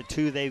 2, but the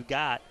 2 they've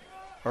got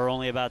are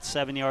only about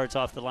 7 yards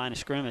off the line of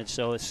scrimmage.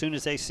 So as soon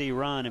as they see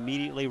run,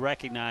 immediately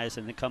recognize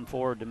and then come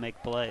forward to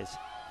make plays.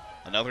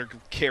 Another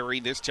carry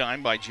this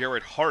time by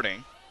Jared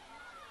Harding.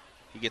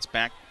 He gets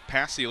back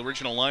past the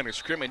original line of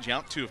scrimmage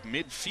out to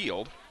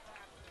midfield.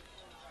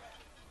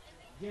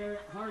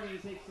 Jarrett Harding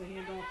takes the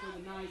handoff for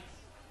the Knights.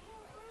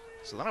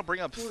 So that'll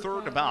bring up third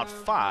and about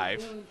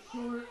 5.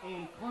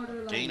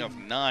 Gain of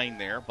 9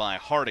 there by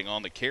Harding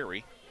on the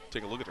carry.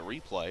 Take a look at the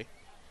replay.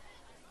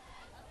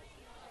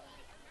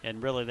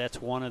 And really,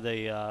 that's one of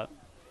the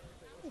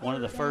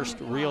first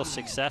real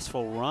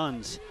successful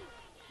runs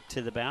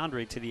to the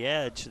boundary, to the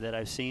edge that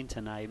I've seen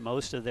tonight.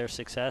 Most of their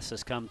success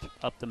has come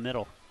up the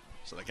middle.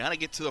 So they got to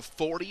get to the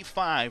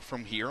 45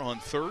 from here on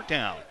third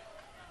down.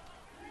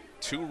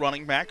 2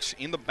 running backs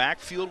in the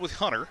backfield with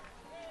Hunter.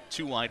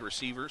 1 wide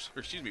receiver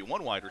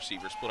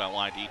split out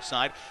wide to each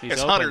side. He's as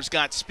open. Hunter's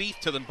got Spieth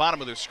to the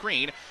bottom of the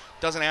screen.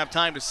 Doesn't have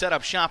time to set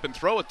up shop and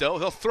throw it, though.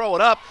 He'll throw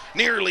it up,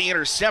 nearly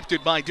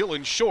intercepted by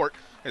Dylan Short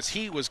as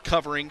he was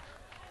covering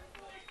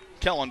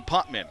Kellen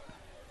Putman.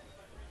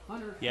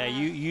 Yeah,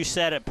 you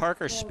said it.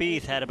 Parker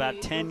Spieth had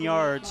about 10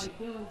 yards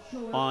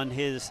on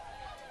his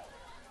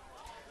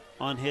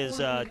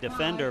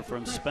defender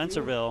from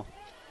Spencerville,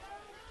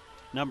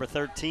 number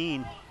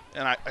 13.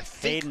 And I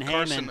think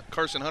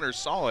Carson Hunter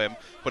saw him,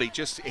 but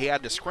he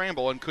had to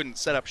scramble and couldn't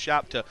set up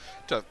shop to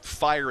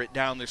fire it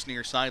down this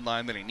near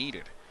sideline that he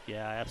needed.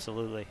 Yeah,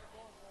 absolutely.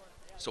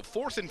 So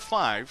 4th and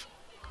 5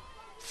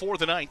 for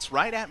the Knights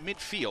right at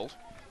midfield.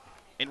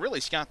 And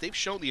really, Scott, they've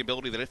shown the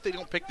ability that if they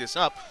don't pick this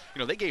up,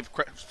 they gave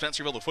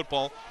Spencerville the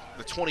football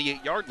the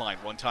 28-yard line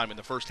one time in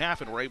the first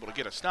half and were able to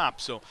get a stop.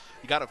 So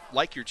you got to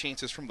like your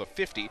chances from the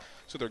 50.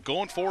 So they're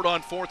going forward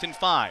on 4th and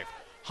 5.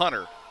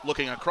 Hunter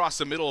looking across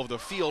the middle of the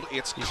field.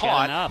 It's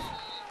caught,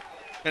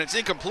 and it's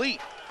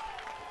incomplete.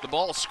 The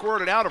ball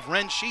squirted out of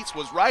Ren Sheets,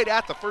 was right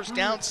at the first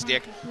down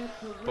stick.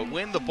 But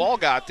when the ball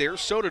got there,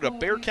 so did a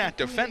Bearcat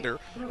defender,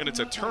 and it's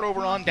a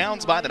turnover on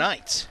downs by the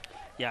Knights.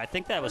 Yeah, I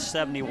think that was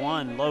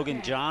 71.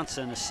 Logan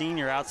Johnson, a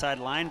senior outside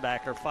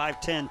linebacker,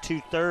 5'10",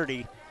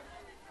 230.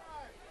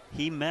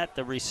 He met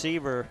the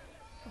receiver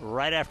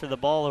right after the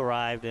ball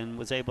arrived and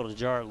was able to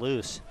jar it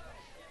loose.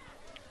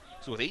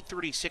 So with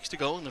 8:36 to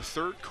go in the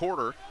third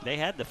quarter. They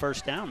had the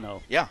first down,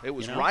 though. Yeah, it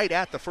was right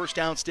at the first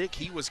down stick.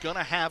 He was going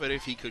to have it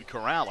if he could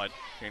corral it.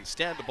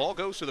 Instead, the ball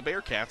goes to the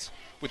Bearcats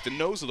with the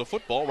nose of the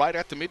football right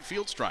at the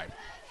midfield stripe.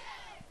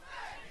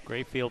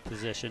 Great field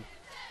position.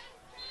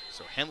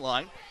 So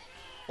Henline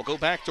will go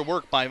back to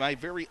work by my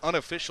very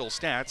unofficial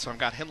stats. I've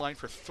got Henline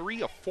for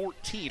 3 of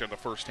 14 in the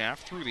first half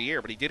through the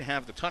air, but he did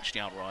have the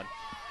touchdown run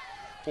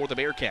for the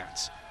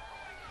Bearcats.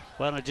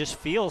 Well, it just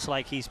feels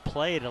like he's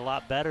played a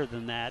lot better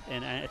than that,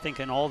 and I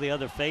think in all the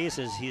other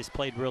phases he's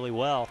played really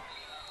well.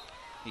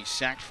 He's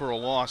sacked for a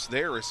loss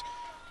there as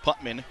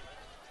Liam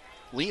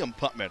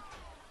Putman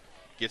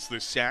gets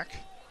this sack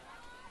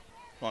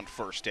on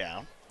first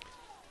down.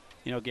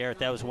 Garrett,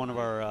 that was one of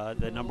our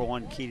the number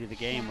one key to the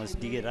game was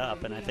D it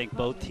up, and I think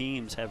both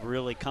teams have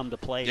really come to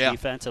play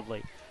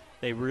defensively.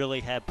 They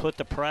really have put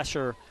the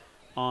pressure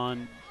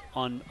on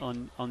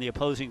the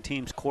opposing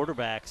team's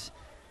quarterbacks.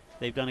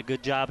 They've done a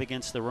good job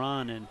against the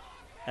run, and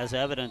as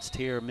evidenced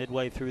here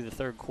midway through the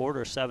third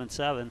quarter,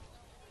 7-7.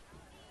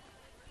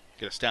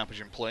 Get a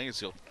stoppage in play as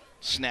he'll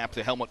snap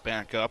the helmet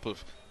back up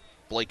of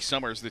Blake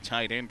Summers, the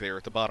tight end there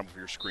at the bottom of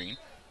your screen.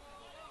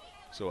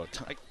 So a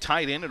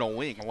tight end and a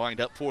wing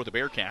lined up for the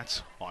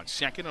Bearcats on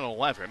 2nd and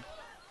 11.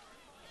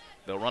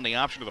 They'll run the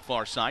option to the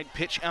far side.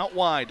 Pitch out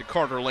wide to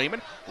Carter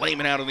Lehman.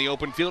 Lehman out in the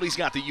open field. He's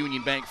got the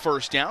Union Bank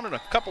first down and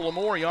a couple of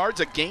more yards.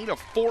 A gain of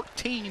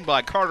 14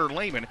 by Carter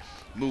Lehman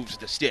moves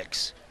the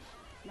sticks.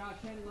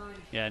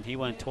 Yeah, and he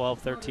went 12,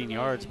 13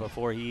 yards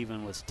before he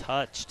even was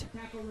touched.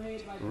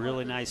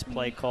 Really nice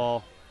play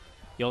call.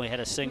 You only had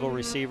a single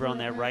receiver on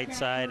that right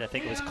side. I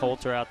think it was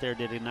Coulter out there,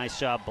 did a nice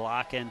job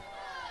blocking.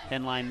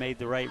 Henline made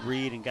the right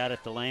read and got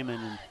it to Lehman,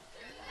 and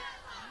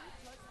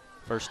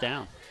first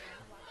down.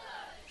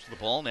 So the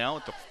ball now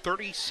at the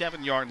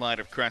 37-yard line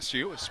of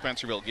Crestview as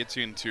Spencerville gets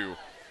into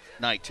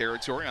Knight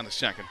territory on the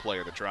second play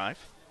of the drive.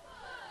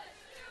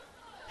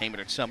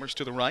 Heyman and Summers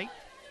to the right.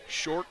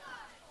 Short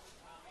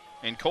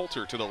and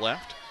Coulter to the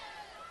left.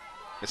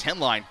 As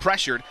Henline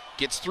pressured,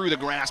 gets through the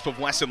grasp of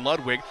Wesson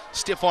Ludwig.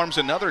 Stiff arms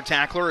another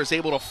tackler, is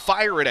able to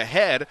fire it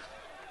ahead.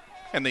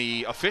 And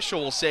the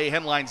official will say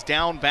Henline's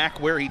down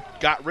back where he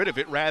got rid of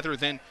it rather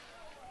than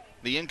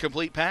the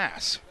incomplete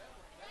pass.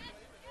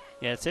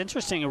 Yeah, it's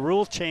interesting. A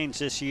rule change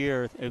this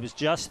year. It was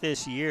just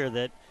this year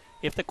that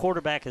if the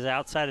quarterback is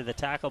outside of the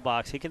tackle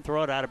box, he can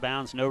throw it out of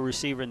bounds, no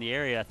receiver in the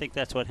area. I think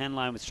that's what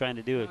Henline was trying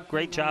to do. A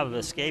great job of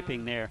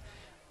escaping there.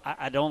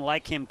 I don't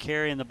like him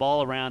carrying the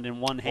ball around in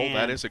one hand. Oh,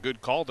 that is a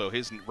good call, though.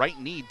 His right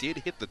knee did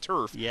hit the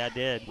turf. Yeah, it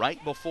did.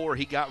 Right before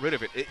he got rid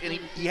of it. And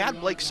he had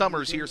Blake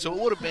Summers here, so it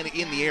would have been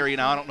in the area.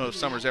 Now, I don't know if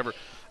Summers ever,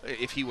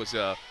 if he was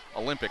a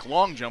Olympic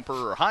long jumper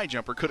or high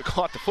jumper, could have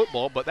caught the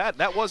football. But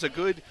that was a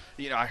good,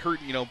 I heard,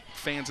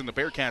 fans in the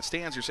Bearcat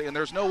stands are saying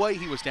there's no way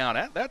he was down.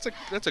 That's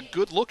a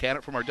good look at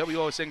it from our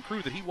WOSN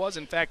crew that he was,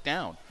 in fact,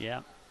 down.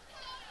 Yeah.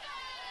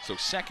 So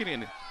 2nd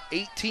and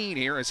 18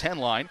 here as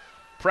Henline.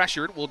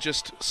 Pressured, will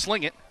just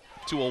sling it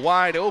to a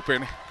wide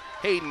open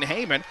Hayden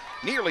Heyman.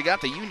 Nearly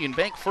got the Union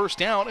Bank first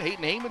down.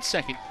 Hayden Heyman's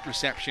 2nd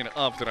reception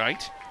of the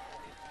night.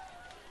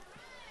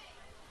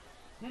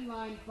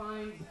 Henline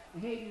finds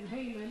Hayden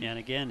Heyman. And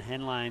again,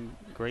 Henline,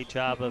 great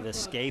job of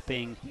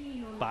escaping,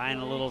 buying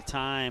a little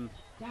time,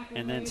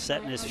 and then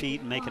setting his feet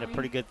and making a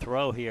pretty good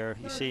throw here.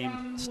 You see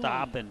him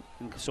stop and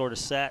sort of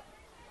set.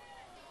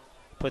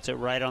 Puts it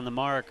right on the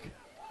mark.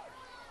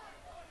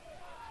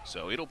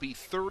 So it'll be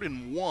 3rd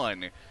and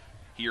 1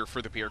 here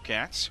for the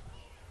Bearcats.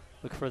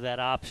 Look for that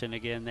option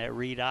again, that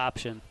read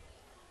option.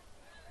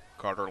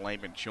 Carter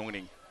Lehman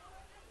joining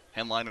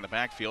Henline in the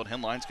backfield.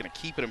 Henline's going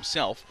to keep it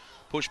himself.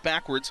 Push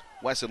backwards.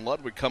 Wesson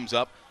Ludwig comes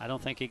up. I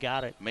don't think he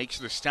got it. Makes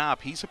the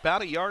stop. He's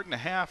about 1.5 yards.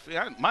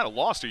 Yeah, might have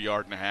lost 1.5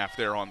 yards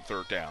there on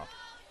 3rd down.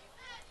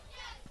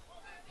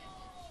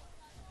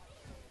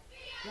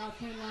 Josh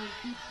Henline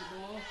keeps the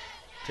ball.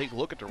 Take a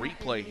look at the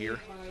replay here.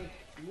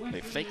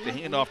 They fake the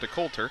handoff to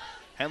Coulter.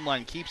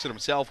 Henline keeps it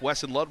himself.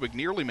 Wesson Ludwig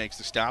nearly makes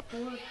the stop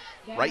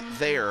right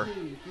there.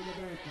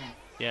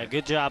 Yeah,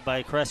 good job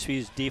by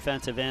Crestview's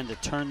defensive end to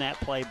turn that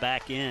play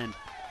back in.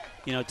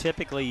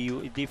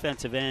 Typically,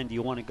 defensive end,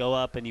 you want to go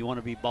up and you want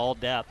to be ball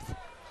depth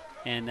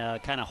and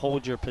kind of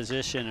hold your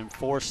position and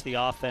force the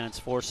offense,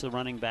 force the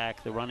running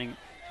back,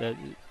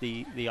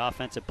 the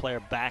offensive player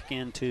back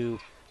into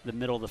the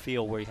middle of the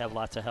field where you have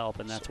lots of help,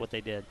 and that's what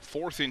they did.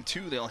 4th and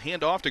 2, they'll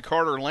hand off to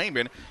Carter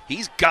Lehman.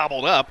 He's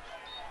gobbled up.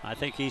 I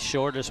think he's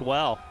short as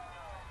well.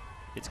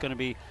 It's going to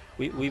be,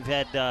 we've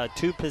had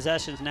 2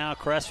 possessions now,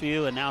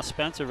 Crestview and now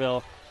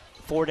Spencerville,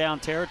 4-down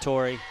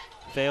territory,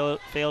 fail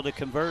to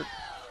convert.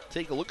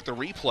 Take a look at the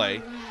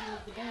replay.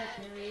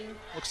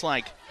 Looks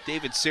like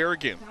David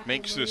Sarrigan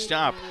makes the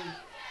stop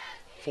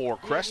for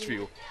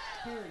Crestview.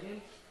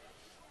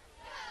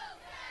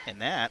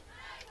 And that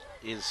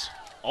is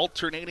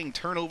alternating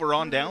turnover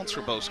on downs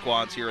for both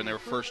squads here in their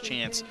first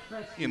chance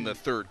in the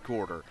 3rd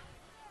quarter.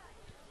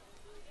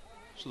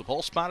 So the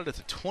ball spotted at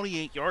the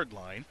 28-yard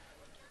line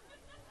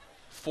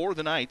for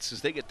the Knights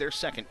as they get their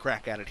 2nd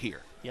crack at it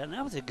here. Yeah, and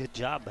that was a good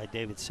job by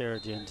David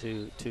Sarrigan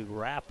to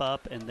wrap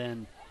up and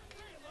then,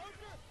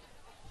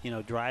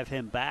 drive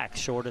him back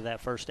short of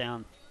that 1st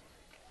down.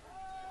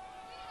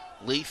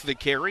 Leaf the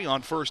carry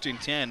on 1st and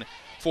 10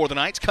 for the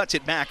Knights. Cuts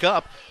it back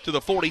up to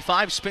the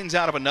 45, spins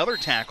out of another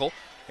tackle.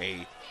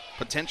 A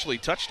potentially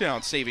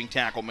touchdown-saving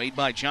tackle made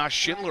by Josh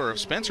Schindler of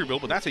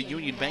Spencerville, but that's a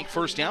Union Bank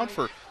 1st down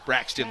for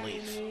Braxton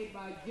Leaf.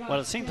 Well,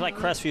 it seems like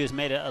Crestview has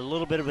made a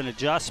little bit of an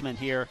adjustment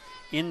here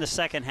in the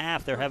 2nd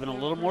half. They're having a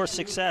little more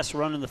success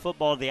running the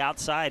football to the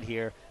outside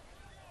here.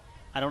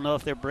 I don't know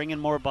if they're bringing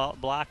more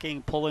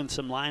blocking, pulling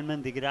some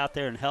linemen to get out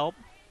there and help,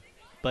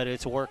 but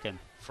it's working.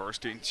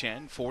 1st and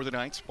 10 for the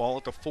Knights. Ball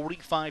at the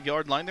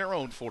 45-yard line, their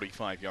own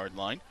 45-yard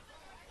line.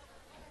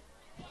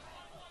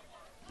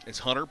 As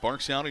Hunter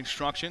barks out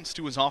instructions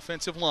to his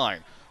offensive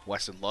line.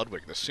 Wesson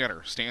Ludwig, the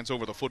center, stands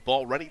over the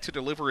football, ready to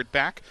deliver it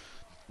back.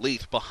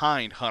 Leith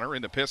behind Hunter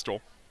in the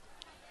pistol,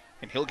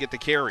 and he'll get the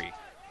carry.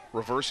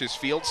 Reverses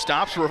field,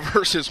 stops,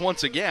 reverses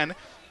once again.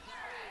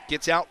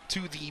 Gets out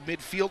to the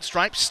midfield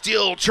stripe,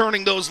 still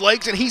churning those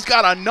legs, and he's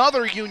got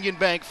another Union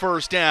Bank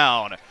 1st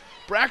down.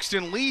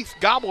 Braxton Leith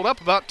gobbled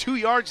up about 2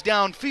 yards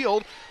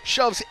downfield,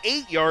 shoves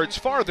 8 yards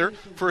farther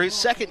for his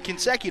 2nd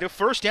consecutive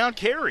 1st down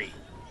carry.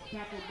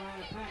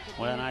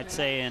 Well, and I'd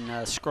say in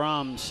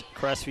scrums,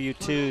 Crestview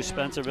 2,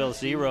 Spencerville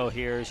 0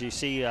 here, as you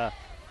see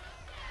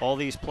all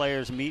these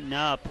players meeting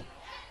up,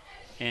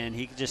 and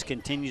he just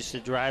continues to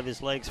drive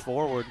his legs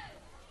forward.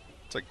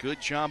 It's a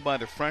good job by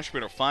the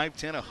freshman, a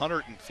 5'10",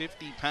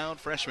 150-pound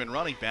freshman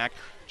running back,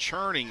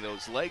 churning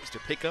those legs to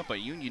pick up a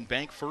Union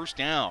Bank 1st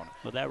down.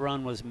 Well, that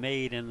run was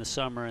made in the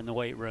summer in the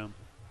weight room.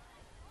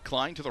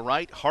 Klein to the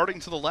right, Harding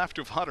to the left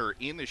of Hunter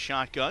in the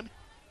shotgun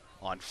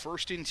on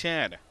 1st and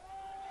 10.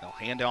 They'll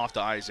hand off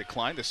to Isaac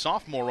Klein, the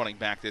sophomore running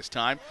back this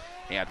time.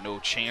 He had no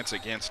chance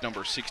against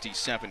number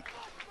 67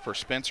 for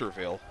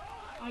Spencerville.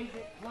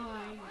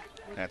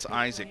 That's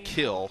Isaac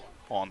Kill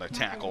on the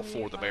tackle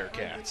for the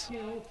Bearcats.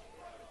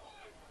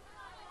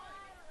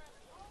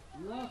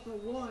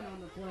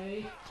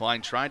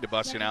 Klein tried to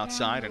bust it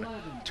outside and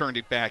turned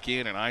it back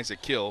in, and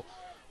Isaac Kill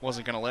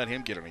wasn't going to let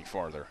him get any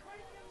farther.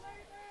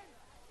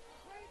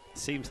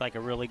 Seems like a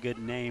really good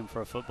name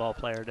for a football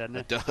player, doesn't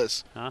it? It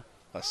does. Huh?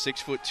 A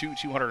 6'2",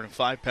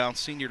 205-pound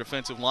senior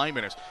defensive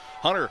lineman is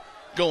Hunter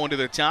going to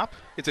the top.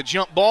 It's a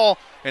jump ball,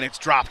 and it's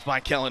dropped by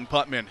Kellen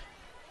Putman.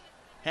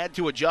 Had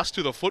to adjust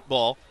to the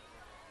football.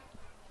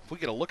 If we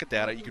get a look at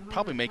that, you could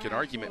probably make an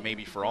argument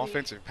maybe for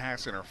offensive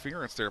pass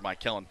interference there by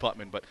Kellen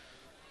Putman, but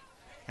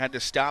had to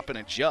stop and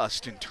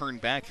adjust and turn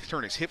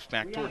his hips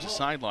back towards the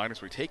sideline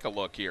as we take a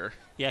look here.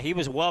 Yeah, he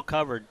was well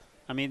covered.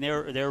 I mean,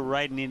 they're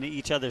riding into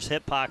each other's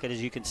hip pocket,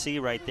 as you can see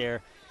right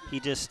there. He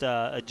just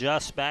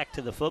adjusts back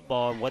to the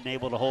football and wasn't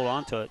able to hold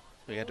on to it.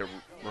 He had to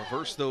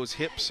reverse those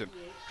hips and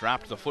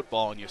dropped the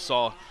football, and you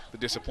saw the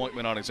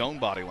disappointment on his own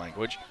body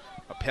language.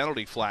 A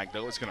penalty flag,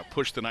 though, is going to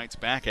push the Knights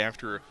back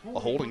after a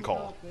holding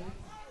call.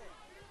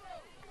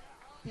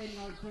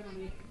 10-yard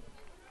penalty.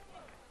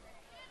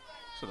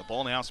 So the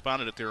ball now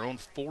spotted at their own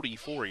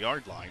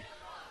 44-yard line.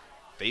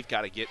 They've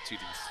got to get to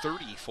the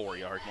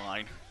 34-yard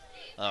line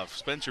of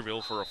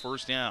Spencerville for a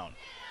first down.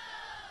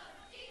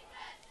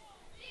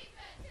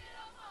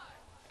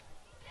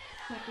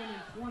 Second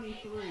and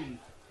 23.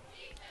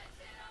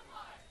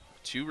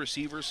 Two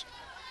receivers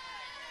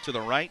to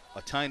the right,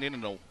 a tight end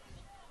and a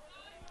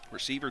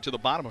receiver to the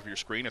bottom of your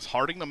screen. It's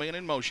Harding, the man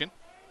in motion.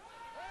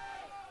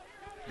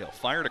 He'll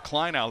fire to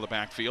Klein out of the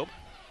backfield.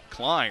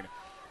 Klein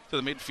to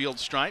the midfield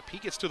stripe. He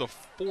gets to the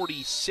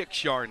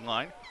 46-yard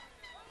line.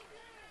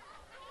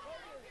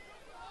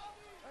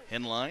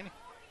 Henline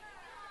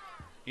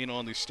in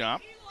on the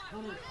stop,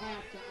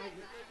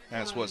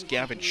 as was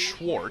Gavin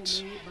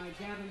Schwartz.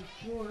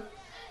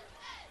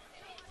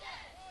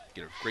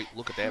 Get a great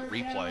look at that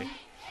replay.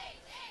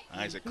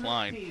 Isaac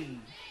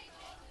Klein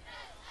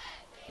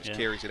just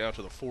carries it out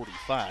to the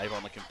 45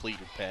 on the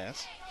completed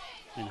pass.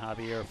 And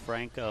Javier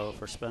Franco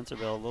for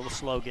Spencerville, a little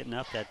slow getting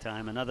up that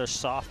time. Another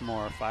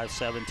sophomore,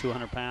 5'7",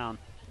 200-pound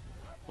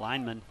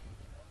lineman.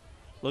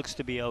 Looks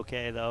to be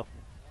okay, though.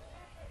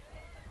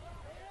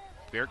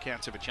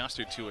 Bearcats have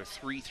adjusted to a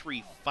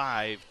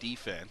 3-3-5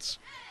 defense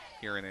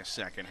here in this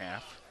second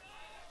half.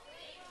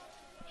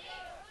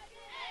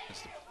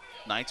 As the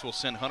Knights will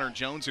send Hunter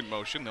Jones in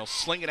motion. They'll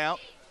sling it out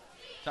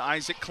to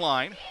Isaac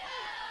Klein.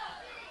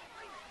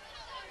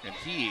 And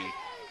he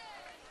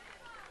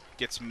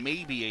gets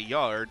maybe a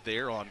yard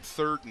there on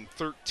 3rd and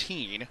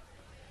 13.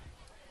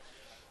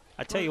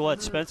 I tell you what,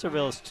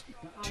 Spencerville's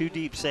two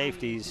deep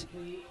safeties,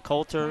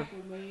 Coulter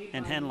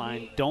and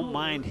Henline, don't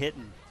mind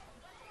hitting.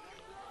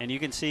 And you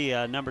can see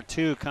number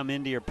 2 come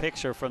into your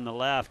picture from the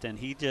left, and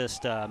he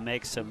just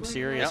makes some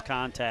serious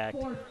contact.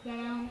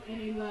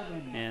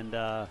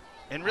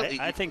 And really,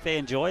 I think they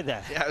enjoy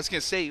that. Yeah, I was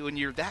going to say, when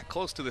you're that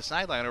close to the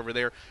sideline over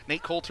there,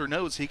 Nate Coulter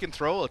knows he can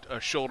throw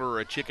a shoulder or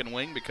a chicken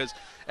wing, because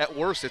at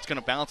worst it's going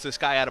to bounce this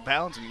guy out of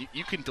bounds, and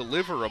you can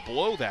deliver a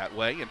blow that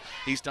way, and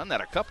he's done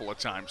that a couple of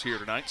times here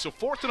tonight. So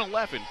 4th and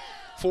 11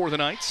 for the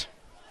Knights.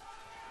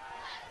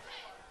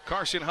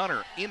 Carson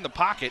Hunter in the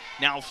pocket,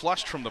 now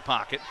flushed from the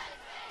pocket.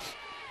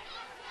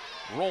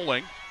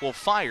 Rolling, will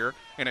fire,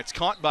 and it's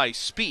caught by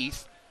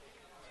Spieth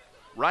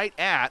right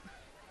at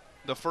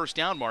the first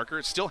down marker.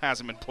 It still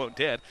hasn't been blown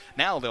dead.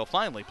 Now they'll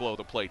finally blow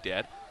the play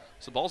dead.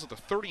 So the ball's at the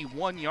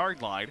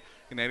 31-yard line,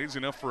 and that is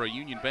enough for a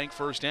Union Bank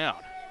first down.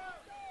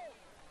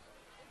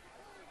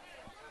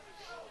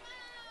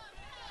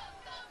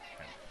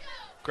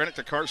 Credit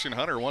to Carson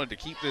Hunter, wanted to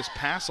keep this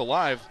pass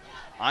alive.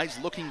 Eyes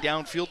looking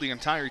downfield the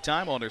entire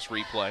time on this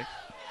replay.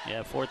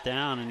 Yeah, 4th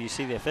down, and you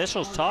see the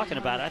officials talking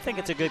about it. I think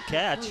it's a good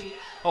catch.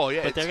 Oh,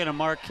 yeah. But they're going to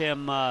mark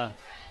him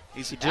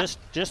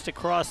just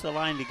across the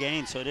line to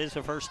gain, so it is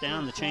a first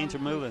down. The chains are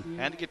moving.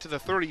 Had to get to the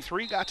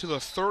 33, got to the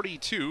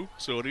 32,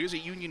 so it is a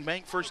Union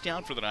Bank first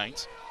down for the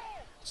Knights.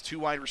 It's 2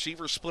 wide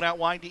receivers split out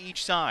wide to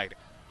each side.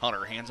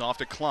 Hunter hands off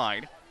to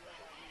Klein,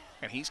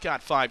 and he's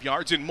got 5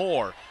 yards and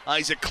more.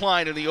 Isaac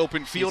Klein in the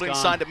open field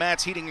inside the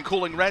Matt's Heating and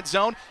Cooling red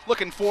zone,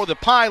 looking for the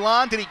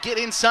pylon. Did he get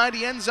inside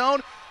the end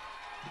zone?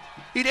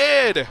 He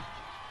did.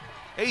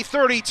 A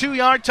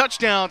 32-yard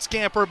touchdown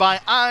scamper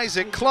by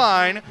Isaac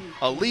Klein.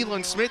 A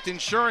Leland Smith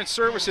Insurance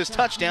Services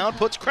touchdown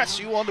puts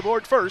Crestview on the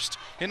board first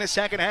in the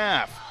second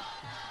half.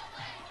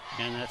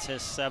 And that's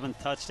his 7th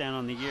touchdown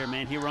on the year.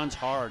 Man, he runs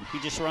hard. He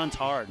just runs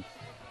hard.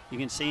 You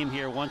can see him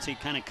here once he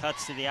kind of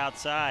cuts to the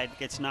outside,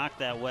 gets knocked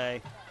that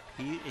way.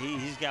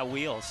 He's got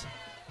wheels.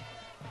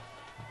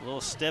 A little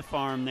stiff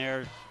arm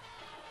there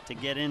to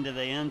get into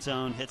the end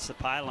zone, hits the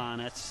pylon.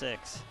 That's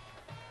 6.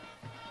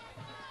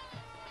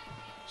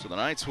 So the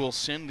Knights will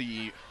send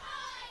the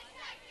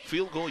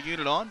field goal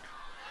unit on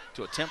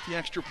to attempt the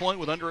extra point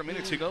with under a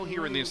minute to go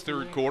here in this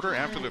third quarter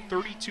after the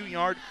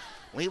 32-yard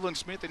Leland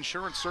Smith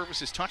Insurance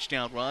Services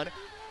touchdown run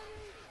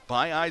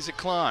by Isaac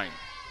Klein.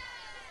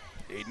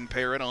 Aiden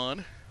Parrott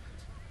on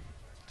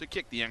to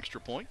kick the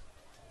extra point.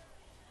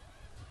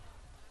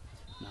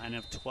 9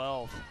 of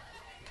 12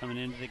 coming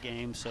into the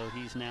game, so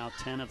he's now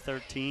 10 of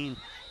 13.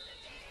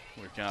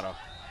 We've got a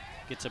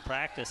gets a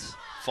practice.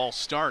 False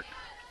start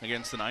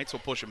against the Knights. Will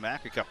push him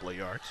back a couple of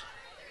yards.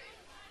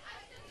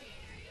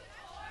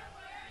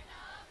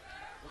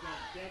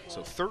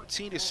 So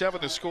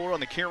 13-7 the score on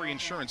the Carey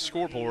Insurance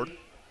scoreboard.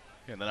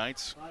 And the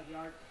Knights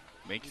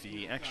make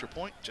the extra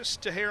point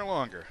just a hair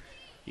longer.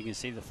 You can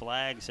see the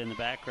flags in the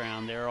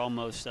background. They're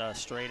almost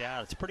straight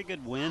out. It's a pretty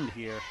good wind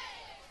here,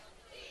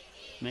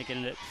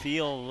 making it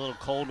feel a little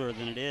colder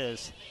than it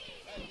is.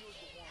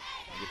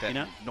 Get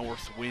that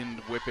north wind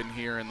whipping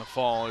here in the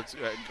fall. It's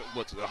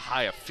what's a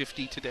high of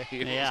 50 today.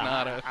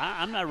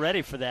 I'm not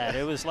ready for that.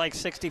 It was like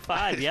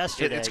 65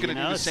 yesterday. It's going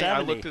to do the same.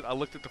 70. I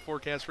looked at the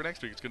forecast for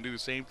next week. It's going to do the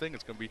same thing.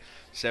 It's going to be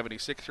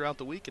 76 throughout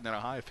the week, and then a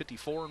high of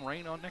 54 and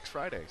rain on next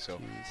Friday. So,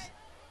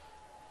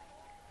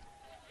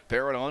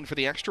 Barrett on for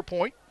the extra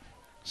point.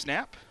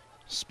 Snap,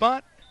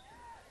 spot,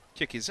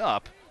 kick is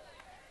up,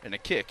 and the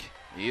kick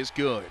is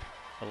good.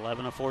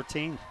 11 of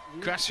 14.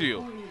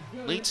 Crestview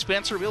leads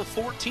Spencerville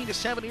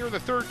 14-7 here in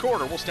the third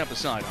quarter. We'll step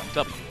aside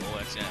on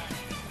WOSN.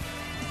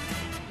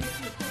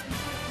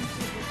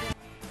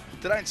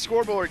 Tonight's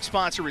scoreboard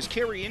sponsor is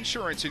Carey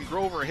Insurance in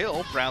Grover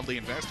Hill, proudly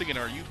investing in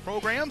our youth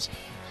programs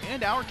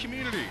and our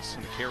communities.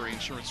 And the Carey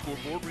Insurance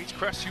scoreboard reads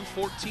Crestview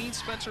 14,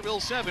 Spencerville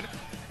 7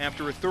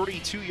 after a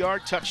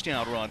 32-yard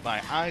touchdown run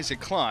by Isaac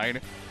Klein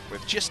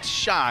with just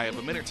shy of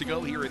a minute to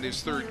go here in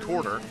this third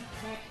quarter.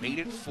 Made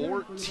it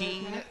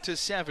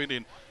 14-7.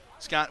 And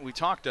Scott, we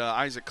talked to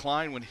Isaac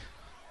Klein. When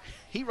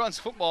he runs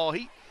football,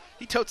 he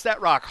totes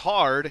that rock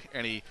hard,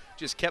 and he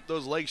just kept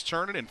those legs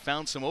turning and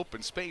found some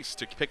open space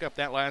to pick up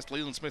that last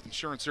Leland Smith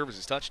Insurance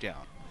Services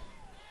touchdown.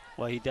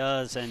 Well, he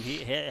does, and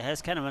he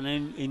has kind of an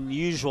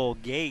unusual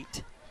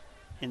gait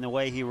in the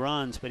way he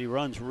runs, but he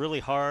runs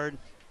really hard,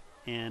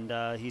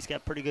 and he's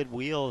got pretty good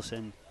wheels,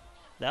 and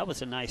that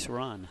was a nice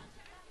run.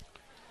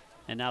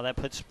 And now that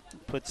puts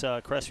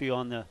Crestview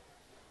on the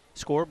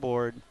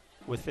scoreboard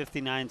with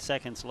 59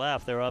 seconds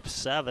left. They're up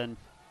 7.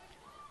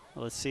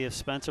 Let's see if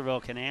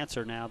Spencerville can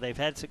answer now. They've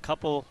had a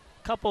couple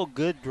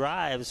good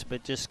drives,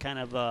 but just kind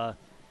of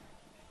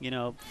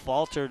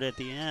faltered at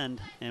the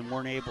end and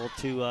weren't able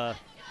to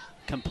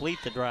complete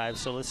the drive.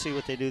 So let's see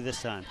what they do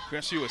this time.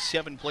 Crestview a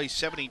 7-play,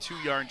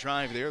 72-yard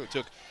drive there that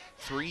took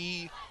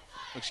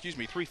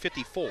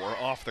 3:54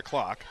 off the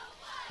clock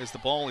as the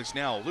ball is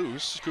now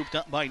loose, scooped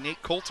up by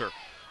Nate Coulter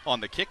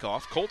on the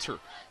kickoff. Coulter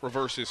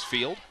reverses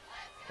field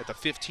at the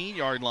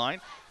 15-yard line,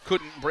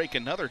 couldn't break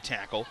another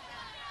tackle,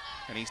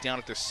 and he's down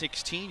at the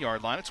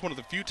 16-yard line. It's one of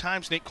the few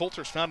times Nate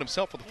Coulter's found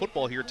himself with the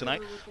football here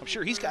tonight. I'm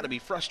sure he's got to be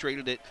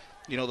frustrated that,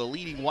 the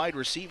leading wide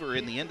receiver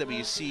in the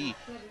NWC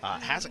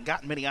hasn't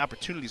gotten many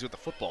opportunities with the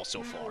football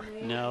so far.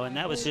 No, and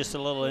that was just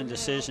a little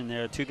indecision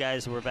there. Two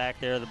guys were back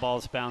there. The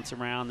ball's bouncing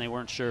around. They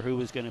weren't sure who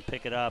was going to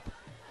pick it up.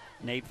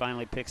 Nate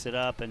finally picks it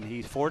up, and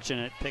he's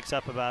fortunate, picks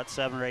up about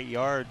 7 or 8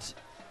 yards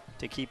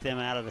to keep them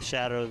out of the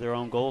shadow of their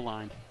own goal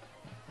line.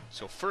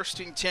 So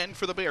 1st and 10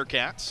 for the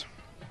Bearcats.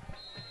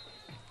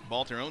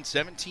 Ball at their own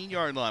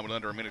 17-yard line with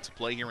under a minute to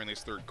play here in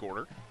this third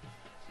quarter.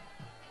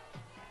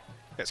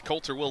 As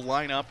Coulter will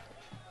line up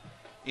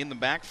in the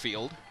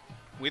backfield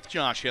with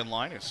Josh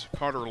Henline, as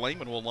Carter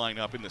Lehman will line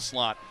up in the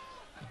slot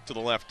to the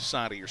left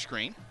side of your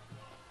screen.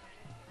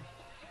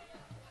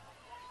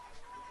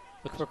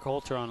 Look for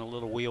Coulter on a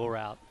little wheel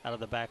route out of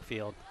the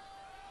backfield.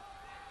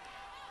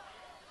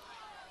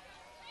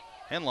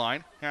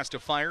 Henline has to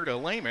fire to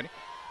Lehman,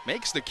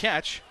 makes the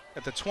catch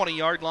at the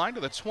 20-yard line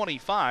to the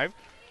 25.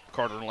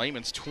 Carter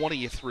Lehman's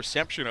 20th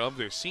reception of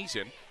this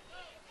season.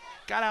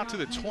 Got out to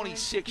the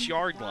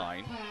 26-yard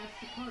line.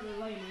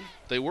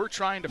 They were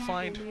trying to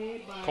find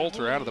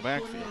Coulter out of the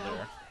backfield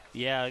there.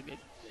 Yeah,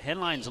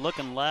 Henline's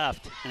looking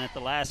left, and at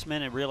the last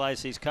minute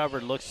realizes he's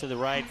covered, looks to the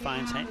right,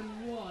 finds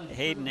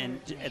Hayden,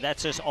 and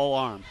that's just all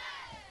arm.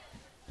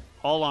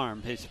 All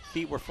arm. His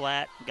feet were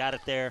flat, got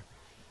it there.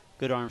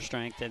 Good arm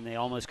strength, and they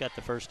almost got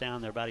the first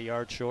down. They're about a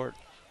yard short.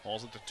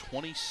 Ball's at the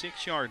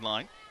 26-yard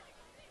line.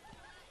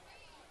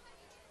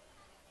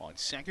 On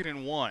 2nd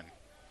and 1.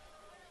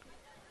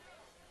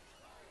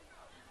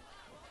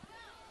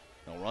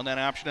 They'll run that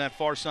option that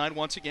far side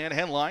once again.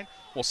 Henline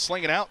will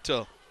sling it out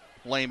to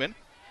Lehman.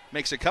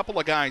 Makes a couple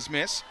of guys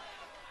miss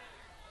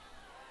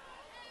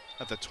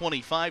at the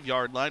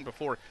 25-yard line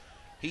before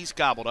he's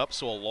gobbled up.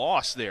 So a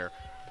loss there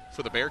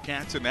for the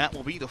Bearcats, and that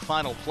will be the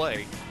final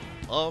play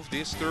of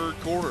this third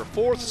quarter.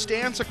 Fourth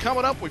stanza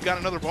coming up. We've got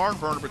another barn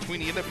burner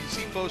between the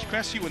NWC foes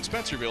Crestview and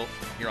Spencerville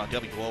here on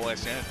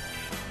WOSN.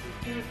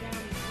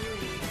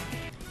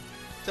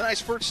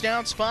 Tonight's first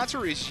down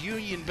sponsor is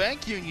Union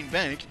Bank. Union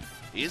Bank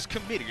is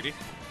committed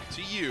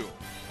to you.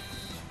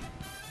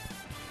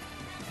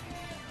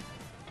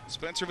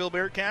 Spencerville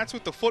Bearcats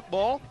with the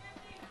football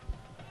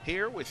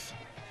here with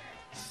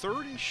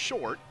 3rd and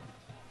short.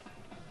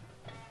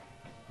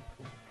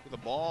 With the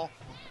ball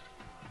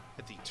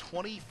at the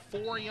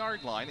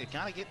 24-yard line. They've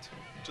got to get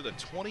to the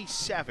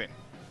 27.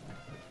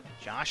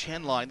 Josh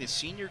Henline, the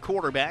senior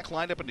quarterback,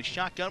 lined up in the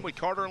shotgun with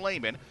Carter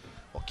Lehman.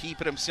 Will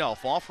keep it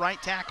himself. Off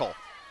right tackle.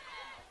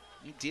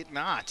 He did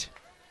not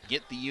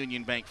get the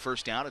Union Bank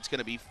first down. It's going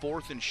to be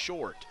 4th and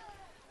short.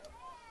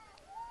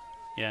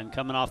 Yeah, and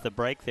coming off the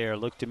break there,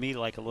 looked to me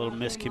like a little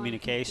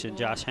miscommunication.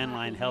 Josh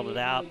Henline held it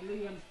out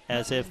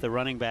as if the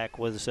running back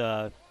was,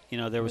 there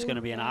was going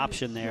to be an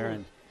option there,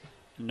 and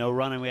no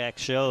running back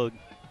showed,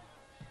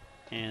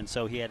 and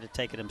so he had to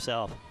take it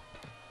himself.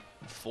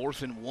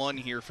 4th and 1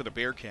 here for the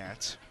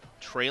Bearcats,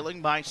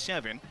 trailing by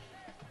 7,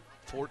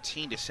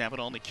 14-7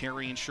 on the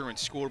Carey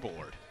Insurance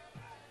scoreboard.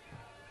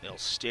 They'll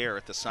stare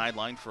at the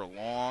sideline for a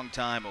long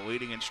time,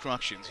 awaiting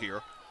instructions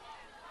here.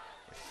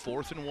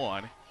 4th and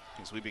 1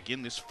 as we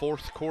begin this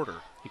 4th quarter.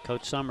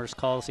 Coach Summers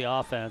calls the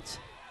offense.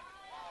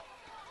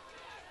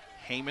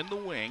 Heyman the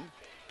wing.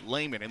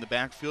 Lehman in the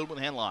backfield with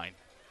Henline.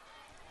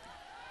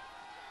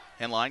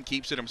 Henline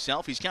keeps it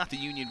himself. He's got the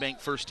Union Bank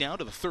first down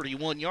to the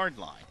 31-yard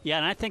line. Yeah,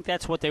 and I think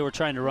that's what they were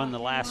trying to run the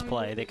last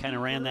play. They kind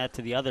of ran that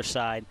to the other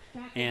side,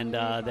 and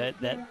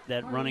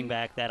that running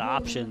back, that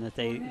option that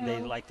they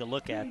like to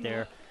look at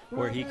there,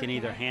 where he can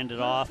either hand it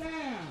off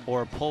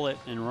or pull it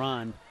and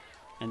run.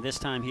 And this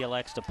time he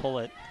elects to pull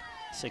it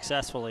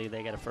successfully.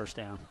 They get a first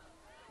down.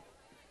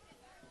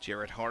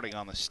 Jarrett Harding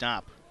on the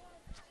stop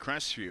for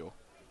Crestview.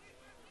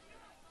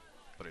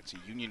 But it's a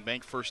Union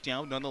Bank first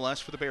down nonetheless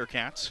for the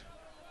Bearcats.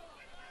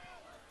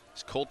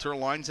 As Coulter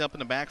lines up in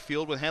the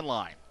backfield with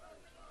Henline.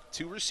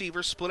 2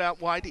 receivers split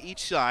out wide to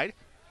each side.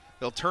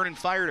 They'll turn and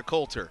fire to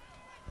Coulter.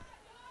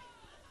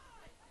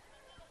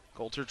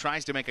 Coulter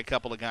tries to make a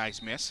couple of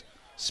guys miss.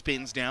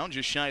 Spins down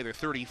just shy of the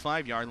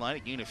 35-yard line. A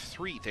gain of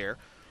 3 there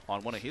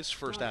on one of his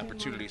first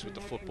opportunities with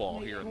the football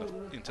here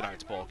in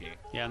tonight's ball game.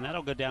 Yeah, and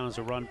that'll go down as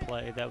a run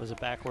play. That was a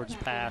backwards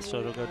pass, so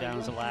it'll go down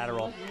as a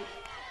lateral.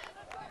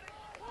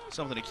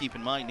 Something to keep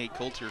in mind, Nate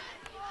Coulter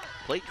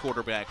played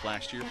quarterback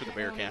last year for the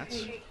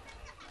Bearcats.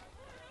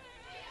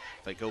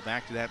 If they go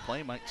back to that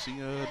play, might see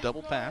a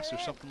double pass or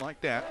something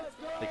like that.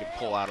 They can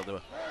pull out of the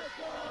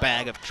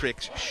bag of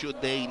tricks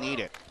should they need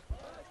it.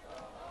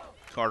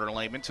 Carter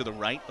Lehman to the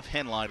right of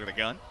Henline to the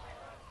gun.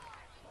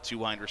 2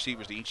 wide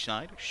receivers to each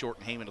side. Short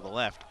and Heyman to the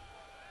left.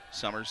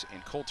 Summers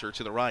and Coulter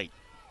to the right.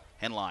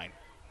 Henline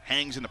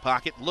hangs in the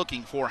pocket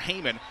looking for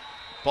Heyman.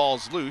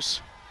 Ball's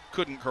loose.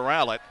 Couldn't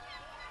corral it.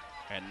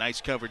 And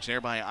nice coverage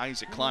there by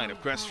Isaac Klein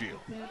of Crestview.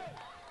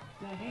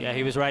 Yeah,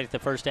 he was right at the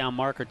first down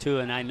marker, too,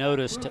 and I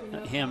noticed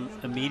him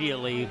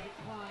immediately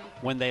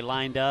when they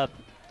lined up.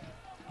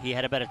 He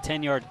had about a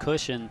 10-yard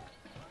cushion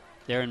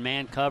there in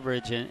man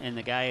coverage, and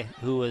the guy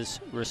who was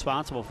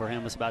responsible for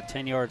him was about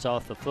 10 yards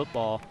off the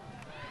football,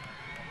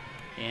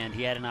 and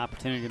he had an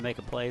opportunity to make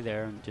a play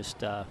there and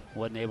just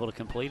wasn't able to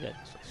complete it.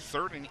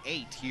 So 3rd and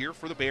 8 here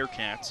for the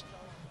Bearcats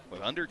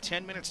with under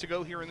 10 minutes to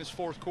go here in this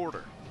 4th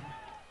quarter.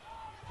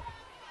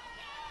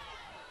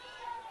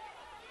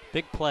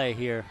 Big play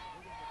here.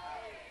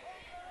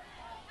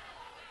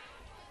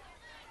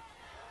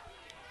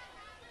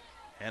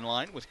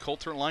 Henline with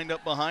Coulter lined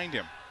up behind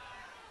him.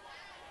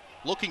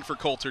 Looking for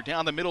Coulter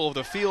down the middle of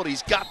the field.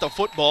 He's got the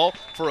football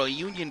for a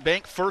Union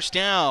Bank first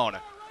down.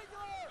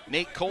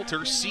 Nate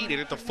Coulter seated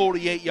at the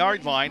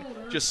 48-yard line.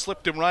 Just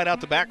slipped him right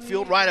out the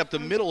backfield, right up the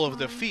middle of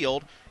the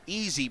field.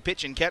 Easy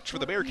pitch and catch for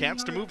the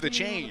Bearcats to move the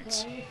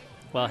chains.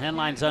 Well,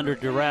 Henline's under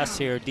duress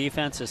here.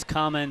 Defense is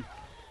coming.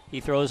 He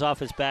throws off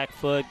his back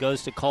foot,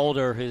 goes to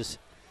Coulter, his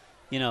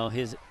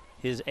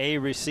A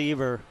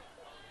receiver,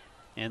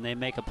 and they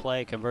make a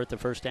play, convert the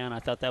first down. I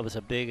thought that was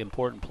a big,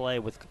 important play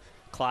with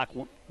clock,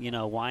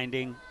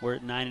 winding. We're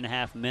at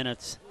 9.5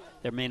 minutes.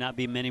 There may not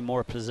be many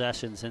more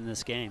possessions in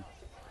this game.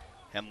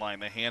 Henline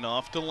the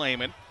handoff to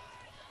Lehman.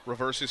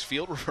 Reverses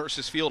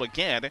field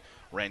again.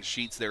 Ren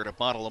Sheets there to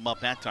bottle him up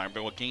that time,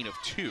 but a gain of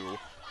 2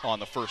 on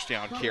the first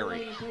down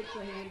carry.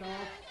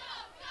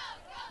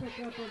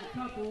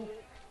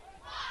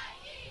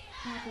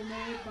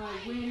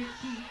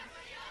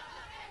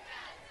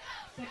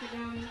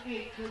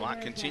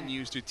 Clock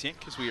continues to tick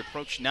as we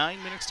approach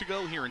 9 minutes to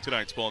go here in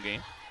tonight's ball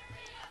game.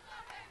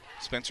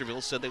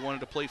 Spencerville said they wanted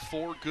to play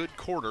 4 good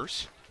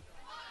quarters.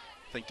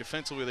 I think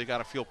defensively they got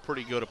to feel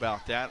pretty good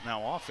about that.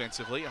 Now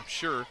offensively, I'm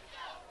sure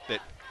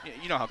that,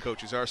 you know how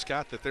coaches are,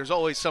 Scott, that there's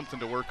always something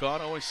to work on,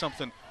 always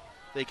something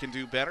they can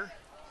do better.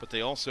 But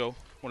they also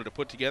wanted to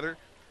put together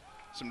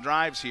some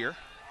drives here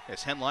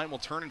as Henline will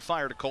turn and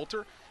fire to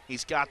Coulter.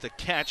 He's got the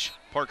catch.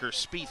 Parker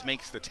Spieth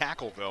makes the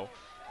tackle, though.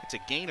 It's a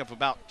gain of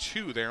about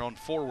 2 there on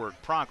forward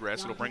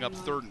progress. It'll bring up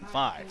 3rd and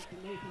 5.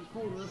 Nathan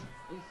Coulter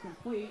is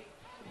complete.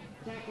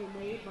 Tackle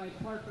made by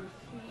Parker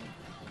Spieth.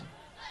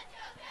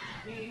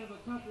 Gain of a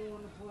couple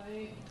on the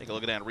play. Take a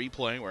look at that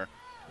replay where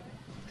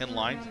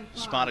Henline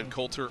spotted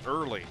Coulter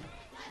early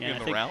in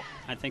the route.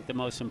 I think the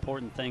most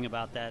important thing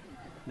about that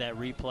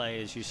replay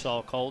is you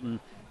saw Colton,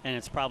 and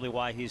it's probably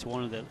why he is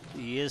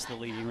the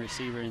leading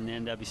receiver in the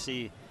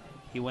NWC.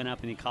 He went up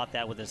and he caught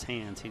that with his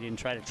hands. He didn't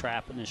try to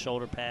trap it in his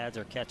shoulder pads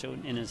or catch it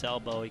in his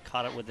elbow. He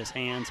caught it with his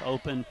hands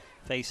open,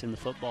 facing the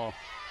football.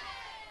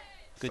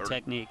 Good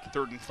technique.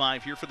 3rd and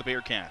 5 here for the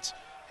Bearcats.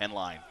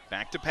 Henline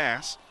back to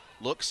pass.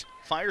 Looks,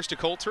 fires to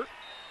Coulter.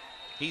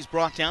 He's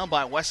brought down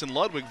by Wesson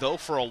Ludwig, though,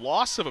 for a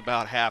loss of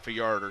about half a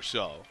yard or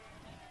so.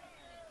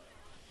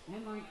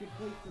 Henline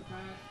completes the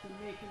pass to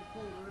Nathan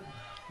Coulter.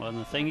 Well, and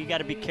the thing you got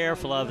to be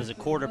careful of as a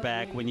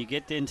quarterback, when you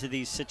get into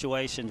these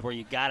situations where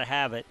you got to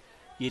have it,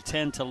 you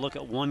tend to look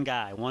at one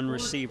guy, one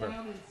receiver.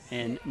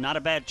 And not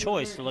a bad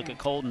choice to look at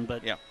Colton,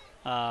 but yeah.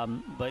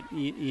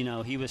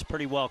 He was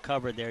pretty well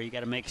covered there. You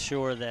got to make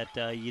sure that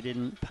you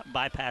didn't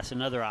bypass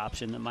another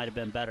option that might have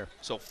been better.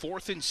 So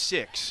 4th and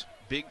 6,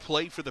 big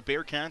play for the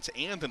Bearcats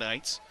and the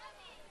Knights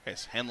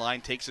as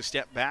Henline takes a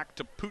step back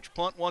to pooch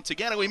punt once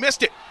again, and we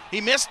missed it.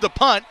 He missed the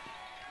punt.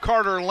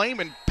 Carter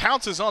Lehman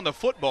pounces on the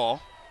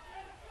football.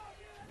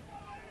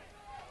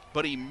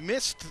 but he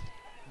missed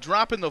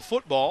dropping the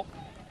football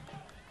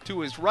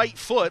to his right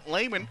foot.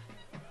 Lehman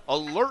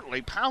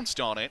alertly pounced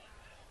on it.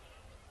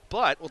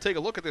 But we'll take a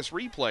look at this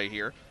replay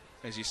here.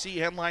 As you see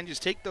Henline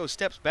just take those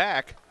steps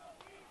back.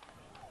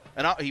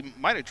 And he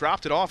might have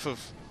dropped it off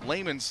of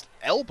Lehman's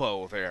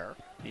elbow there.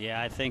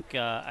 Yeah, I think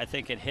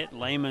it hit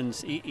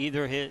Lehman's,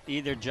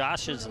 either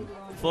Josh's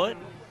foot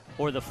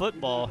or the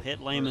football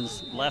hit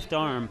Lehman's left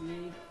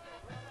arm.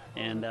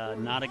 And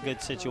not a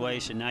good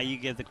situation. Now you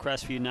give the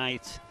Crestview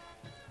Knights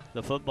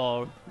the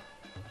football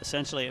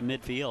essentially at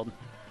midfield.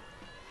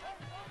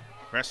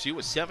 Crestview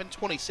with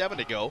 7:27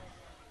 to go.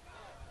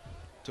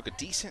 Took a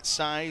decent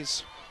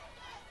size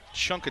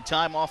chunk of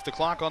time off the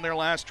clock on their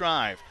last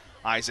drive.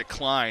 Isaac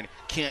Klein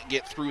can't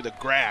get through the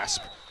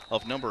grasp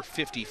of number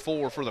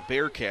 54 for the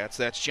Bearcats.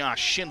 That's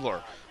Josh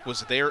Schindler,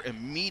 was there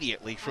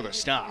immediately for the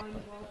stop.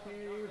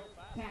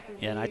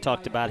 Yeah, and I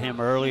talked about him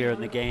earlier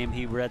in the game.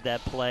 He read that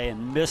play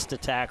and missed a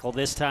tackle.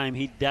 This time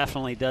he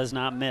definitely does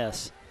not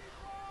miss.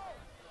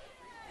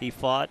 He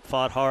fought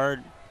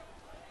hard,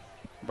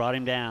 brought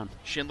him down.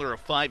 Schindler, a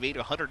 5'8",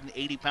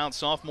 180-pound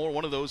sophomore,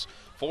 one of those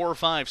 4 or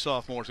 5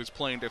 sophomores who's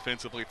playing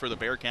defensively for the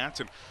Bearcats,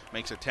 and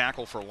makes a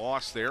tackle for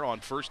loss there on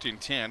 1st and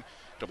 10.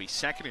 It'll be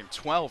 2nd and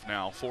 12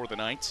 now for the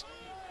Knights.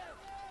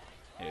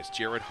 As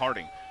Jared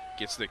Harding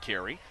gets the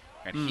carry,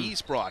 and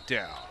he's brought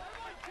down.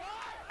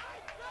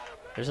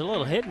 There's a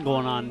little hitting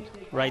going on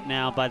right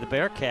now by the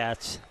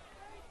Bearcats.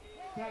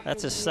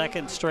 That's a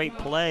second straight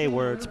play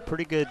where it's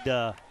pretty good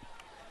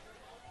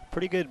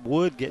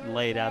wood getting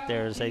laid out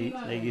there, as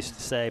they used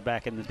to say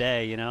back in the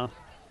day, you know,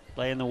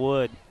 laying the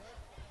wood.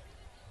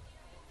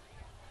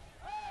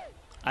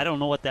 I don't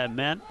know what that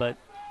meant, but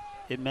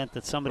it meant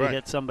that somebody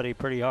hit somebody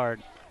pretty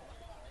hard.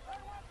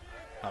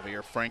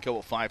 Javier Franco,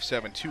 a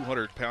 5'7",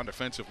 200-pound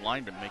defensive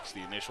lineman, makes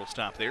the initial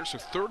stop there. So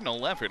 3rd and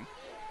 11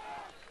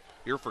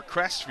 here for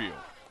Crestview.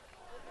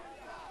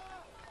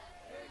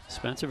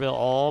 Spencerville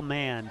all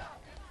man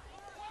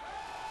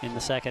in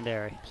the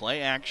secondary.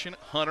 Play action.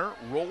 Hunter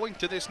rolling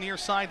to this near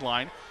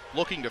sideline,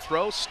 looking to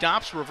throw,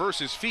 stops,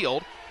 reverses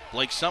field.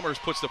 Blake Summers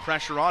puts the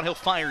pressure on. He'll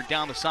fire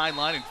down the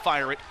sideline and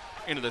fire it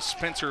into the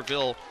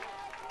Spencerville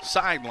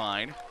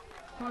sideline.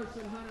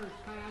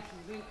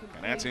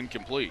 And that's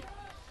incomplete.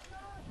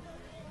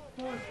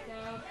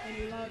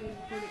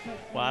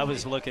 Well, I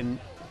was looking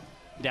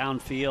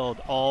downfield.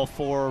 All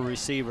 4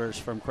 receivers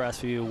from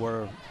Crestview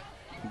were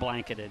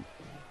blanketed.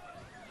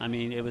 I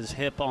mean, it was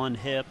hip on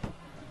hip.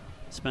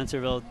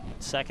 Spencerville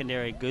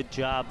secondary, good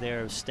job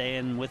there of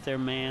staying with their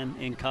man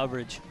in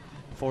coverage.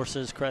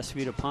 Forces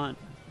Crestview to punt.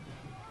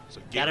 So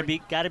Got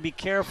to be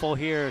careful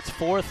here. It's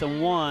 4th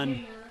and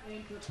 1.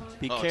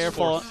 Be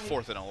careful. It's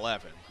 4th and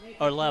 11.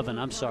 Or 11.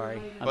 I'm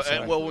sorry.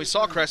 Well, we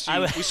saw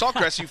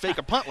Crestview fake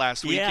a punt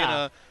last week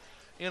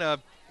in a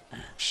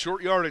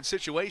short yardage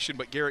situation,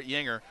 but Garrett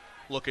Yanger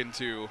looking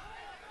to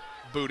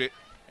boot it,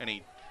 and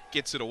he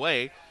gets it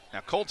away. Now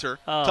Coulter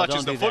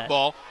touches the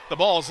football. The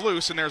ball's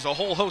loose, and there's a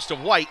whole host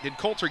of white. Did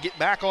Coulter get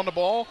back on the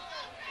ball?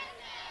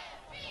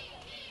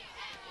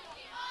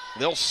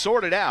 They'll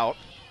sort it out.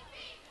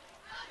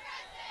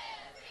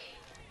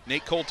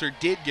 Nate Coulter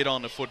did get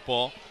on the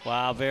football.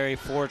 Wow, very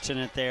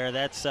fortunate there.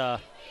 That's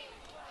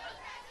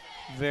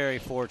very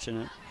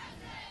fortunate.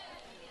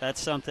 That's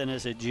something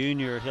as a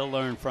junior he'll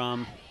learn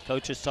from.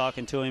 Coach is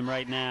talking to him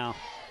right now.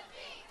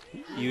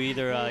 You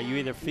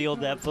either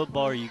field that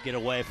football or you get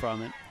away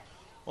from it.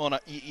 Well,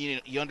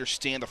 you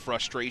understand the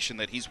frustration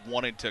that he's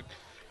wanted to,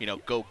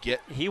 go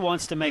get. He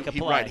wants to make a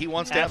play. Right, he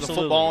wants to have the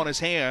football in his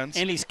hands.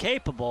 And he's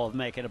capable of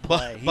making a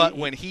play. But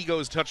when he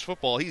goes to touch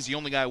football, he's the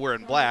only guy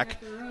wearing black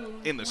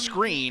in the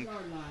screen.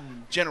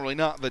 Generally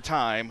not the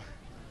time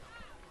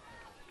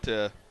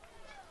to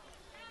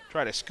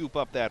try to scoop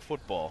up that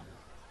football.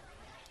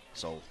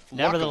 So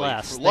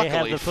nevertheless, luckily they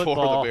have the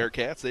football. For the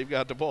Bearcats, they've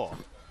got the ball.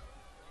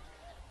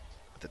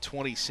 At the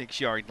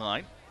 26-yard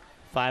line.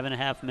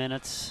 5.5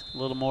 minutes, a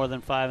little more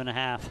than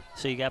 5.5.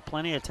 So you got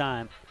plenty of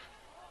time.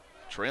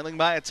 Trailing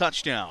by a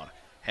touchdown.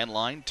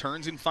 Henline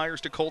turns and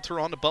fires to Coulter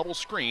on the bubble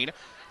screen.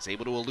 Is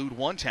able to elude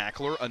one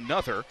tackler.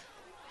 Another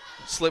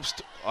slips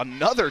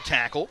another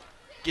tackle.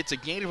 Gets a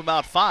gain of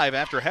about 5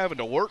 after having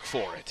to work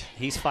for it.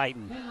 He's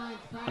fighting.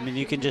 I mean,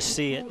 you can just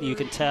see it. You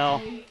can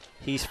tell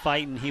he's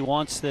fighting. He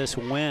wants this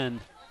win.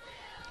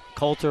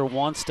 Coulter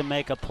wants to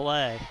make a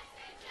play,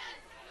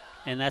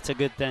 and that's a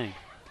good thing.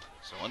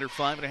 So under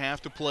 5.5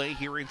 to play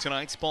here in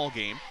tonight's ball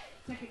game.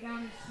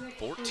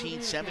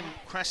 14-7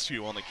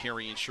 Crestview on the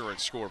Carry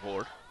Insurance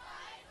scoreboard.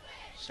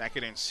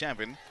 2nd and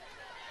 7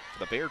 for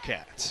the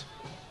Bearcats.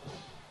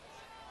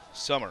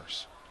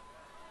 Summers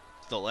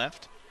to the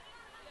left,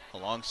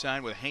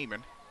 alongside with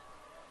Heyman.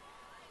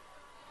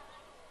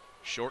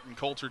 Short and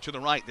Coulter to the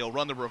right. They'll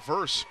run the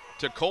reverse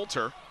to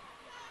Coulter.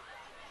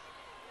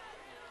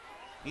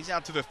 He's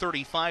out to the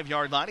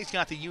 35-yard line. He's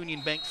got the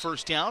Union Bank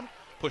first down.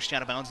 Pushed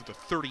out of bounds at the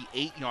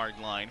 38-yard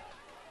line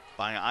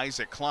by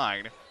Isaac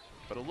Klein.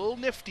 But a little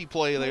nifty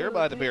play there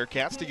by the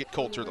Bearcats to get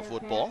Coulter the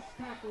football.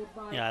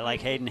 Yeah, I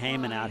like Hayden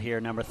Heyman out here,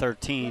 number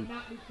 13,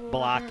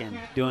 blocking,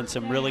 doing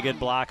some really good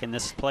blocking.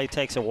 This play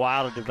takes a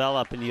while to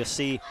develop, and you'll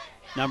see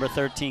number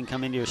 13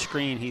 come into your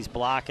screen. He's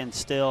blocking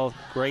still.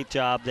 Great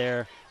job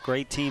there.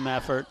 Great team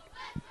effort.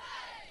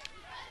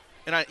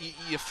 And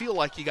you feel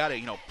like you got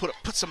to,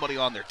 put somebody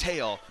on their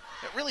tail.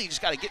 Really, you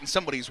just got to get in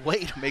somebody's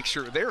way to make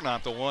sure they're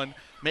not the one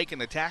making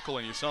the tackle.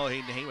 And you saw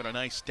Hayden Heyman a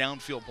nice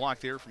downfield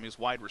block there from his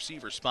wide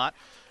receiver spot,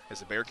 as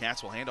the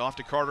Bearcats will hand off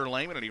to Carter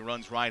Lehman, and he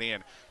runs right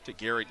in to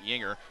Garrett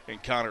Yinger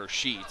and Connor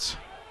Sheets.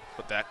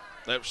 But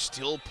they're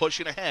still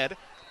pushing ahead.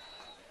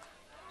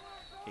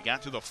 He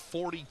got to the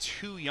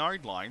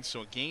 42-yard line,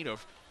 so a gain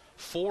of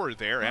 4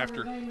 there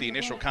after the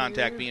initial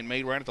contact being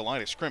made right at the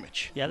line of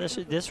scrimmage. Yeah,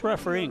 this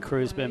refereeing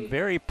crew has been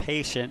very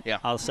patient, yeah.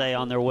 I'll say,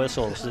 on their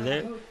whistles.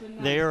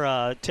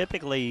 They're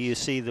typically you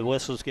see the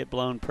whistles get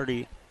blown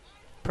pretty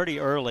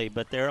early,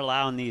 but they're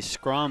allowing these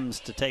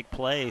scrums to take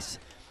place.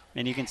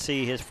 And you can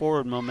see his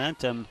forward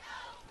momentum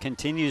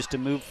continues to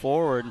move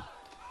forward,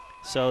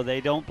 so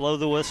they don't blow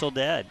the whistle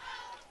dead.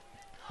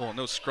 Well, in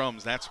those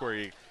scrums, that's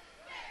where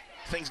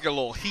things get a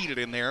little heated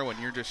in there when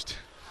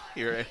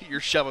you're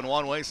shoving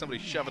one way,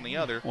 somebody's shoving the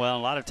other. Well, a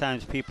lot of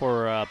times people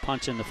are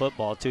punching the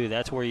football, too.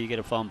 That's where you get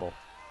a fumble.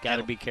 Got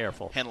to be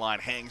careful. Henline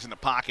hangs in the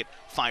pocket,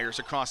 fires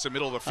across the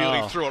middle of the field.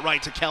 He threw it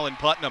right to Kellen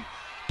Putnam.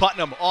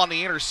 Putnam on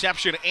the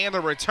interception and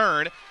the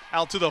return.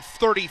 Out to the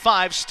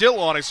 35, still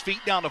on his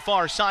feet down the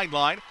far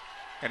sideline.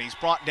 And he's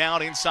brought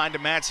down inside to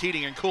Matt's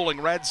Heating and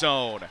Cooling red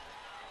zone.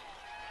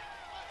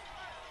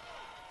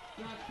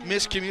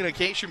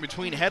 Miscommunication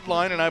between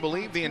Headline and I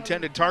believe the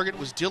intended target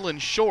was Dylan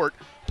Short.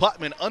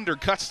 Putman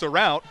undercuts the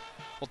route.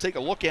 We'll take a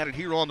look at it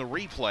here on the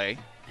replay.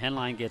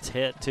 Henline gets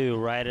hit, too,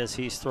 right as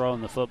he's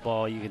throwing the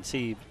football. You can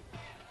see,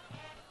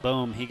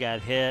 boom, he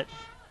got hit.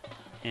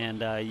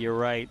 And you're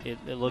right,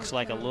 it looks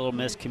like a little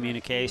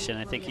miscommunication.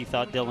 I think he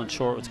thought Dylan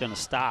Short was going to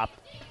stop,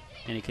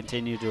 and he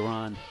continued to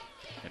run.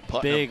 And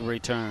Putnam, big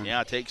return.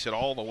 Yeah, takes it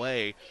all the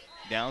way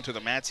down to the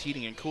Matt's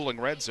Heating and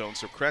Cooling red zone,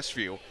 so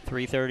Crestview.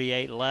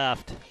 3:38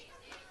 left.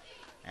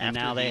 And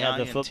now they have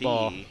the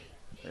football.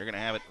 They're going to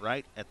have it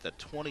right at the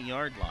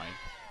 20-yard line.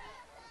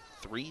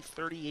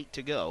 3:38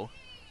 to go.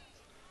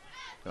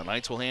 The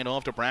Knights will hand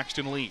off to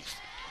Braxton Leith.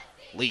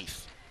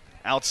 Leith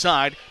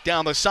outside,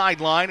 down the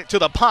sideline to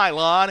the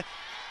pylon.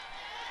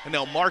 And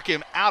they'll mark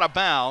him out of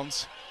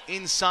bounds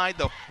inside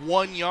the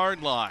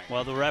 1-yard line.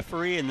 Well, the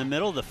referee in the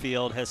middle of the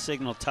field has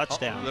signaled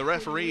touchdown. The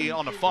referee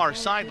on the far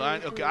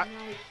sideline. Okay.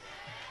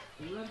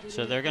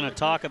 So they're going to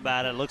talk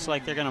about it. Looks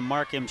like they're going to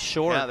mark him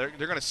short. Yeah,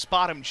 they're going to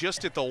spot him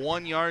just at the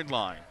 1-yard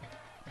line.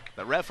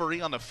 The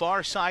referee on the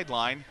far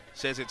sideline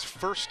says it's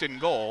 1st and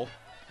goal.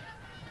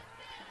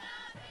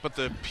 But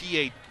the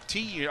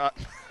PAT,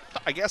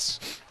 I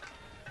guess,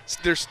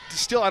 there's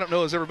still, I don't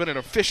know, has ever been an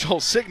official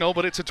signal,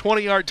 but it's a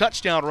 20-yard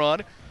touchdown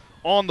run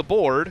on the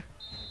board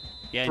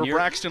for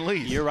Braxton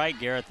Leith. You're right,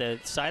 Garrett.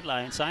 The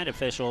sideline sign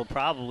official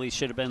probably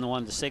should have been the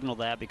one to signal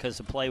that because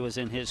the play was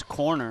in his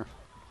corner.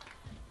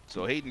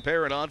 So Hayden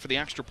Parrott on for the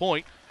extra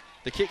point.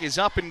 The kick is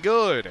up and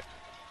good.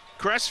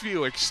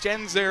 Crestview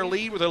extends their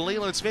lead with a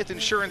Leland Smith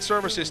Insurance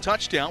Services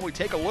touchdown. We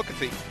take a look at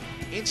the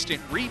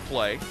instant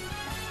replay.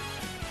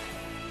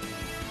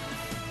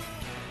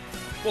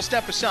 We'll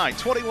step aside.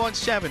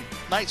 21-7,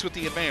 Knights with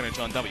the advantage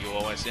on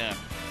WOSN.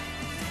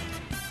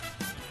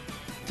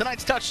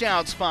 Tonight's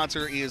touchdown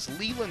sponsor is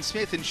Leland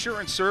Smith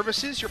Insurance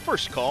Services, your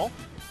first call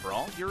for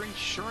all your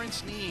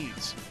insurance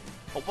needs.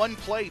 A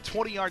one-play,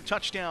 20-yard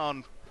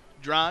touchdown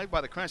drive by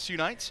the Crestview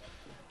Knights.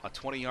 A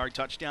 20-yard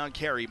touchdown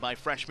carry by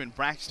freshman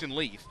Braxton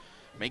Leith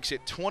makes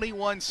it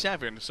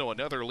 21-7. So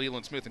another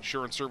Leland Smith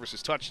Insurance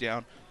Services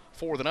touchdown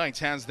for the Knights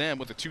has them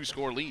with a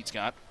 2-score lead,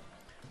 Scott.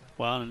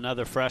 Well, and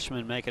another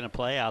freshman making a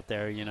play out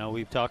there. You know,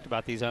 we've talked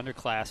about these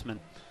underclassmen.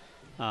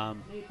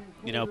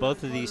 You know,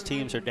 both of these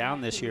teams are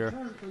down this year,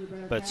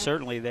 but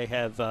certainly they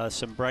have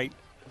some bright,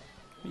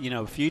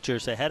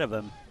 futures ahead of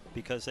them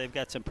because they've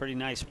got some pretty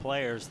nice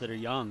players that are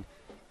young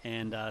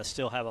and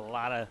still have a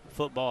lot of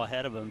football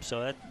ahead of them.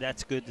 So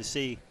that's good to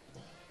see.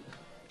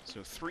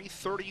 So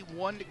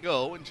 3:31 to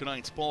go in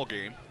tonight's ball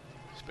game.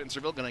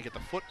 Spencerville going to get the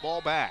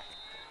football back.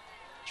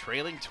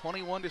 Trailing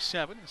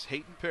 21-7 is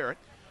Hayden Parrott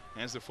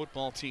has the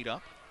football teed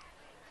up.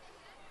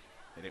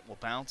 And it will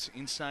bounce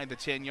inside the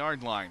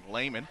 10-yard line.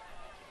 Lehman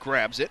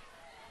grabs it.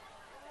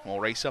 Will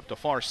race up the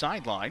far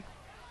sideline.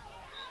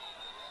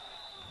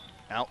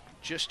 Out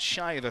just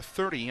shy of the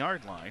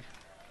 30-yard line.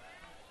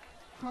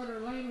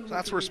 So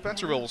that's where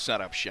Spencerville will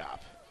set up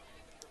shop.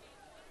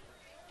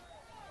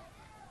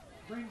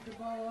 Brings the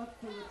ball up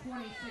to the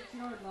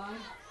 26-yard line.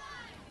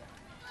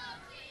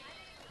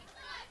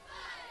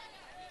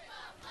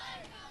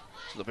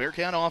 So the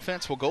Bearcat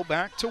offense will go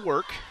back to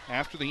work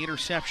after the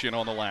interception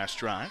on the last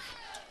drive.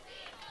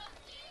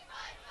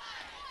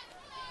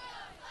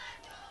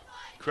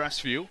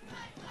 Crestview,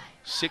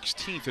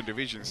 16th in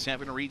Division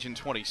 7, Region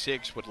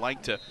 26, would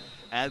like to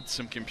add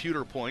some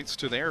computer points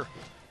to their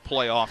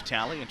playoff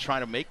tally and try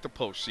to make the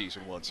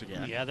postseason once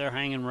again. Yeah, they're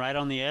hanging right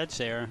on the edge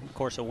there. Of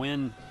course, a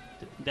win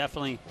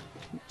definitely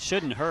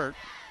shouldn't hurt.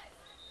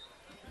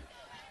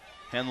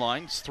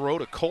 Henline's throw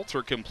to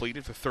Coulter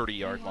completed the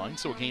 30-yard line,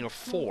 so a gain of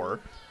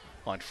 4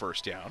 on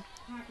first down.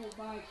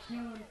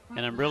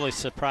 And I'm really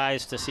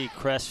surprised to see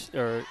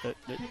Henline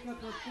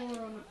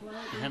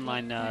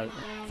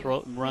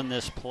run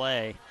this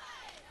play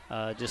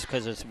just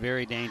because it's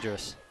very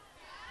dangerous.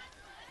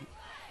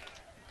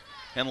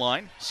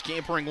 Henline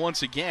scampering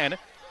once again,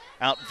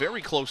 out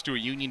very close to a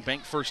Union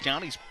Bank first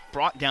down. He's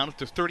brought down at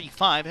the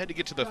 35, had to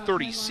get to the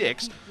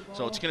 36,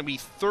 so it's going to be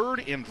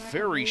third and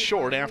very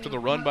short after the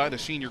run by the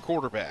senior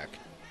quarterback.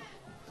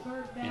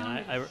 And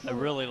I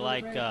really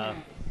like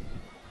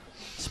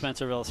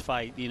Spencerville's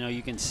fight. You know,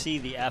 you can see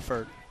the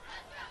effort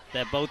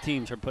that both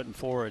teams are putting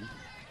forward.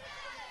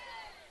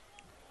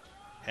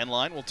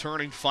 Henline will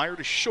turn and fire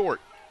to Short.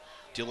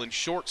 Dylan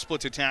Short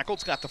splits a tackle.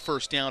 It's got the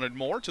first down and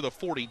more to the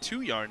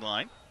 42-yard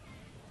line.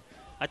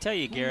 I tell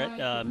you, Garrett,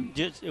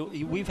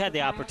 we've had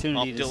the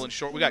opportunity Dylan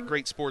Short. We got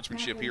great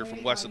sportsmanship here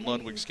from Wesson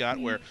Ludwig, Scott,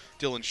 where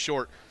Dylan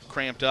Short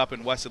cramped up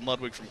and Wesson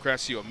Ludwig from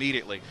Crestview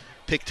immediately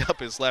picked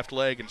up his left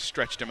leg and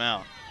stretched him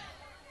out.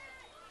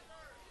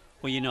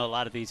 Well, you know, a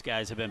lot of these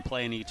guys have been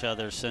playing each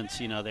other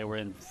since, you know, they were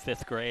in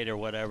 5th grade or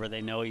whatever.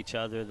 They know each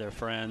other. They're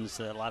friends.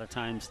 A lot of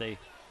times they,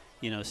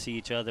 you know, see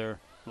each other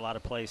a lot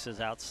of places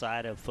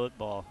outside of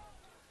football.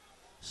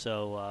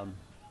 So,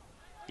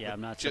 yeah, I'm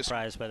not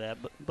surprised by that.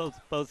 But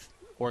both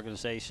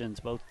organizations,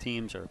 both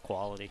teams are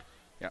quality.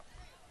 Yeah.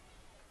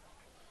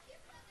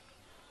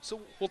 So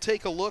we'll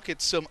take a look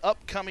at some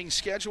upcoming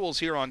schedules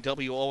here on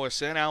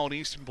WOSN. Allen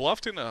Easton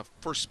Bluffton,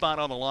 first spot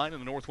on the line in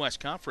the Northwest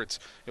Conference.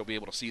 You'll be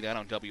able to see that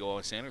on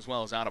WOSN, as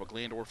well as Ottawa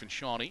Glandorf and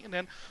Shawnee. And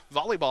then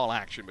volleyball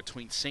action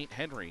between St.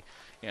 Henry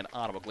and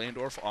Ottawa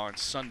Glandorf on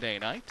Sunday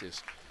night.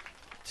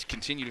 To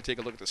continue to take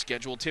a look at the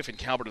schedule, Tiffin,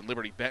 Calvert, and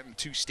Liberty Benton,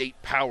 2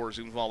 state powers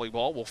in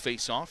volleyball, will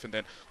face off, and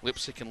then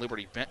Lipsick and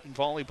Liberty Benton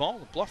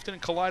volleyball, Bluffton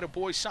and Kalida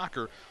boys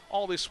soccer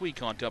all this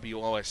week on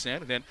WOSN,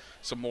 and then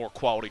some more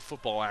quality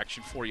football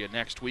action for you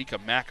next week. A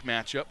MAC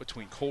matchup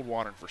between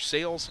Coldwater and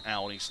Versailles,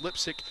 Allen East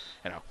Lipsick,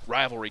 and a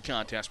rivalry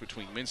contest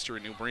between Minster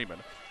and New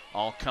Bremen,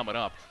 all coming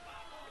up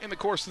in the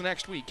course of the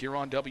next week here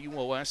on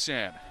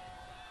WOSN.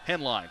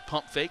 Henline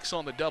pump fakes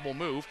on the double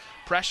move,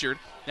 pressured,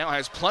 now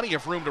has plenty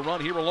of room to run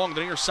here along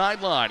the near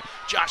sideline.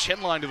 Josh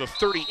Henline to the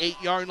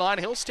 38-yard line.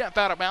 He'll step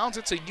out of bounds.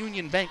 It's a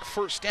Union Bank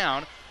first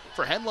down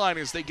for Henline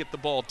as they get the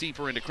ball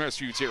deeper into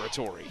Crestview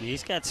territory.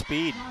 He's got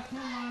speed.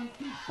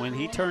 When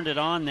he turned it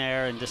on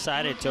there and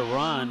decided to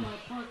run.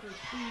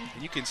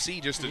 You can see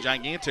just a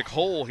gigantic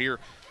hole here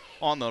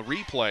on the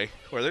replay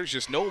where there's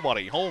just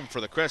nobody home for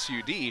the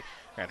Crestview D,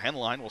 and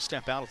Henline will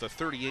step out at the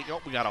 38.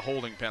 Oh, we got a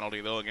holding penalty,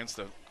 though, against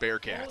the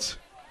Bearcats.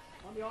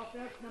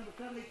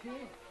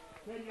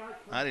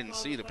 I didn't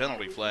see the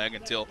penalty flag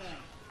until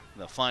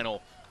the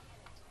final.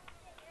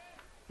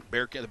 The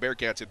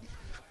Bearcats had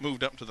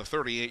moved up to the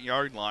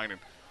 38-yard line, and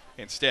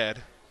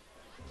instead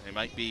they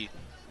might be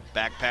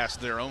back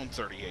past their own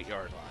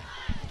 38-yard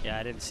line. Yeah,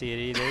 I didn't see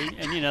it either.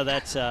 And you know,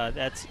 that's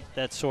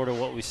sort of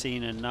what we've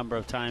seen a number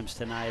of times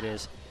tonight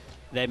is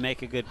they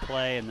make a good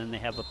play and then they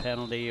have a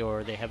penalty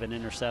or they have an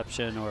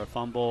interception or a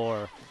fumble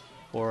or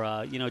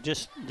you know,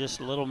 just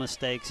little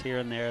mistakes here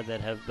and there that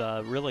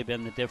have really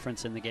been the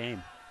difference in the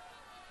game.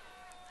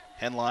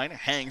 Henline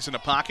hangs in the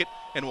pocket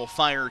and will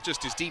fire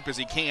just as deep as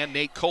he can.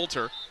 Nate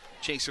Coulter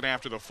chasing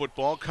after the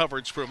football.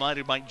 Coverage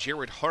provided by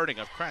Jared Harding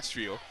of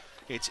Crestview.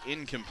 It's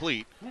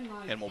incomplete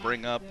and will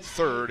bring up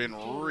third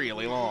and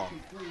really long.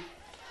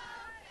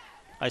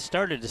 I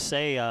started to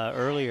say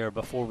earlier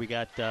before we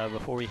had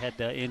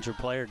the injured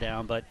player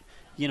down, but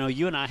you know,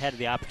 you and I had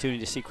the opportunity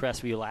to see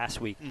Crestview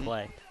last week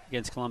play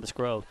against Columbus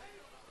Grove.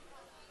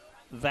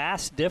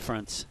 Vast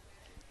difference,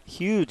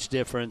 huge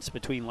difference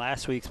between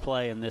last week's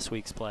play and this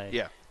week's play.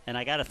 Yeah. And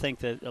I got to think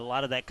that a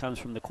lot of that comes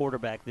from the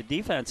quarterback. The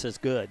defense is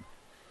good.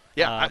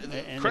 Yeah,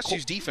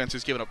 Crestview's defense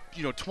has given up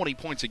 20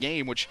 points a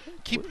game, which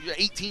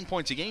 18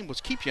 points a game,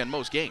 which keep you in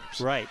most games.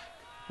 Right,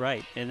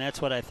 and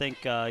that's what I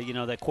think.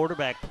 That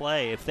quarterback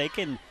play, if they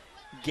can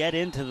get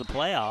into the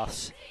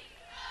playoffs,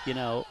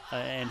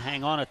 and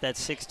hang on at that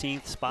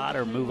 16th spot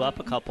or move up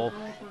a couple,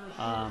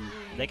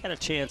 they got a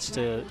chance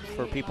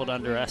for people to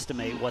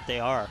underestimate what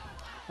they are.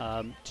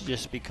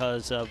 Just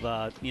because of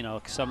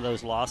some of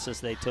those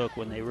losses they took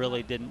when they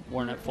really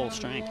weren't at full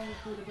strength.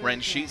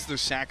 Ren sheets the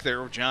sack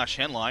there of Josh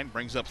Henline,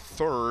 brings up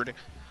third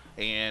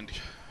and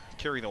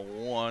carry the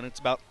one. It's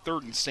about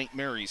third and St.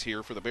 Mary's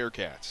here for the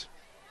Bearcats.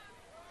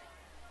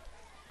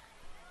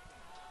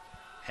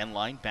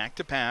 Henline back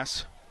to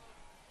pass.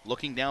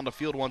 Looking down the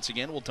field once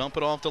again, we'll dump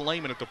it off to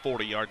Lehman at the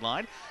 40-yard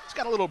line. He's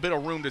got a little bit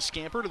of room to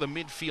scamper to the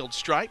midfield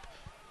stripe,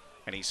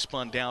 and he's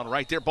spun down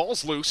right there.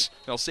 Ball's loose.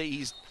 They'll say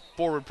he's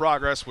forward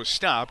progress was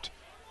stopped.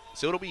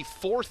 So it'll be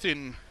fourth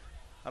and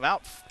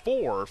about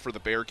 4 for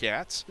the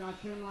Bearcats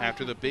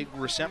after the big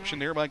reception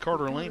there by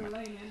Carter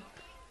Lehman.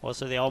 Well,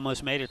 so they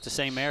almost made it to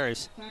St.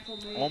 Mary's.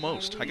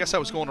 Almost. I guess I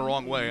was going the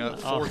wrong way.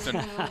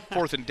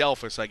 Fourth and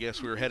Delphus, I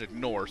guess we were headed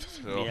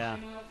north. So yeah.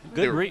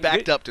 They were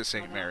backed up to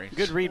St. Mary's.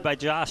 Good read by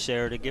Josh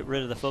there to get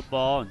rid of the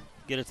football and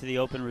get it to the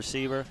open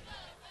receiver.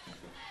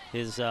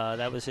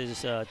 That was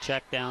his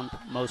check down,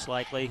 most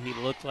likely. He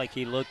looked like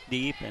he looked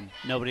deep, and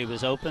nobody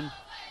was open.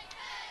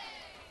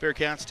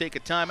 Bearcats take a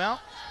timeout.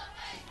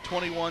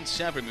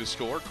 21-7 to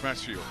score.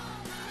 Crestview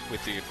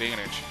with the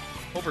advantage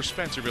over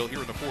Spencerville here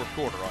in the fourth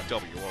quarter on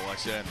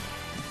WOSN.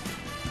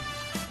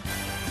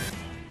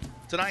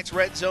 Tonight's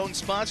Red Zone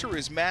sponsor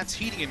is Matt's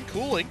Heating and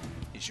Cooling.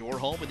 Is your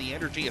home in the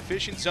energy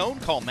efficient zone?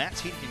 Call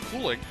Matt's Heating and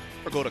Cooling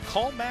or go to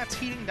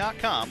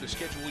callmattsheating.com to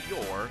schedule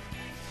your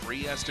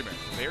free estimate.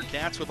 The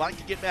Bearcats would like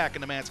to get back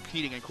in the Matt's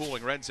Heating and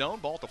Cooling red zone.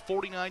 Ball at the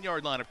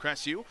 49-yard line of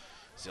Crestview.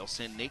 They'll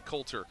send Nate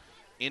Coulter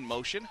in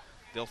motion.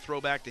 They'll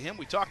throw back to him.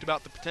 We talked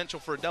about the potential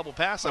for a double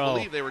pass. I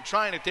believe they were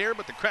trying it there,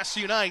 but the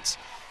Crestview Knights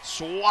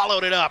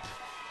swallowed it up.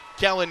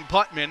 Kellen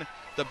Putman,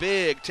 the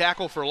big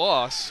tackle for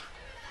loss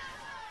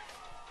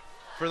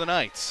for the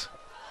Knights.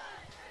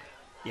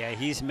 Yeah,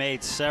 he's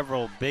made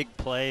several big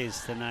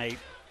plays tonight,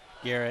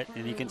 Garrett,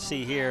 and you can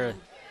see here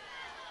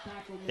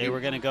they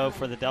were going to go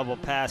for the double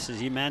pass. As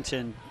you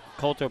mentioned,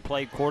 Coulter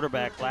played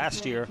quarterback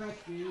last year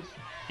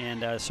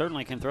and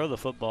certainly can throw the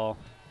football,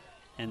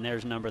 and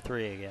there's number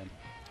 3 again.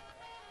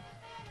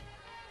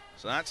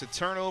 So that's a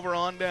turnover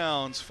on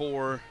downs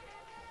for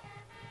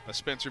the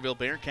Spencerville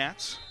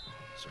Bearcats.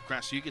 So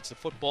Crestview gets the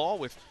football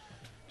with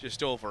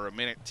just over a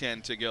minute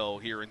 10 to go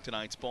here in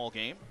tonight's ball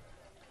game.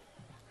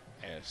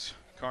 As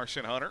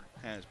Carson Hunter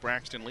has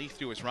Braxton Leith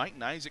to his right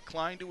and Isaac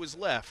Klein to his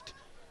left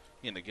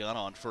in the gun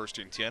on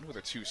 1st and 10 with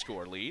a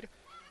 2-score lead.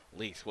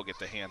 Leith will get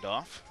the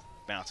handoff,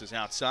 bounces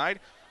outside.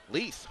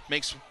 Leith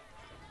makes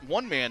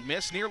one man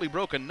miss, nearly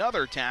broke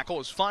another tackle,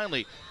 is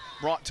finally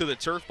brought to the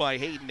turf by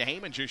Hayden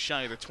Heyman just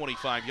shy of the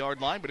 25-yard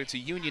line, but it's a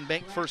Union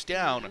Bank first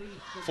down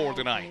for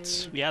the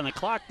Knights. Yeah, and the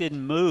clock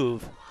didn't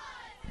move.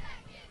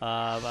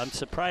 I'm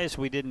surprised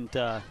we didn't.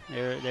 There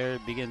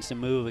it begins to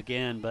move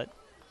again, but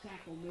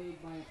Tackle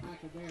made by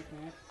Attacker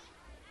Bearcats.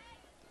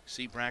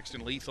 See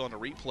Braxton Leith on the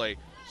replay.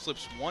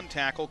 Slips one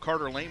tackle.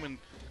 Carter Lehman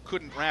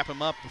couldn't wrap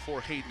him up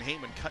before Hayden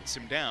Heyman cuts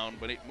him down,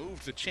 but it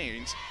moved the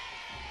chains.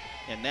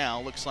 And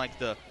now looks like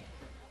the...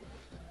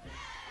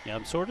 Yeah,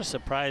 I'm sort of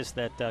surprised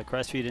that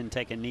Crestview didn't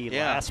take a knee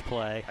last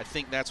play. I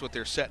think that's what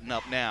they're setting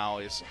up now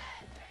is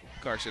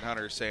Carson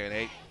Hunter saying,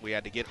 hey, we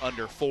had to get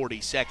under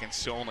 40 seconds,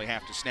 so only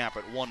have to snap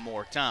it one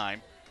more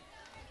time.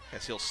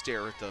 As he'll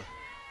stare at the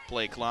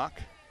play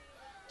clock.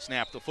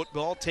 Snap the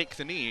football, take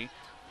the knee.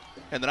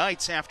 And the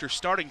Knights, after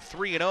starting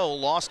 3-0,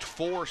 lost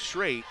 4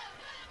 straight.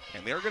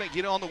 And they're going to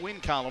get on the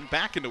win column,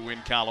 back in the win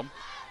column,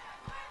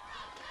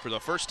 for the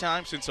first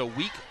time since a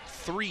Week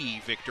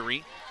 3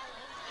 victory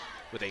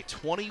with a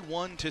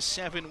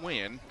 21-7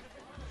 win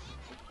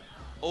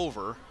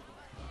over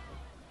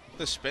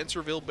the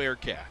Spencerville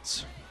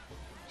Bearcats.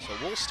 So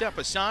we'll step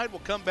aside, we'll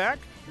come back,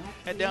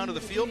 head down to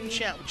the field and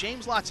chat with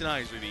James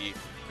Lotzenheiser, the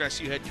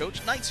Crestview head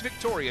coach. Knights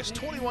victorious,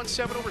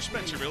 21-7 over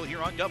Spencerville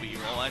here on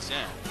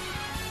WLSN.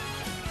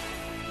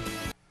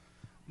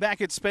 Back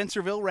at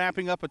Spencerville,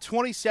 wrapping up a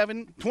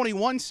 21-7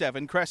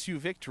 Crestview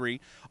victory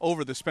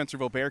over the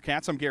Spencerville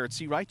Bearcats. I'm Garrett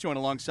Seawright, joined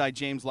alongside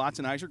James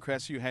Lotzenheiser,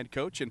 Crestview head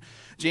coach. And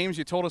James,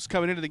 you told us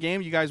coming into the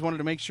game you guys wanted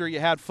to make sure you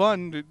had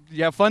fun. Did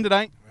you have fun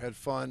tonight? We had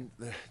fun.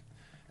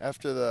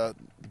 After the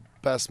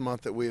best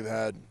month that we've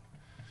had,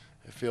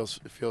 it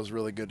feels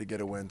really good to get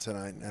a win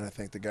tonight, and I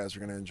think the guys are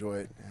going to enjoy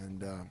it.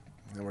 And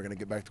then we're going to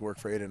get back to work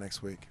for Ada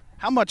next week.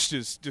 How much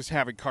does just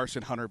having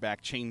Carson Hunter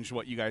back change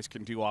what you guys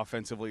can do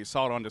offensively? You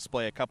saw it on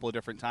display a couple of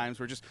different times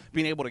where just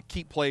being able to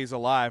keep plays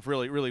alive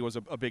really was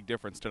a big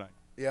difference tonight.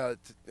 Yeah,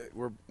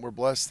 we're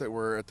blessed that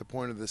we're at the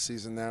point of the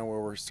season now where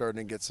we're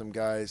starting to get some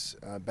guys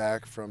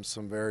back from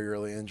some very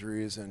early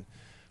injuries, and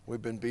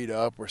we've been beat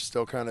up. We're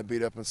still kind of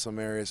beat up in some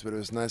areas, but it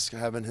was nice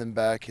having him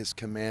back, his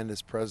command,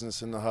 his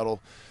presence in the huddle.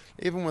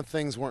 Even when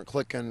things weren't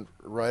clicking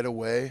right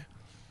away,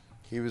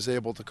 he was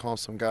able to calm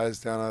some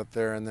guys down out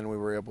there, and then we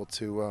were able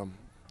to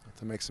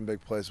make some big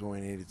plays when we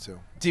needed to.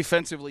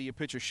 Defensively, you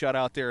pitch a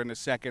shutout there in the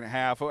second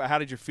half. How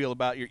did you feel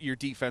about your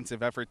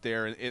defensive effort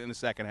there in the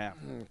second half?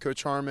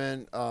 Coach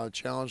Harmon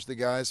challenged the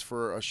guys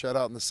for a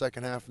shutout in the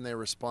second half, and they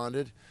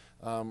responded.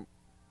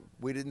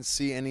 We didn't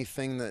see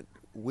anything that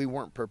we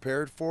weren't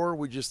prepared for.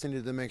 We just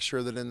needed to make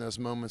sure that in those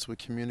moments we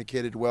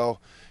communicated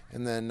well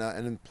and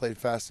then played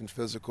fast and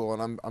physical.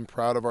 And I'm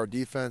proud of our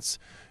defense.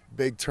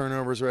 Big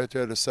turnovers right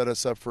there to set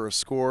us up for a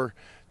score.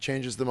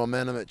 Changes the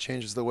momentum. It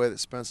changes the way that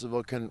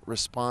Spencerville can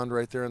respond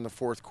right there in the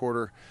fourth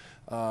quarter.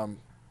 I'm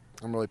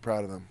really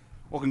proud of them.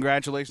 Well,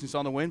 congratulations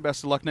on the win.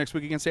 Best of luck next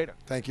week against Ada.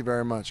 Thank you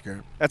very much,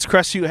 Garrett. That's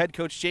Crestview head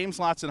coach James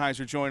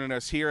Lotzenheiser joining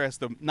us here as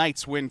the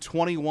Knights win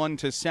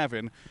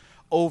 21-7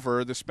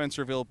 over the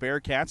Spencerville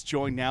Bearcats.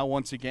 Joined now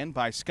once again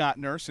by Scott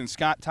Nurse. And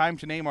Scott, time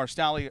to name our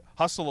Stally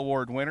Hustle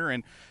Award winner.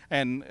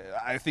 And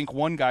I think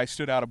one guy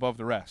stood out above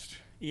the rest.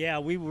 Yeah,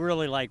 we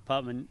really like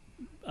Putman.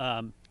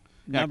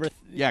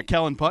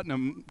 Kellen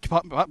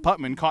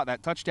Putman caught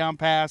that touchdown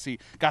pass. He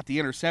got the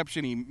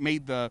interception. He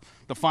made the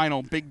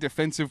final big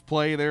defensive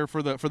play there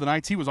for the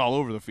Knights. He was all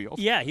over the field.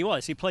 Yeah, he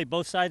was. He played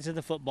both sides of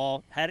the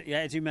football. Had,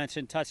 as you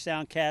mentioned,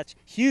 touchdown catch,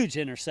 huge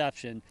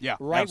interception. Yeah,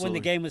 right absolutely. when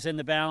the game was in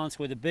the balance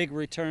with a big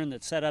return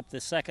that set up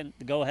the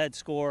go-ahead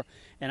score.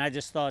 And I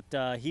just thought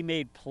he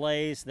made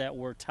plays that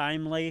were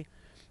timely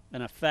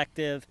and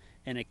effective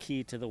and a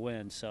key to the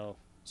win. So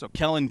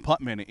Kellen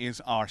Putman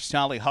is our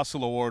Sally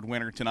Hustle Award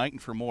winner tonight.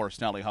 And for more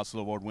Sally Hustle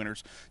Award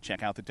winners,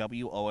 check out the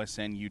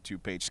WOSN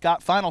YouTube page.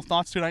 Scott, final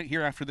thoughts tonight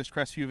here after this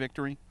Crestview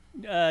victory?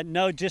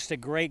 No, just a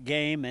great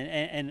game.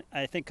 And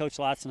I think Coach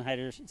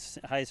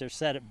Lotzenheiser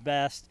said it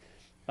best.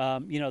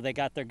 They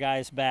got their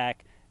guys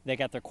back. They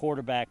got their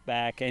quarterback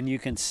back. And you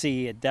can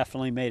see it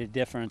definitely made a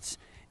difference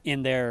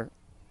in their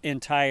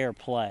entire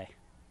play.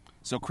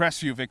 So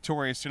Crestview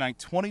victorious tonight,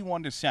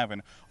 21-7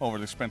 over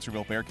the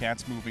Spencerville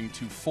Bearcats, moving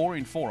to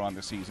 4-4 on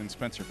the season.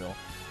 Spencerville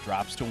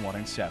drops to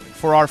 1-7.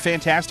 For our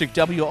fantastic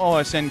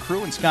WOSN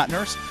crew and Scott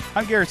Nurse,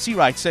 I'm Garrett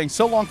Seawright saying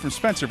so long from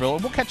Spencerville,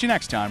 and we'll catch you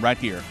next time right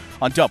here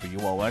on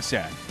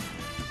WOSN.